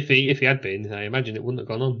 And if he had been, I imagine it wouldn't have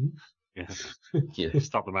gone on. Yeah. Yeah.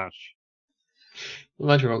 Stop the match.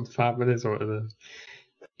 Imagine about 5 minutes or whatever.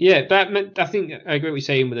 Yeah, I think I agree what you're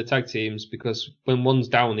saying with the tag teams, because when one's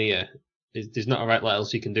down here, there's not a right lot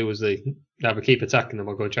else you can do as they either keep attacking them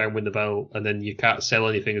or go try and win the belt, and then you can't sell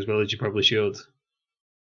anything as well as you probably should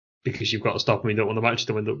because you've got to stop them. You don't want the match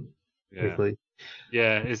to end up quickly.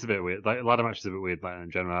 Yeah, it's a bit weird. Like a lot of matches are a bit weird like in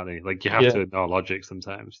general, aren't they? Like you have to ignore logic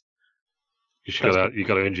sometimes. You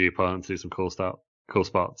gotta injure your opponent to do some cool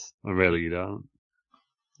spots, and really you don't.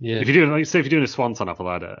 Yeah. If you're doing, say if you're doing a swanton off a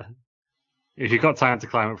ladder, if you've got time to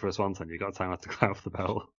climb up for a swanton, you've got time to climb up the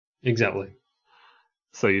belt. Exactly.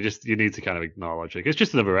 So you need to kind of ignore logic. It's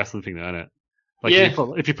just another wrestling thing, though, isn't it? Like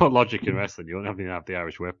if you put logic in wrestling, you won't have the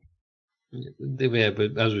Irish whip. Yeah,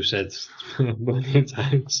 but as we've said many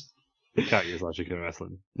times, you can't use logic in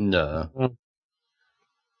wrestling. No.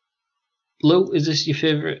 Lou, is this your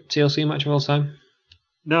favourite TLC match of all time?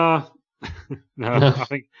 No. No.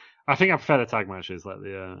 I think I prefer the tag matches, like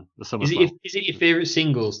the SummerSlam. Is it your favourite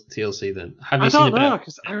singles TLC then? I don't know,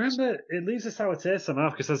 because I remember it leaves a sour taste in my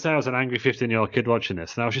mouth, because I was an angry 15-year-old kid watching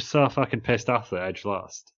this, and I was just so fucking pissed off that Edge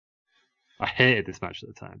lost. I hated this match at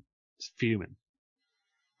the time. Just fuming.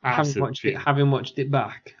 Having watched it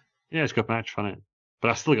back. Yeah, it's a good match, funny.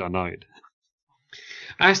 But I still got annoyed.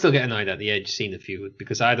 I still get annoyed at the Edge Cena feud,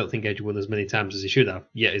 because I don't think Edge won as many times as he should have.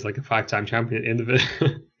 Yet he's like a 5-time champion at the end of it.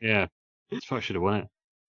 Yeah, I probably should have won it.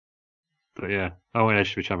 But yeah, I want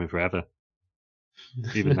Edge to be champion forever.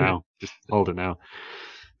 Even now, just hold it now.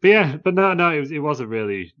 But yeah, no, it was a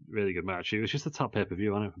really, really good match. It was just a top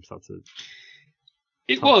pay-per-view on it from start to.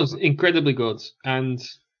 It was incredibly good, and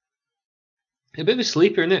a bit of a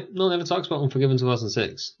sleeper, isn't it? No one ever talks about Unforgiven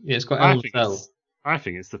 2006. Yeah, it's got Ellen Fell. I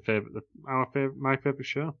think it's my favourite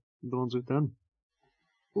show, the ones we've done.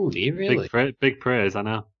 Oh, do you really? Big praise, I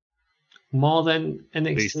know. More than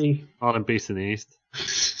NXT. More than Beast in the East.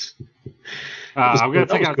 I'm going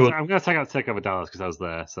to take out Takeover Dallas because I was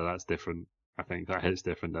there, so that's different. I think that hits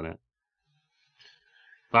different, doesn't it?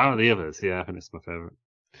 But out of the others, yeah, I think it's my favourite.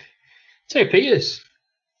 Terry Peters,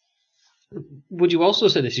 would you also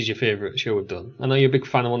say this is your favourite show we've done? I know you're a big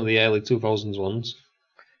fan of one of the early 2000s ones.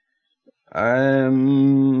 I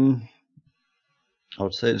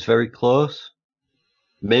would say it's very close.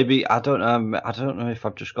 Maybe I don't know if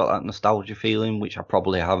I've just got that nostalgia feeling, which I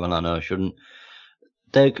probably have, and I know I shouldn't.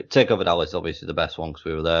 Takeover Dallas is obviously the best one because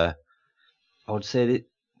we were there. I would say that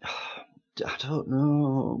I don't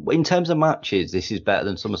know. In terms of matches, this is better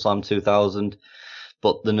than SummerSlam 2000,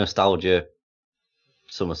 but the nostalgia,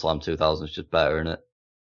 SummerSlam 2000 is just better, isn't it?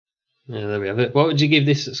 Yeah, there we have it. What would you give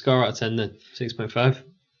this score out of 10 then? 6.5?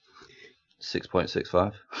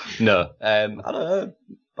 6.65. No, I don't know.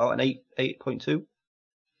 About an 8.2.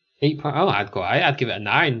 8. Oh, I'd give it a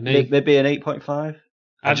 9. Maybe an 8.5.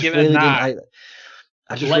 I'd give it a 9.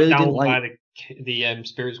 I just really didn't like the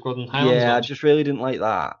Spirit Squad and Highlands. Yeah, I just really didn't like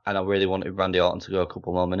that, and I really wanted Randy Orton to go a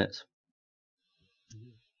couple more minutes.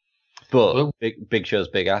 But Big Show's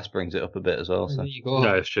big ass brings it up a bit as well. So. There you go.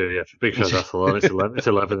 No, it's true. Yeah, Big Show's ass alone. It's 11. It's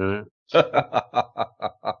 11, isn't it?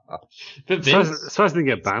 So I didn't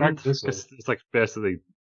get banned because it's like basically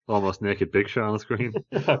almost naked Big Show on the screen.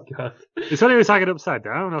 Oh god! It's only tagging upside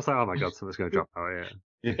down. I was like, oh my god, something's going to drop out here.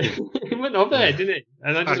 He went up there, didn't he?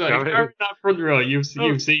 And I just like, if you're in that front row, you've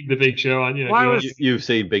seen the Big Show, and you've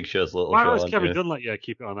seen Big Show's little. Why show, was Kevin Dunn like, yeah,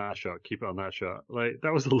 keep it on that shot, keep it on that shot? Like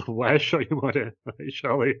that was the worst shot you wanted,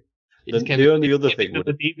 surely. The only other thing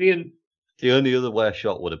the only other worst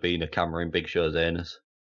shot would have been a camera in Big Show's anus.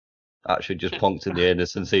 Actually, just plonked in the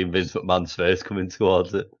anus and seeing Vince McMahon's face coming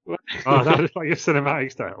towards it. Oh, that was like a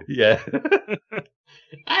cinematic style. Yeah.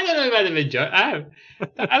 I don't know if I'd have enjoyed.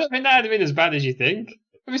 I don't think that'd have been as bad as you think.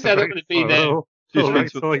 Obviously, I don't want to be there.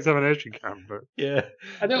 Full examination cam, but yeah.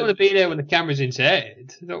 I don't want to be there when the camera's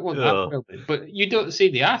inside. I don't want that problem. But you don't see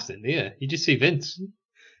the arse then, do you? You just see Vince.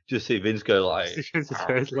 Just see Vince go like.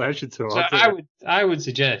 So I would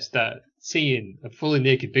suggest that seeing a fully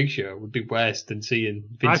naked Big Show would be worse than seeing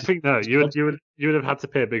Vince. I think no, you would have had to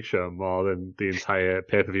pay Big Show more than the entire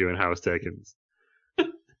pay-per-view in House Takens.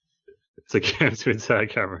 To get to inside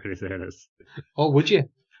camera in his anus. Oh, would you?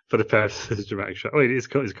 For the purpose of his dramatic shot. Oh, he's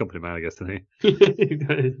a company man, I guess, isn't he?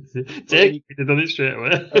 Take could have done it straight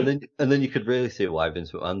away. And then you could really see why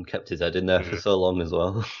Vince McMahon kept his head in there for so long as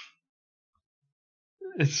well.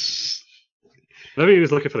 Maybe he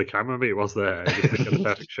was looking for the camera, but he was there. He just got the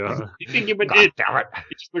perfect shot. You think he went in? Damn it!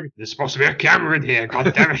 There's supposed to be a camera in here.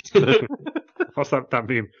 God damn it! What's that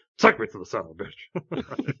meme? Take me to the sun, bitch.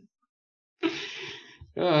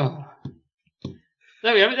 Oh.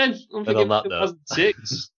 There we have it then. Unforgiven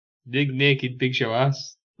 2006. Big naked Big Show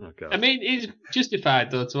ass. Oh, God. I mean, it's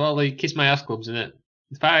justified though to all the kiss my ass clubs, isn't it?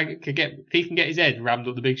 If he can get his head rammed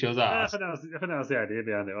up the Big Show's Yeah, I ass, think that was the idea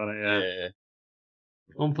behind it, wasn't it? Yeah.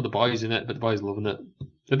 one for the boys in it, but the boys loving it.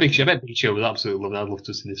 The Big Show, I bet Big Show was absolutely loving it. I'd love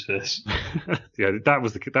to see his face. Yeah, that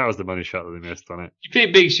was the money shot that they missed on it. You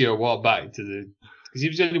think Big Show walked back to the... Because he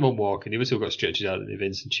was the only one walking. He was still got stretches out of the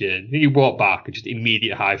Vincent Chain. He walked back and just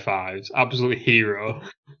immediate high fives. Absolute hero.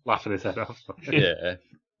 Laughing his head off. Yeah.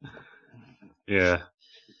 Yeah.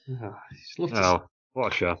 Oh, just love to see. Oh,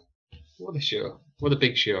 what a show. What a show. What a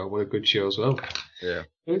big show. What a good show as well. Yeah.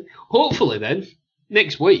 Hopefully then,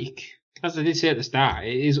 next week, as I did say at the start,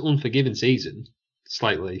 it is Unforgiven season.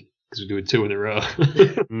 Slightly, because we're doing 2 in a row.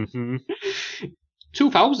 Mm-hmm.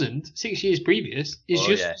 2000, 6 years previous, is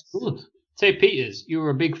just yes. good. Say, Peters, you were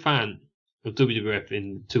a big fan of WWF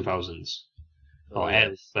in 2000s. Oh, Or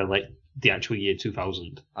yes. like the actual year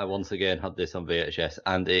 2000. I once again had this on VHS,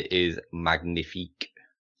 and it is magnifique.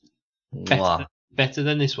 Better, Mwah. better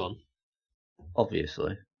than this one.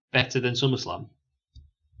 Obviously. Better than SummerSlam.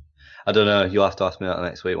 I don't know. You'll have to ask me that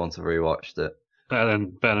next week once I've rewatched it. Better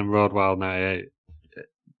than Road Wild 98.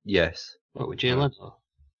 Yes. What, with Jay Leno?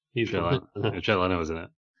 He's Jay got Leno. Jay Leno was in it.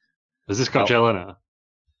 Has this got Oh. Jay Leno?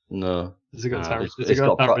 No. Has it got Tara? It's Has it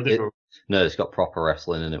got got Tara pro- No, it's got proper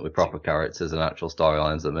wrestling in it with proper characters and actual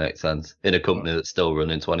storylines that make sense in a company that's still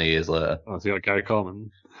running 20 years later. Oh, so you got Gary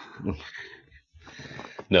Coleman.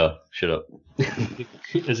 No, shut up.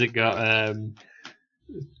 Has it got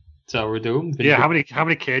Tower of Doom? Yeah, how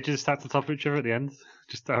many cages stacked on top of each other at the end?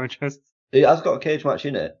 Just out of interest. It has got a cage match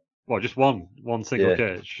in it. What, just one single Yeah.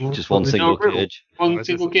 cage? Just one With single no roof? cage. One is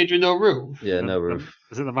single this? cage with no roof? Yeah, no roof.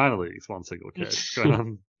 Is it the minor leagues? One single cage. What's going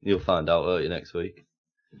on? You'll find out, won't you, next week?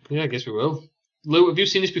 Yeah, I guess we will. Lou, have you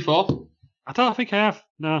seen this before? I don't think I have.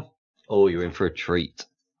 No. Oh, you're in for a treat.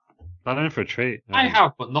 I'm in for a treat. I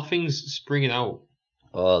have, but nothing's springing out.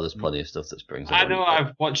 Oh, there's plenty of stuff that springs up. I know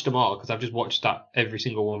I've watched them all because I've just watched that every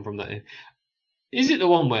single one from that. Is it the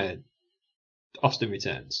one where Austin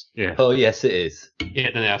returns? Yeah. Oh, yes, it is. Yeah,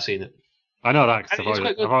 then I've seen it. I know that because And it's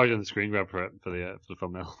quite good. I've already done the screen grab for the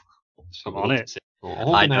thumbnail. So I'm on it.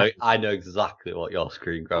 I know exactly what your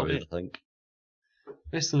screen grab is, I think.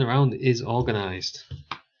 Wrestling Around is organised.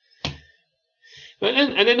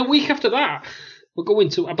 And then a week after that, we're going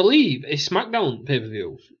to, I believe, a SmackDown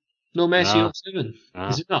pay-per-view. No Mercy No. on 7. No.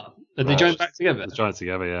 Is it not? Are they No. joined back together? Let's join it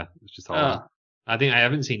together, yeah. It's just all Ah, I think I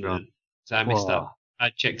haven't seen No. that. So I missed that. Whoa. I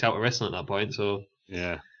checked out of wrestling at that point, so...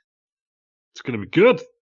 Yeah. It's going to be good.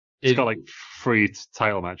 It's If- got like 3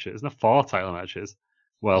 title matches. No, 4 title matches.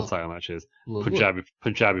 World Oh. title matches. Lovely.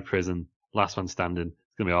 Punjabi Prison. Last one standing.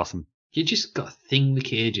 It's going to be awesome. You just got a thing with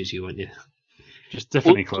cages, you want you? Just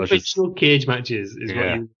different enclosures. Unconventional cage matches is what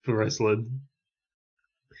Yeah. you for wrestling.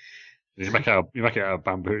 You make it out of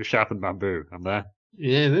bamboo, sharpened bamboo. I'm there.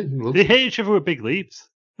 Yeah, love They it. hate each other with big leaves.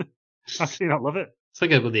 How can you not love it? It's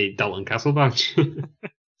like a bloody Dalton Castle match.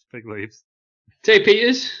 It's big leaves. Tay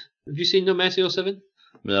Peters, have you seen No Mercy 07?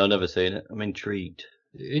 No, I've never seen it. I'm intrigued.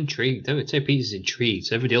 Intrigued. Tay Peters is intrigued,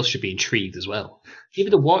 so everybody else should be intrigued as well.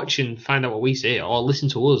 Either watch and find out what we say, or listen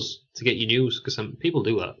to us to get your news, because people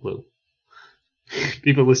do that, Lou.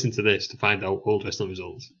 People listen to this to find out old wrestling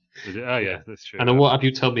results. Oh yeah, that's true. And then what have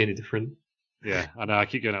you tell me any different? Yeah, I know I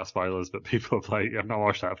keep giving out spoilers, but people are like, I've not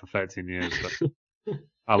watched that for 13 years, but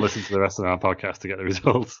I'll listen to the rest of our podcast to get the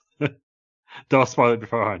results. Don't spoil it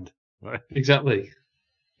beforehand. Like, Exactly.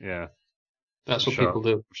 yeah, That's what Sure. people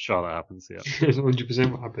do. I'm sure that happens, yeah. It's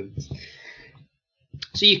 100% what happens.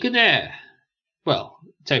 So you can, well,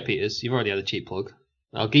 Tay Peters, you've already had a cheap plug.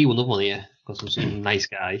 I'll give you another one here, because I'm some nice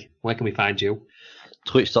guy. Where can we find you?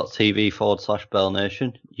 Twitch.tv/Bell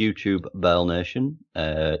Nation, YouTube Bell Nation,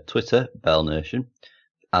 Twitter Bell Nation,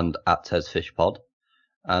 and at TesFishPod,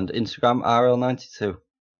 and Instagram RL92.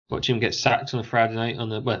 Watch him get sacked on a Friday night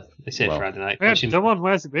well, they say Well, Friday night. Yeah, Watch him, the one,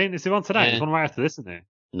 where's it been? Is it on tonight? Yeah. It's one right after this, isn't it?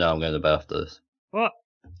 No, I'm going to bed after this. What?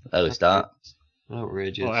 Early start.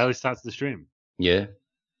 outrageous. Well, early start to the stream. Yeah.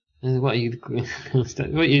 What are you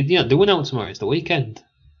you're not doing out tomorrow? It's the weekend.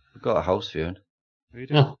 We've got a house viewing. What are you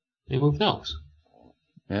doing? No, you're moving house.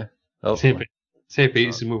 Yeah. Tay Hopefully.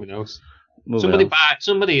 Peters is moving house. Moving on.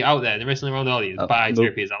 Somebody out there, the wrestling around the audience, buy Tay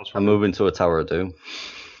Peters' house I'm from moving to a Tower of Doom.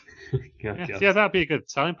 Yeah, that'd be a good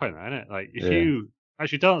selling point, isn't it? Like, if Yeah. you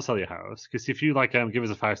actually don't sell your house, because if you like give us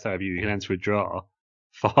a 5-star review, you can enter a draw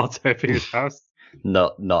for Turpin's house.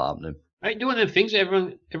 Not happening. Right, doing them things where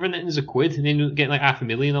everyone enters a quid and then you get like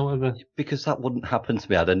 $500,000 or whatever. Because that wouldn't happen to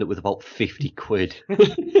me. I'd end up with about 50 quid. Yeah,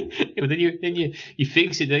 but then you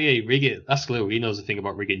fix it, don't you? You rig it. That's Lou. He knows the thing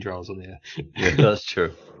about rigging draws on there. Yeah, that's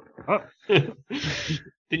true. Oh, Then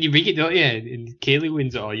you rig it, don't you? And Kaylee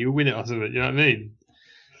wins it or you win it or something. You know what I mean?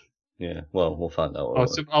 Yeah, well, we'll find out. won't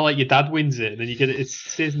we? Or like your dad wins it, and then you get it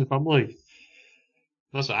stays in the family.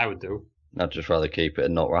 That's what I would do. I'd just rather keep it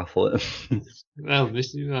and not raffle it. Well, this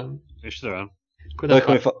is You should have.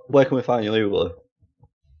 Where can we find you, Lou?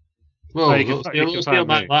 Well, you can let's find deal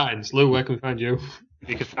back me. lines. Lou, where can we find you?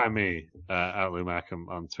 You can find me at Lou Markham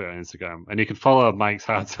on Twitter and Instagram. And you can follow Mike's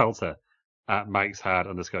Hard Seltzer at Mike's Hard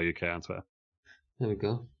 _UK on Twitter. There we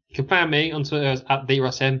go. You can find me on Twitter as at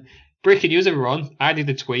TheRossM. Breaking news, everyone. I did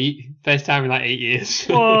a tweet. First time in like 8 years.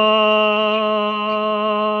 What?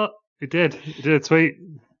 He did a tweet.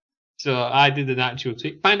 So I did an actual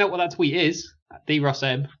tweet. Find out what that tweet is at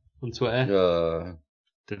TheRossM on Twitter.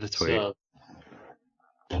 Did a tweet.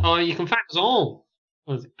 So, you can find us all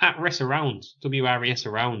at Res Around, WRES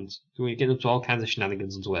Around. So we get up to all kinds of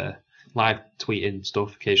shenanigans on Twitter. Live tweeting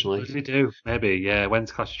stuff occasionally. What did we do? Maybe, yeah.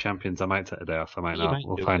 When's Clash of Champions? I might take a day off. I might You not. might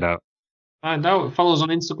We'll do find it. out. Find out. Follow us on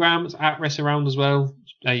Instagram. It's at Res Around as well.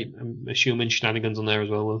 I'm assuming shenanigans on there as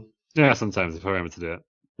well, though. Yeah, sometimes if I remember to do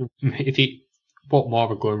it. What more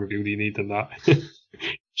of a glowing review do you need than that?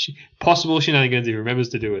 Possible shenanigans if he remembers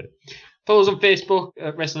to do it. Follow us on Facebook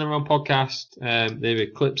at Wrestling Around Podcast. There are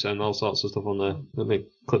clips and all sorts of stuff on there. Let me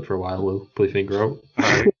clip for a while. We'll put your finger out.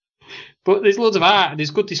 Alright. But there's loads of art and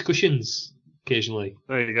there's good discussions occasionally.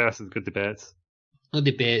 There you go. Some good debates. No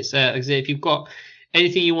debates. Like I say, if you've got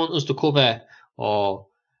anything you want us to cover or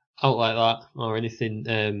out like that or anything,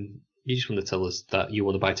 you just want to tell us that you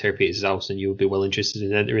want to buy Terry Peters' house and you would be well interested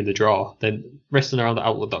in entering the draw, then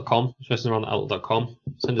wrestlingaround@outlook.com. Wrestlingaround@outlook.com.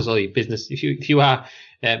 Send us all your business. If you are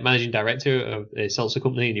managing director of a seltzer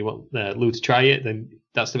company and you want Lou to try it, then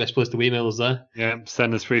that's the best place to email us there. Yeah,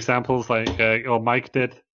 send us free samples like Mike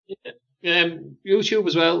did. YouTube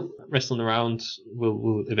as well, Wrestling Around.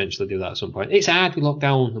 We'll eventually do that at some point. It's hard with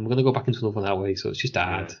lockdown, and we're going to go back into another one that way, so it's just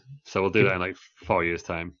hard. Yeah. So we'll do that in like 4 years'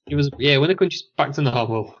 time. When the country's back to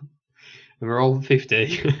normal, and we're all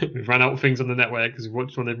 50, we've run out of things on the network because we've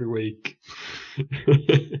watched one every week.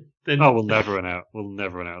 Then, we'll never run out. We'll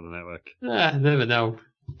never run out of the network. Never know.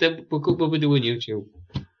 Then we'll be doing YouTube.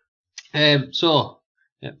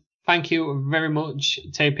 Thank you very much,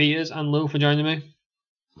 Terry Peters and Lou, for joining me.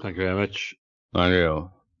 Thank you very much. Thank you.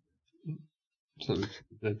 So,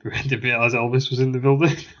 didn't realise Elvis was in the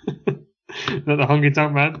building. Not the Honky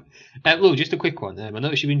Tonk Man. Lou, just a quick one. I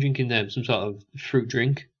noticed you've been drinking some sort of fruit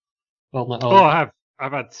drink. I have.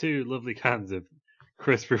 I've had 2 lovely cans of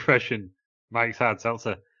crisp, refreshing Mike's Hard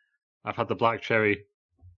Seltzer. I've had the black cherry,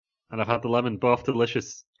 and I've had the lemon. Both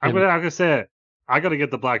delicious. I'm gonna say it. I gotta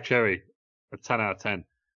give the black cherry a 10 out of 10.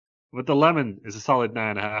 But the lemon is a solid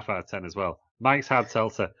 9.5 out of 10 as well. Mike's Hard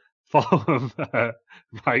Seltzer. Follow him,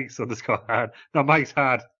 Mike's _hard. No, Mike's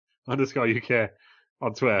Hard _UK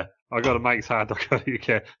on Twitter. Or go to Mike's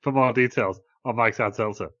Hard.co.uk for more details on Mike's Hard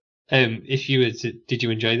Seltzer. If you were to, did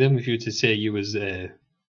you enjoy them? If you were to say you was, I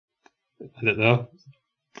don't know,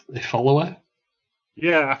 a follower?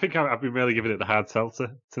 Yeah, I think I've been really giving it the hard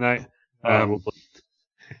seltzer tonight. But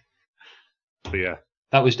yeah.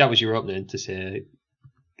 That was your opening to say,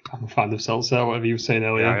 I'm a fan of seltzer, whatever you were saying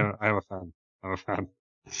earlier. Yeah, I'm a fan. I'm a fan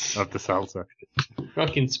of the seltzer.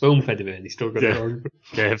 Fucking spoon-fed him and he still got it wrong.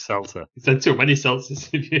 Dave Seltzer. He's had too many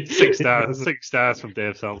seltzers. 6 stars. 6 stars from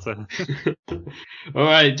Dave Seltzer. All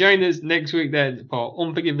right, join us next week then for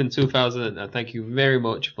Unforgiven 2000, and thank you very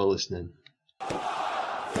much for listening.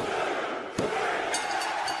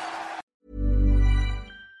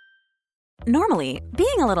 Normally,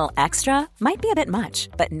 being a little extra might be a bit much,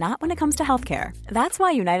 but not when it comes to healthcare. That's why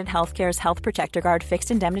United Healthcare's Health Protector Guard fixed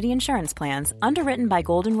indemnity insurance plans, underwritten by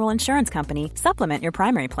Golden Rule Insurance Company, supplement your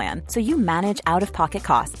primary plan so you manage out-of-pocket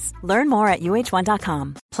costs. Learn more at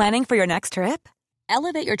uh1.com. Planning for your next trip?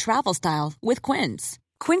 Elevate your travel style with Quince.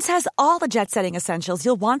 Quince has all the jet-setting essentials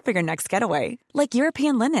you'll want for your next getaway, like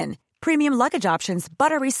European linen, premium luggage options,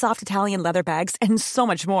 buttery soft Italian leather bags, and so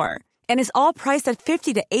much more. And is all priced at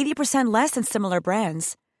 50 to 80% less than similar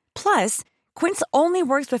brands. Plus, Quince only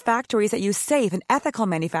works with factories that use safe and ethical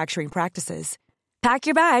manufacturing practices. Pack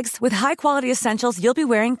your bags with high-quality essentials you'll be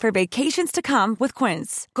wearing for vacations to come with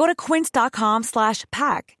Quince. Go to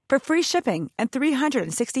quince.com/pack for free shipping and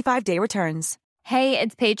 365-day returns. Hey,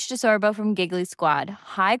 it's Paige DeSorbo from Giggly Squad.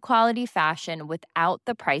 High quality fashion without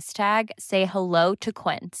the price tag. Say hello to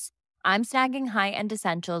Quince. I'm snagging high-end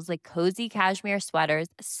essentials like cozy cashmere sweaters,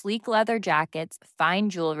 sleek leather jackets, fine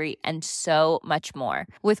jewelry, and so much more.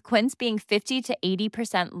 With Quince being 50 to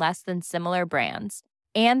 80% less than similar brands.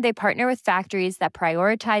 And they partner with factories that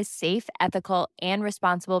prioritize safe, ethical, and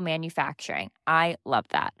responsible manufacturing. I love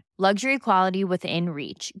that. Luxury quality within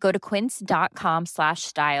reach. Go to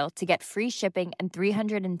quince.com/style to get free shipping and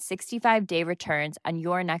 365-day returns on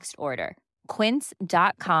your next order.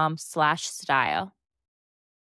 quince.com/style.